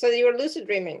 Good. So you were lucid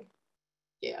dreaming.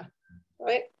 Yeah.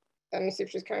 Right? Let me see if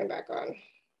she's coming back on.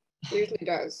 It usually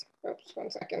does. Oops, 1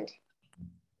 second.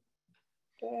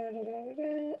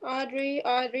 Audrey,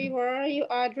 where are you,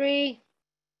 Audrey?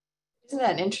 Isn't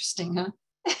that interesting, huh?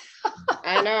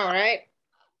 I know, right?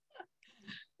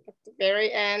 At the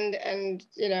very end, and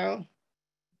you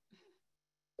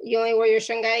only wear your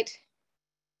shungite,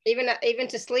 even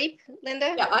to sleep,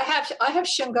 Linda. Yeah, I have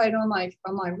shungite on my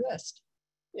wrist,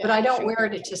 yeah, but I don't wear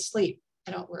it to sleep.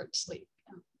 I don't wear it to sleep.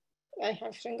 No. I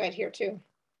have shungite here too.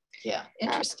 Yeah,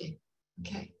 interesting.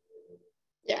 Okay.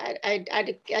 Yeah,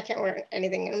 I can't wear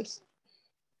anything else.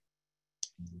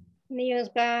 Neo's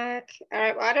back. All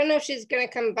right. Well, I don't know if she's gonna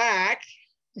come back.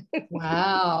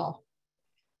 Wow.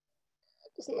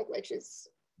 Doesn't look like she's.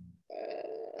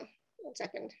 1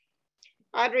 second.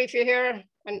 Audrey, if you're here,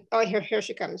 and oh, here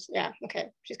she comes. Yeah.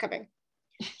 Okay, she's coming.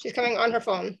 She's coming on her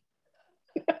phone.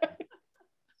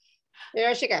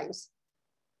 Here she comes.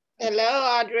 Hello,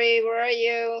 Audrey. Where are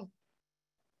you?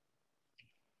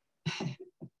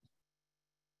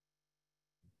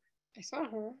 I saw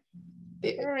her.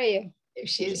 Where are you? If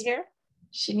she's here,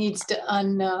 she needs to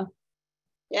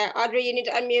yeah, Audrey, you need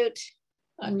to unmute.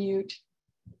 Unmute.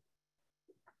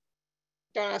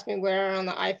 Don't ask me where on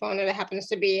the iPhone it happens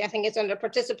to be. I think it's under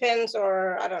participants,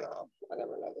 or I don't know. I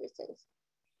never know these things.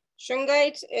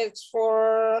 Shungite, it's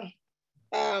for,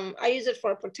 I use it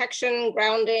for protection,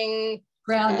 grounding.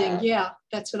 Grounding, yeah,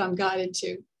 that's what I'm guided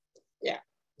to. Yeah.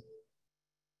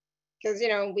 Because,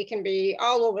 we can be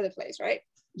all over the place, right?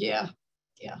 Yeah,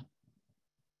 yeah.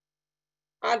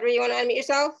 Audrey, you want to unmute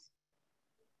yourself?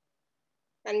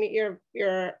 Unmute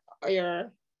your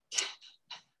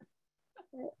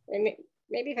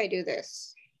maybe if I do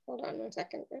this. Hold on 1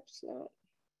 second. Oops, no.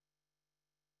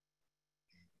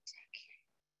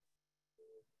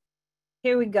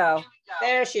 Here we go.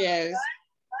 There she is.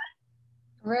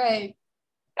 Right.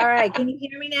 All right. Can you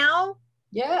hear me now?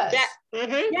 Yes. Yeah.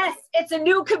 Mm-hmm. Yes, it's a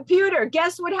new computer.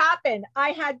 Guess what happened? I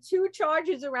had 2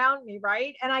 chargers around me,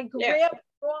 right? And I grabbed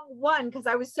the wrong one because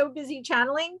I was so busy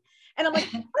channeling. And I'm like,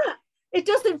 it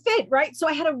doesn't fit, right? So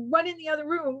I had to run in the other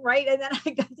room, right? And then I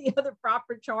got the other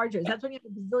proper chargers. That's when you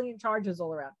have a bazillion chargers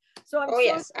all around. So I'm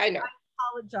yes, I know. I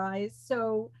apologize.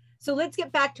 So let's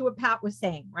get back to what Pat was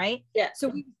saying, right? Yeah. So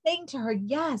we were saying to her,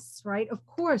 yes, right? Of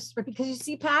course, right? Because you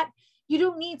see, Pat, you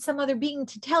don't need some other being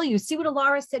to tell you. See what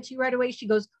Alara said to you right away? She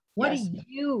goes, what do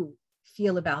you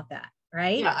feel about that,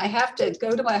 right? Yeah, I have to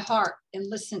go to my heart and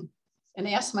listen and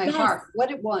ask my heart what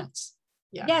it wants.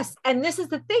 Yeah. Yes. And this is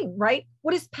the thing, right?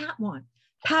 What does Pat want?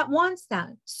 Pat wants that.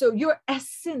 So your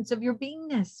essence of your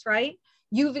beingness, right?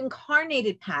 You've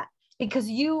incarnated, Pat, because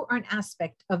you are an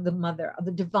aspect of the mother, of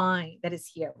the divine that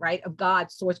is here, right? Of God,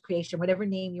 source, creation, whatever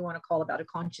name you want to call about a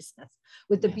consciousness,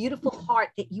 with the beautiful heart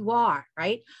that you are,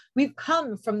 right? We've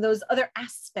come from those other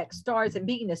aspects, stars and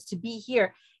beingness, to be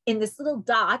here in this little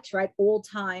dot, right? All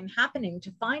time happening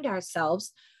to find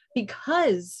ourselves,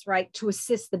 because, right, to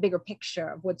assist the bigger picture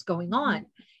of what's going on.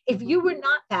 If you were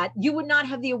not that, you would not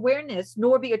have the awareness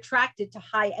nor be attracted to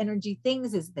high energy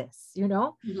things as this,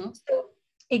 So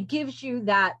it gives you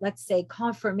that, let's say,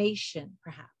 confirmation,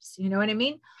 perhaps, you know what I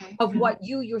mean? Okay. Of what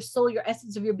your soul, your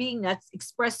essence of your being that's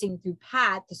expressing through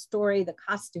Pat, the story, the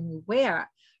costume you wear,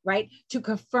 right? To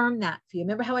confirm that for you.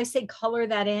 Remember how I say color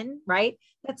that in, right?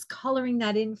 That's coloring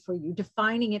that in for you,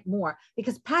 defining it more,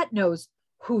 because Pat knows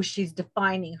who she's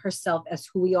defining herself as,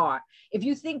 who we are. If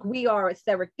you think we are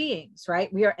etheric beings,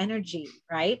 right? We are energy,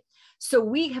 right? So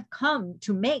we have come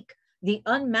to make the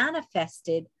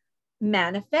unmanifested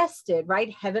manifested,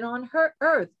 right? Heaven on her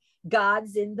earth,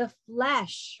 God's in the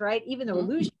flesh, right? Even though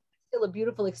illusion is still a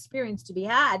beautiful experience to be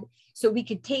had. So we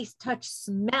could taste, touch,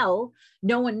 smell,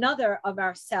 know another of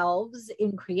ourselves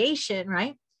in creation,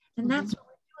 right? And that's what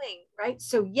we're doing, right?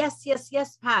 So yes,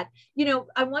 Pat.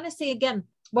 I want to say again,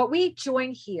 what we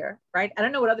join here, right? I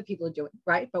don't know what other people are doing,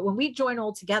 right? But when we join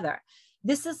all together,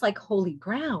 this is like holy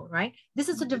ground, right? This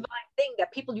is a divine thing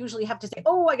that people usually have to say,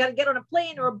 oh, I got to get on a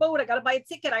plane or a boat. I got to buy a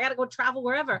ticket. I got to go travel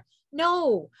wherever.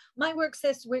 No, my work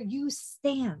says where you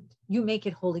stand, you make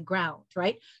it holy ground,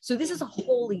 right? So this is a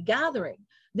holy gathering.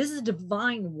 This is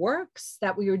divine works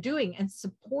that we are doing and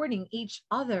supporting each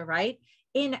other, right?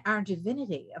 In our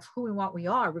divinity of who and what we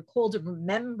are. We're called to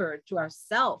remember to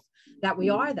ourselves that we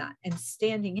are that, and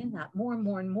standing in that more and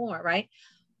more and more, right?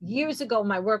 Years ago,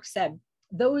 my work said,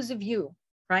 those of you,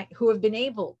 right, who have been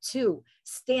able to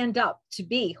stand up to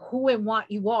be who and what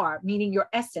you are, meaning your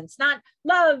essence, not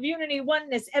love, unity,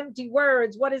 oneness, empty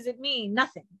words. What does it mean?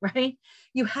 Nothing, right?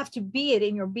 You have to be it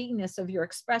in your beingness of your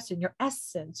expression, your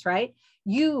essence, right?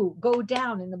 You go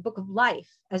down in the book of life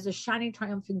as the shining,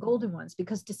 triumphant, golden ones,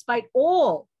 because despite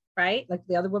all, right, like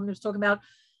the other woman was talking about,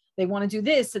 they want to do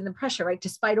this and the pressure, right?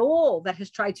 Despite all that has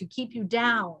tried to keep you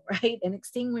down, right? And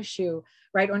extinguish you,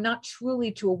 right? Or not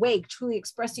truly to awake, truly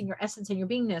expressing your essence and your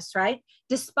beingness, right?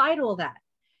 Despite all that,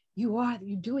 you're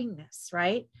doing this,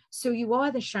 right? So you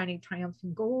are the shining,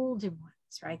 triumphant, golden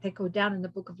ones, right? That go down in the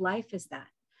book of life as that.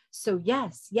 So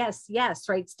yes, yes, yes,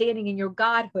 right? Standing in your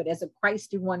godhood as a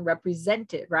Christ in one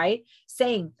represented, right?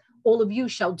 Saying, all of you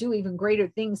shall do even greater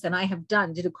things than I have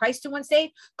done. Did a Christ in one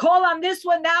say, call on this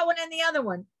one, that one, and the other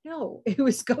one? No, it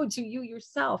was go to you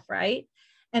yourself, right?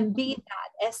 And be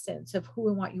that essence of who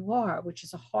and what you are, which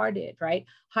is a hearted, right?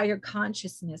 Higher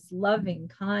consciousness, loving,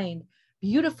 kind,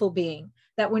 beautiful being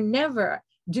that would never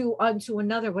do unto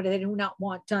another what they do not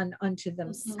want done unto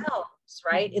themselves,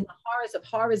 right? In the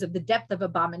horrors of the depth of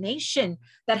abomination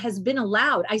that has been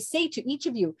allowed. I say to each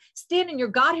of you, stand in your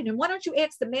Godhead, and why don't you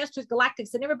ask the Masters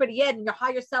Galactics and everybody and your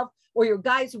higher self or your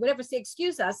guides or whatever, say,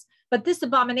 excuse us, but this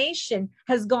abomination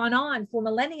has gone on for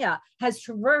millennia, has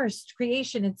traversed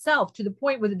creation itself to the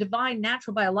point where the divine,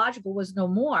 natural, biological was no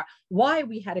more. Why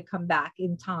we had to come back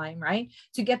in time, right?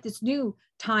 To get this new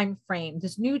time frame,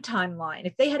 this new timeline.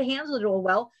 If they had handled it all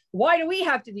well, why do we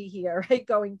have to be here, right,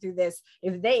 going through this?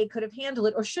 If they could have handled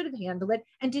it or should have handled it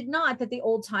and did not, that the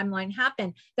old timeline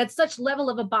happened, that such level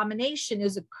of abomination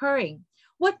is occurring.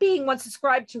 What being once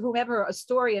ascribed to whoever a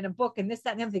story and a book and this,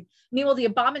 that, and everything? Meanwhile, the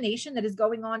abomination that is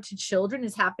going on to children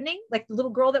is happening. Like the little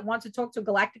girl that wants to talk to a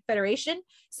Galactic Federation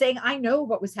saying, I know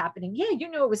what was happening. Yeah, you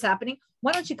know what was happening.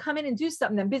 Why don't you come in and do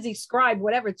something? Then busy scribe,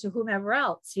 whatever, to whomever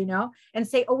else, you know, and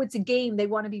say, oh, it's a game they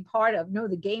want to be part of. No,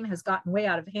 the game has gotten way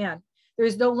out of hand. There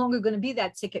is no longer going to be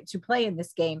that ticket to play in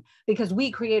this game because we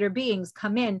creator beings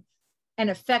come in and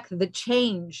affect the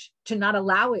change to not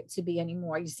allow it to be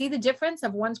anymore. You see the difference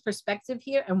of one's perspective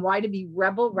here, and why to be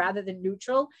rebel rather than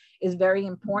neutral is very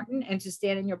important, and to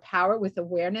stand in your power with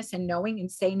awareness and knowing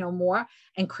and say no more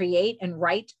and create and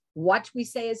write what we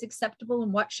say is acceptable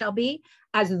and what shall be,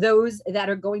 as those that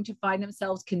are going to find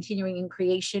themselves continuing in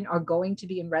creation are going to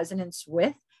be in resonance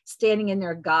with, standing in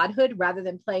their godhood rather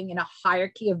than playing in a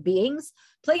hierarchy of beings.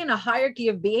 Play in a hierarchy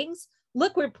of beings.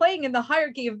 Look, we're playing in the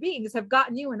hierarchy of beings have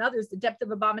gotten you and others the depth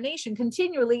of abomination,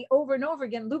 continually over and over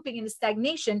again, looping into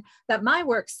stagnation that my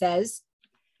work says,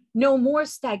 no more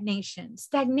stagnation.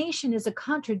 Stagnation is a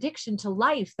contradiction to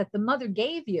life that the mother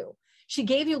gave you. She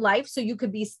gave you life so you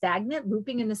could be stagnant,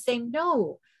 looping in the same.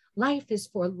 No, life is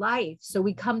for life. So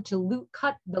we come to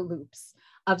cut the loops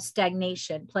of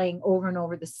stagnation, playing over and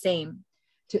over the same,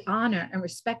 to honor and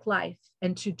respect life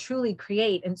and to truly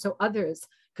create. And so others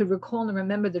could recall and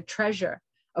remember the treasure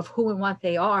of who and what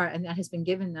they are and that has been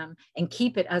given them, and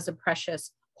keep it as a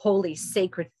precious, holy,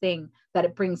 sacred thing, that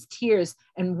it brings tears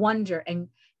and wonder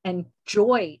and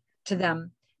joy to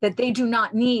them, that they do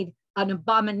not need an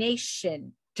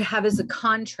abomination to have as a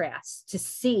contrast, to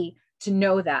see, to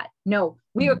know that. No,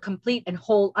 we are complete and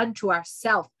whole unto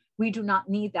ourselves. We do not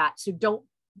need that. So don't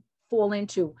fall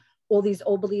into all these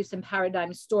old beliefs and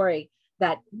paradigm story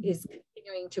that is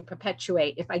continuing to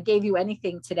perpetuate. If I gave you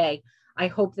anything today, I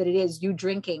hope that it is you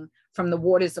drinking from the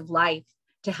waters of life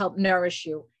to help nourish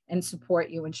you and support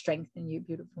you and strengthen you,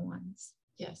 beautiful ones.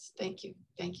 Yes, thank you.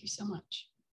 Thank you so much.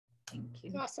 Thank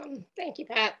you. Awesome. Thank you,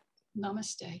 Pat.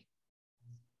 Namaste.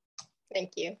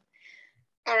 Thank you.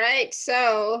 All right,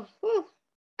 so,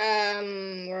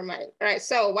 where am I? All right,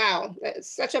 so wow,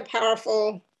 that's such a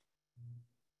powerful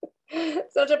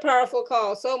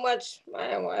call. So much,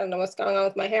 I don't know what's going on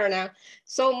with my hair now.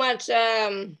 So much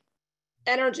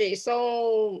energy.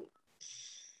 So,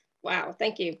 wow.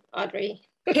 Thank you, Audrey.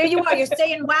 Here you are. You're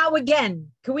saying wow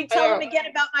again. Can we tell them again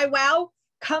about my wow?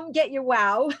 Come get your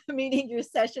wow, meaning your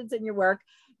sessions and your work,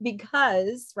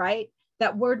 because, right,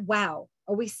 that word wow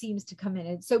always seems to come in.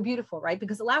 It's so beautiful, right?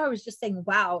 Because Laura was just saying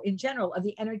wow in general of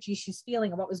the energy she's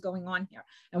feeling and what was going on here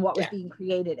and what was being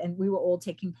created. And we were all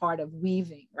taking part of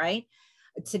weaving, right,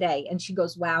 today. And she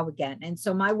goes, wow again. And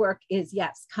so my work is,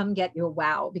 yes, come get your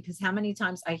wow, because how many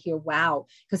times I hear wow,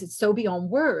 because it's so beyond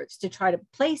words to try to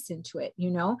place into it,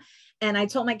 you know? And I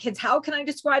told my kids, how can I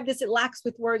describe this? It lacks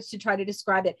with words to try to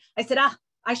describe it. I said,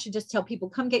 I should just tell people,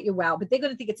 come get your wow, but they're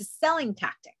going to think it's a selling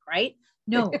tactic, right?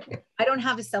 No, I don't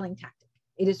have a selling tactic.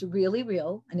 It is really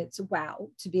real, and it's a wow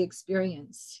to be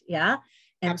experienced. Yeah.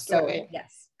 And absolutely. So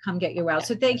yes, come get your wow.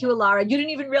 So thank you, Alara. You didn't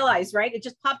even realize, right? It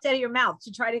just popped out of your mouth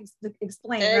to try to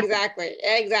explain. Exactly.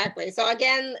 Right? Exactly. So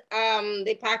again,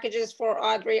 the packages for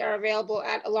Audrey are available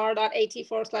at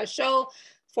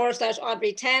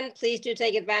alara.at/show/Audrey10. Please do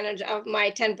take advantage of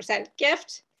my 10%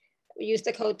 gift. We use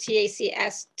the code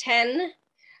TACS10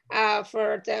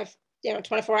 for the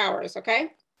 24 hours. Okay.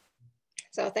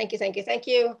 So thank you.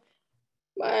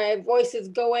 My voice is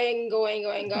going.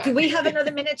 Do we have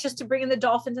another minute just to bring in the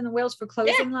dolphins and the whales for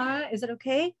closing, Lara? Is it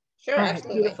okay? Sure, All right,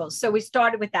 absolutely. beautiful. So we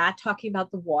started with that, talking about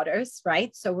the waters,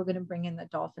 right? So we're going to bring in the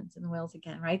dolphins and the whales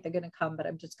again, right? They're going to come, but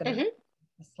I'm just going to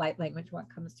a slight language what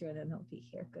comes through, and then they'll be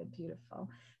here. Good, beautiful.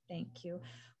 Thank you.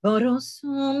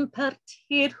 Borosum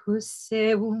partir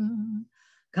huseum,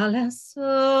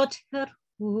 galasso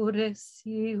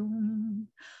teruresium,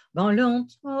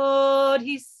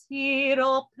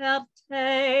 voluntorisiro per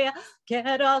te,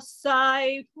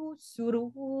 gerasai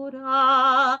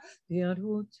surura,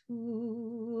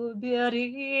 virutu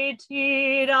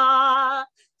beritira,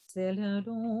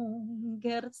 celedum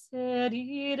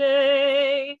gerserire,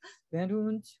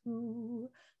 veruntu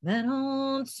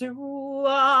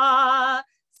menontua,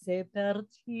 se per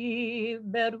ti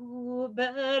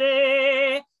berubere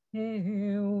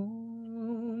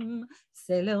eum,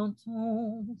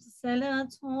 seletona,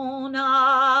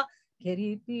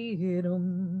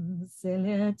 Keripirum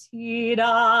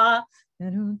seletira,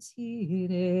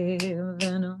 venuntire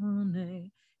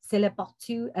venone,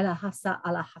 seleportu elahasa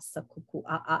alahasa kuku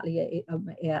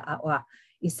aalia awa,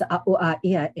 isa awa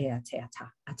ea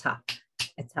teata, ata,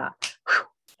 eta,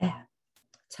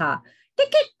 ta.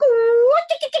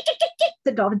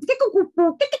 The dolphin.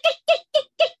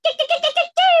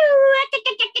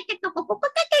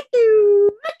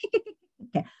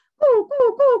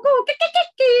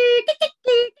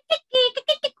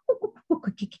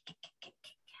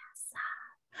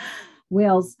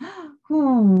 Whales.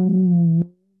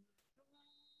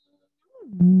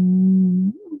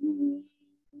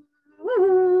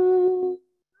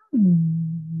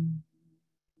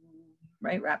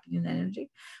 Right, wrapping in that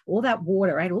energy, all that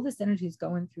water, right? All this energy is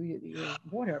going through your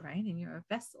water, right, in your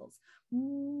vessels.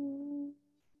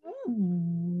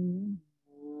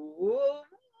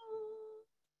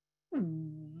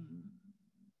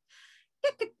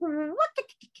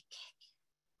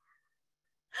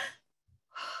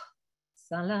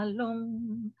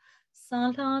 Salalom,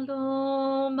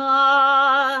 salaloma,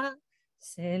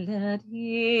 selerian,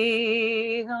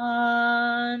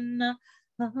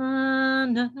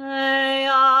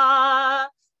 anaya,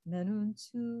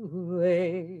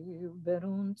 meruntue,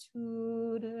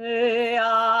 berunturea,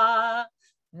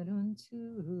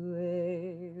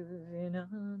 meruntue,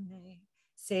 renane,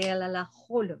 selala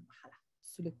holum,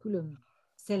 suleculum,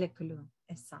 seleculum,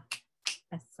 essa,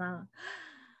 essa.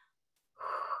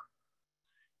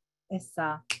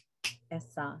 Essa,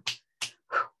 essa,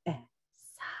 essa.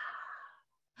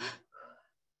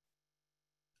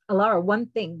 Alara, one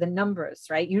thing, the numbers,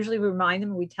 right? Usually we remind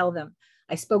them and we tell them,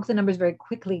 I spoke the numbers very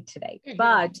quickly today,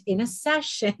 but in a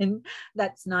session,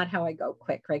 that's not how I go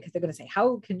quick, right? Because they're going to say,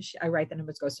 how can I write the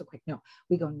numbers go so quick? No,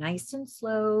 we go nice and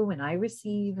slow, and I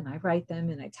receive and I write them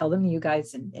and I tell them to you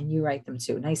guys, and you write them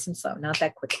too, nice and slow, not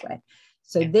that quick way.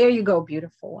 So there you go,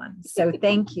 beautiful one. So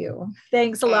thank you.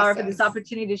 Thanks, Alara, for this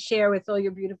opportunity to share with all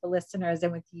your beautiful listeners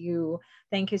and with you.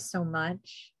 Thank you so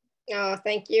much. Oh,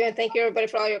 thank you. And thank you, everybody,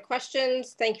 for all your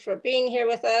questions. Thank you for being here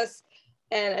with us.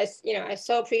 And I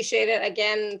so appreciate it.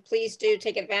 Again, please do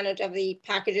take advantage of the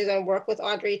packages and work with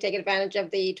Audrey. Take advantage of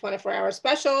the 24-hour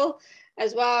special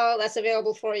as well. That's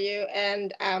available for you.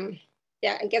 And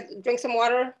yeah, and drink some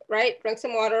water, right? Drink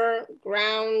some water,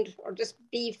 ground, or just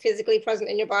be physically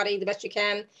present in your body the best you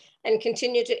can, and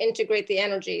continue to integrate the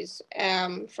energies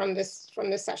from this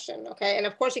session, okay? And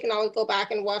of course, you can always go back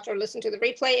and watch or listen to the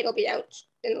replay. It'll be out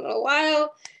in a little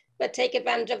while, but take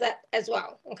advantage of that as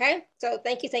well, okay? So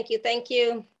thank you. Thank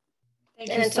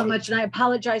you so much. And I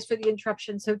apologize for the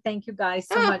interruption. So thank you guys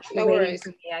so much for waiting for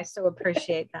me. I so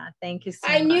appreciate that. Thank you so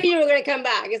much. I knew you were going to come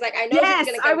back. It's like, I know she's going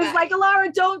to come back. I was like,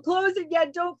 Alara, don't close it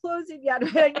yet. Don't close it yet.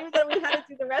 But I knew that we had to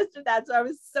do the rest of that. So I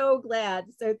was so glad.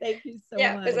 So thank you so much.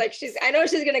 Yeah, it's like, I know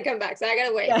she's going to come back. So I got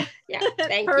to wait. Yeah.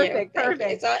 Thank you.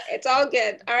 Perfect. It's all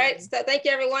good. All right. So thank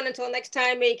you, everyone. Until next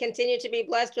time, we continue to be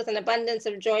blessed with an abundance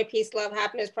of joy, peace, love,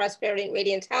 happiness, prosperity, and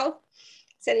radiant health.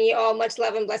 Sending you all much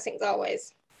love and blessings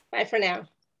always. Bye for now.